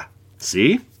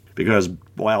 See? Because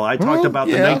while I talked about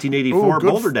the 1984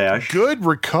 Boulder Dash. Good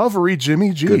recovery,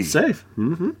 Jimmy G. Good save.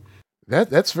 Mm-hmm.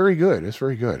 That's very good. That's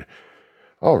very good.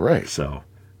 All right. So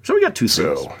we got two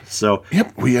saves. So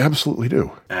yep, we absolutely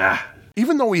do.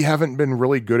 Even though we haven't been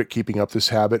really good at keeping up this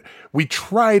habit, we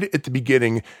tried at the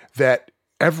beginning that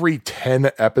every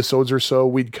 10 episodes or so,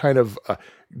 we'd kind of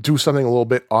do something a little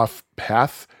bit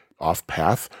offbeat,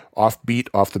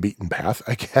 off the beaten path,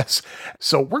 I guess.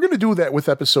 So we're going to do that with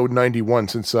episode 91,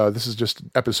 since this is just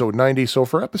episode 90. So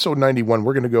for episode 91,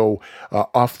 we're going to go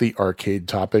off the arcade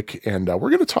topic, and we're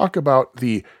going to talk about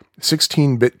the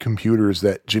 16-bit computers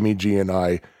that Jimmy G and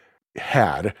I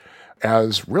had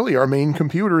as really our main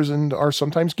computers and our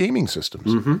sometimes gaming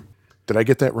systems. Mm-hmm. Did I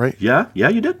get that right? Yeah,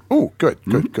 you did. Oh, good.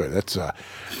 That's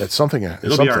something.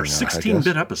 It'll be our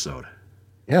 16-bit episode.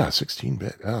 Yeah,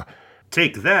 16-bit.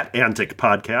 Take that, Antic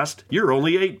Podcast. You're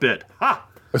only 8-bit. Ha!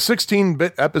 A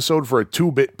 16-bit episode for a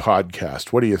 2-bit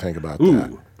podcast. What do you think about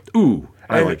that? Ooh,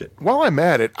 I like it. While I'm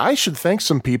at it, I should thank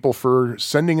some people for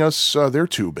sending us their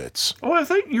 2-bits. Oh, I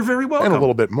think you're very welcome. And a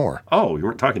little bit more. Oh, you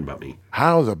weren't talking about me.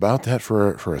 How's about that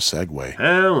for a segue?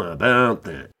 How about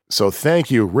that? So thank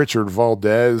you, Richard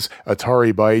Valdez,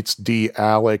 Atari Bytes, D.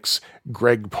 Alex,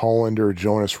 Greg Pollander,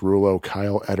 Jonas Rulo,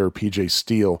 Kyle Etter, PJ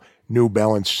Steele, New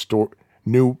Balance Store,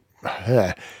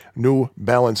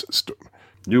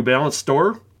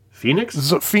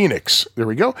 Phoenix? Phoenix. There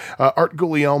we go. Art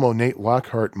Guglielmo, Nate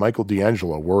Lockhart, Michael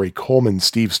D'Angelo, Rory Coleman,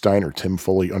 Steve Steiner, Tim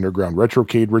Foley, Underground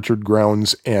Retrocade, Richard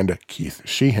Grounds, and Keith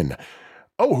Sheehan.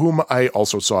 Oh, whom I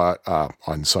also saw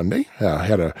on Sunday.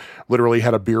 Literally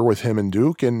had a beer with him and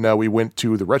Duke, and we went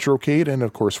to the Retrocade, and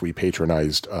of course we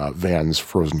patronized Vans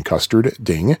Frozen Custard.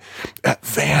 Ding.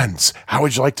 Vans, how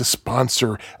would you like to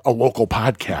sponsor a local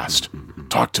podcast?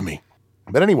 Talk to me.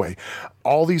 But anyway,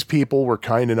 all these people were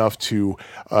kind enough to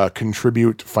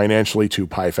contribute financially to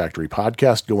Pie Factory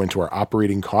Podcast, go into our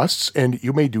operating costs, and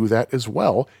you may do that as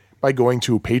well by going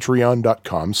to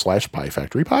patreon.com/Pie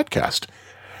Factory Podcast.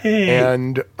 Hey.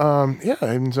 And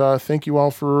thank you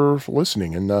all for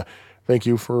listening, and thank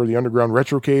you for the Underground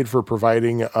Retrocade for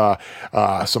providing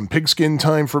some pigskin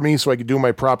time for me so I could do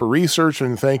my proper research,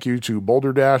 and thank you to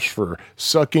Boulder Dash for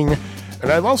sucking,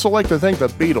 and I'd also like to thank the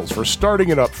Beatles for starting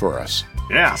it up for us.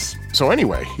 Yes. So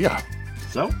anyway, yeah.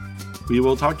 So, we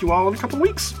will talk to you all in a couple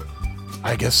weeks.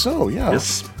 I guess so, yeah.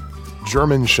 Yes.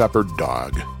 German Shepherd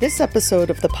Dog. This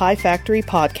episode of the Pie Factory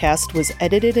Podcast was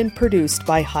edited and produced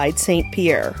by Hyde St.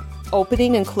 Pierre.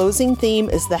 Opening and closing theme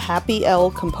is The Happy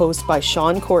L, composed by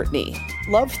Sean Courtney.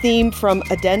 Love theme from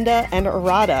Addenda and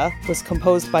Errata was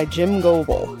composed by Jim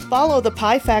Goebel. Follow the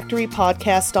Pie Factory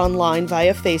Podcast online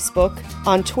via Facebook,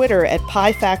 on Twitter at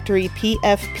Pie Factory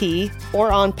PFP,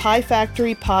 or on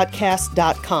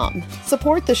piefactorypodcast.com.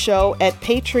 Support the show at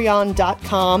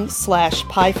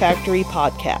patreon.com/Pie Factory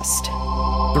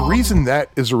Podcast. The reason that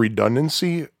is a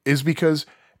redundancy is because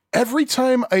every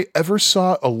time I ever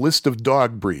saw a list of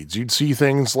dog breeds, you'd see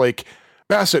things like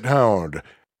Basset Hound,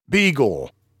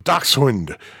 Beagle,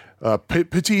 Dachshund,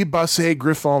 Petit Basset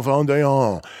Griffon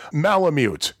Vendéen,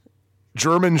 Malamute,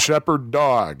 German Shepherd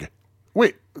Dog.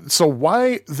 Wait, so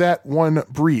why that one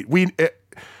breed?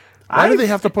 Why do they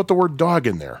have to put the word dog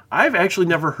in there? I've actually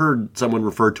never heard someone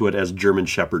refer to it as German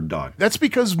Shepherd Dog. That's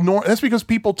because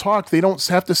people talk. They don't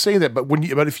have to say that.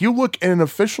 But if you look at an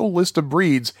official list of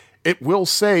breeds, it will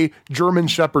say German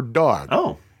Shepherd Dog.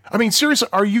 Oh. I mean, seriously,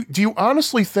 do you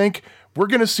honestly think we're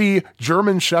going to see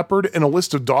German Shepherd in a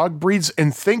list of dog breeds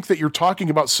and think that you're talking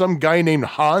about some guy named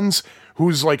Hans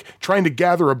who's like trying to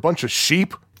gather a bunch of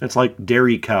sheep? It's like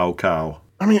dairy cow.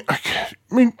 I mean,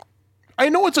 I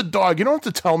know it's a dog. You don't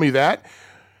have to tell me that.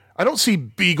 I don't see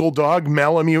Beagle Dog,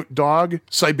 Malamute Dog,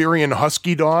 Siberian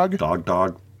Husky Dog.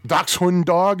 Dog. Dachshund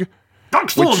Dog.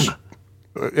 Dachshund!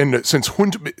 And since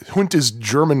Hund is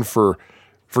German for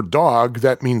dog,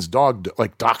 that means dog,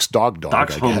 like dog,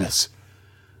 Dachshund. I guess.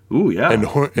 Ooh, yeah. And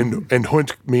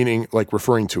Hund meaning like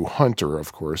referring to hunter,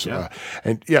 of course. Yeah.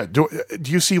 Do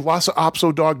you see Lhasa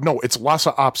Apso Dog? No, it's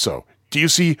Lhasa Apso. Do you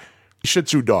see Shih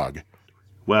Tzu Dog?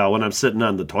 Well, when I'm sitting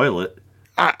on the toilet.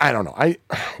 I don't know.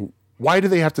 Why do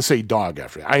they have to say dog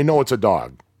after that? I know it's a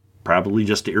dog. Probably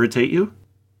just to irritate you?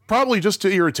 Probably just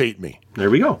to irritate me.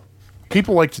 There we go.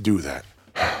 People like to do that.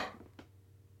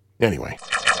 Anyway.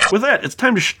 With that, it's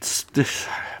time to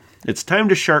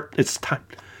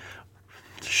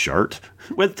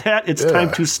With that, it's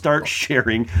time to start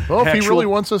sharing. Well, if he really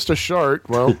wants us to shart,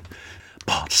 well.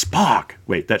 Spock.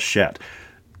 Wait, that's Shat.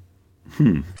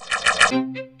 And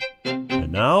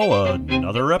now,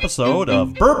 another episode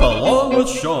of Burp Along with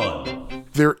Sean.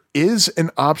 There is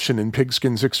an option in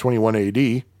Pigskin 621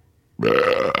 AD.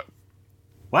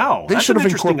 Wow. They should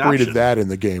have incorporated that in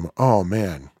the game. Oh,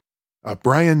 man.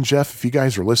 Brian, Jeff, if you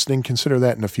guys are listening, consider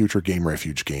that in a future Game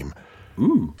Refuge game.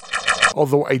 Ooh.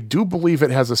 Although I do believe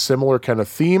it has a similar kind of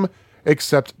theme,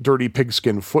 except Dirty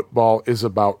Pigskin Football is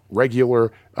about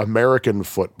regular American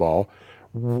football,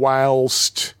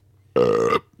 whilst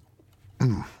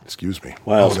Excuse me.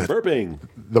 Wow, Oh, burping.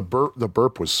 The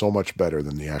burp was so much better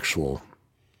than the actual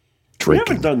We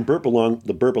drinking. haven't done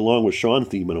the burp along with Sean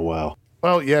theme in a while.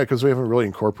 Well, yeah, because we haven't really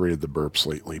incorporated the burps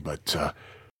lately. But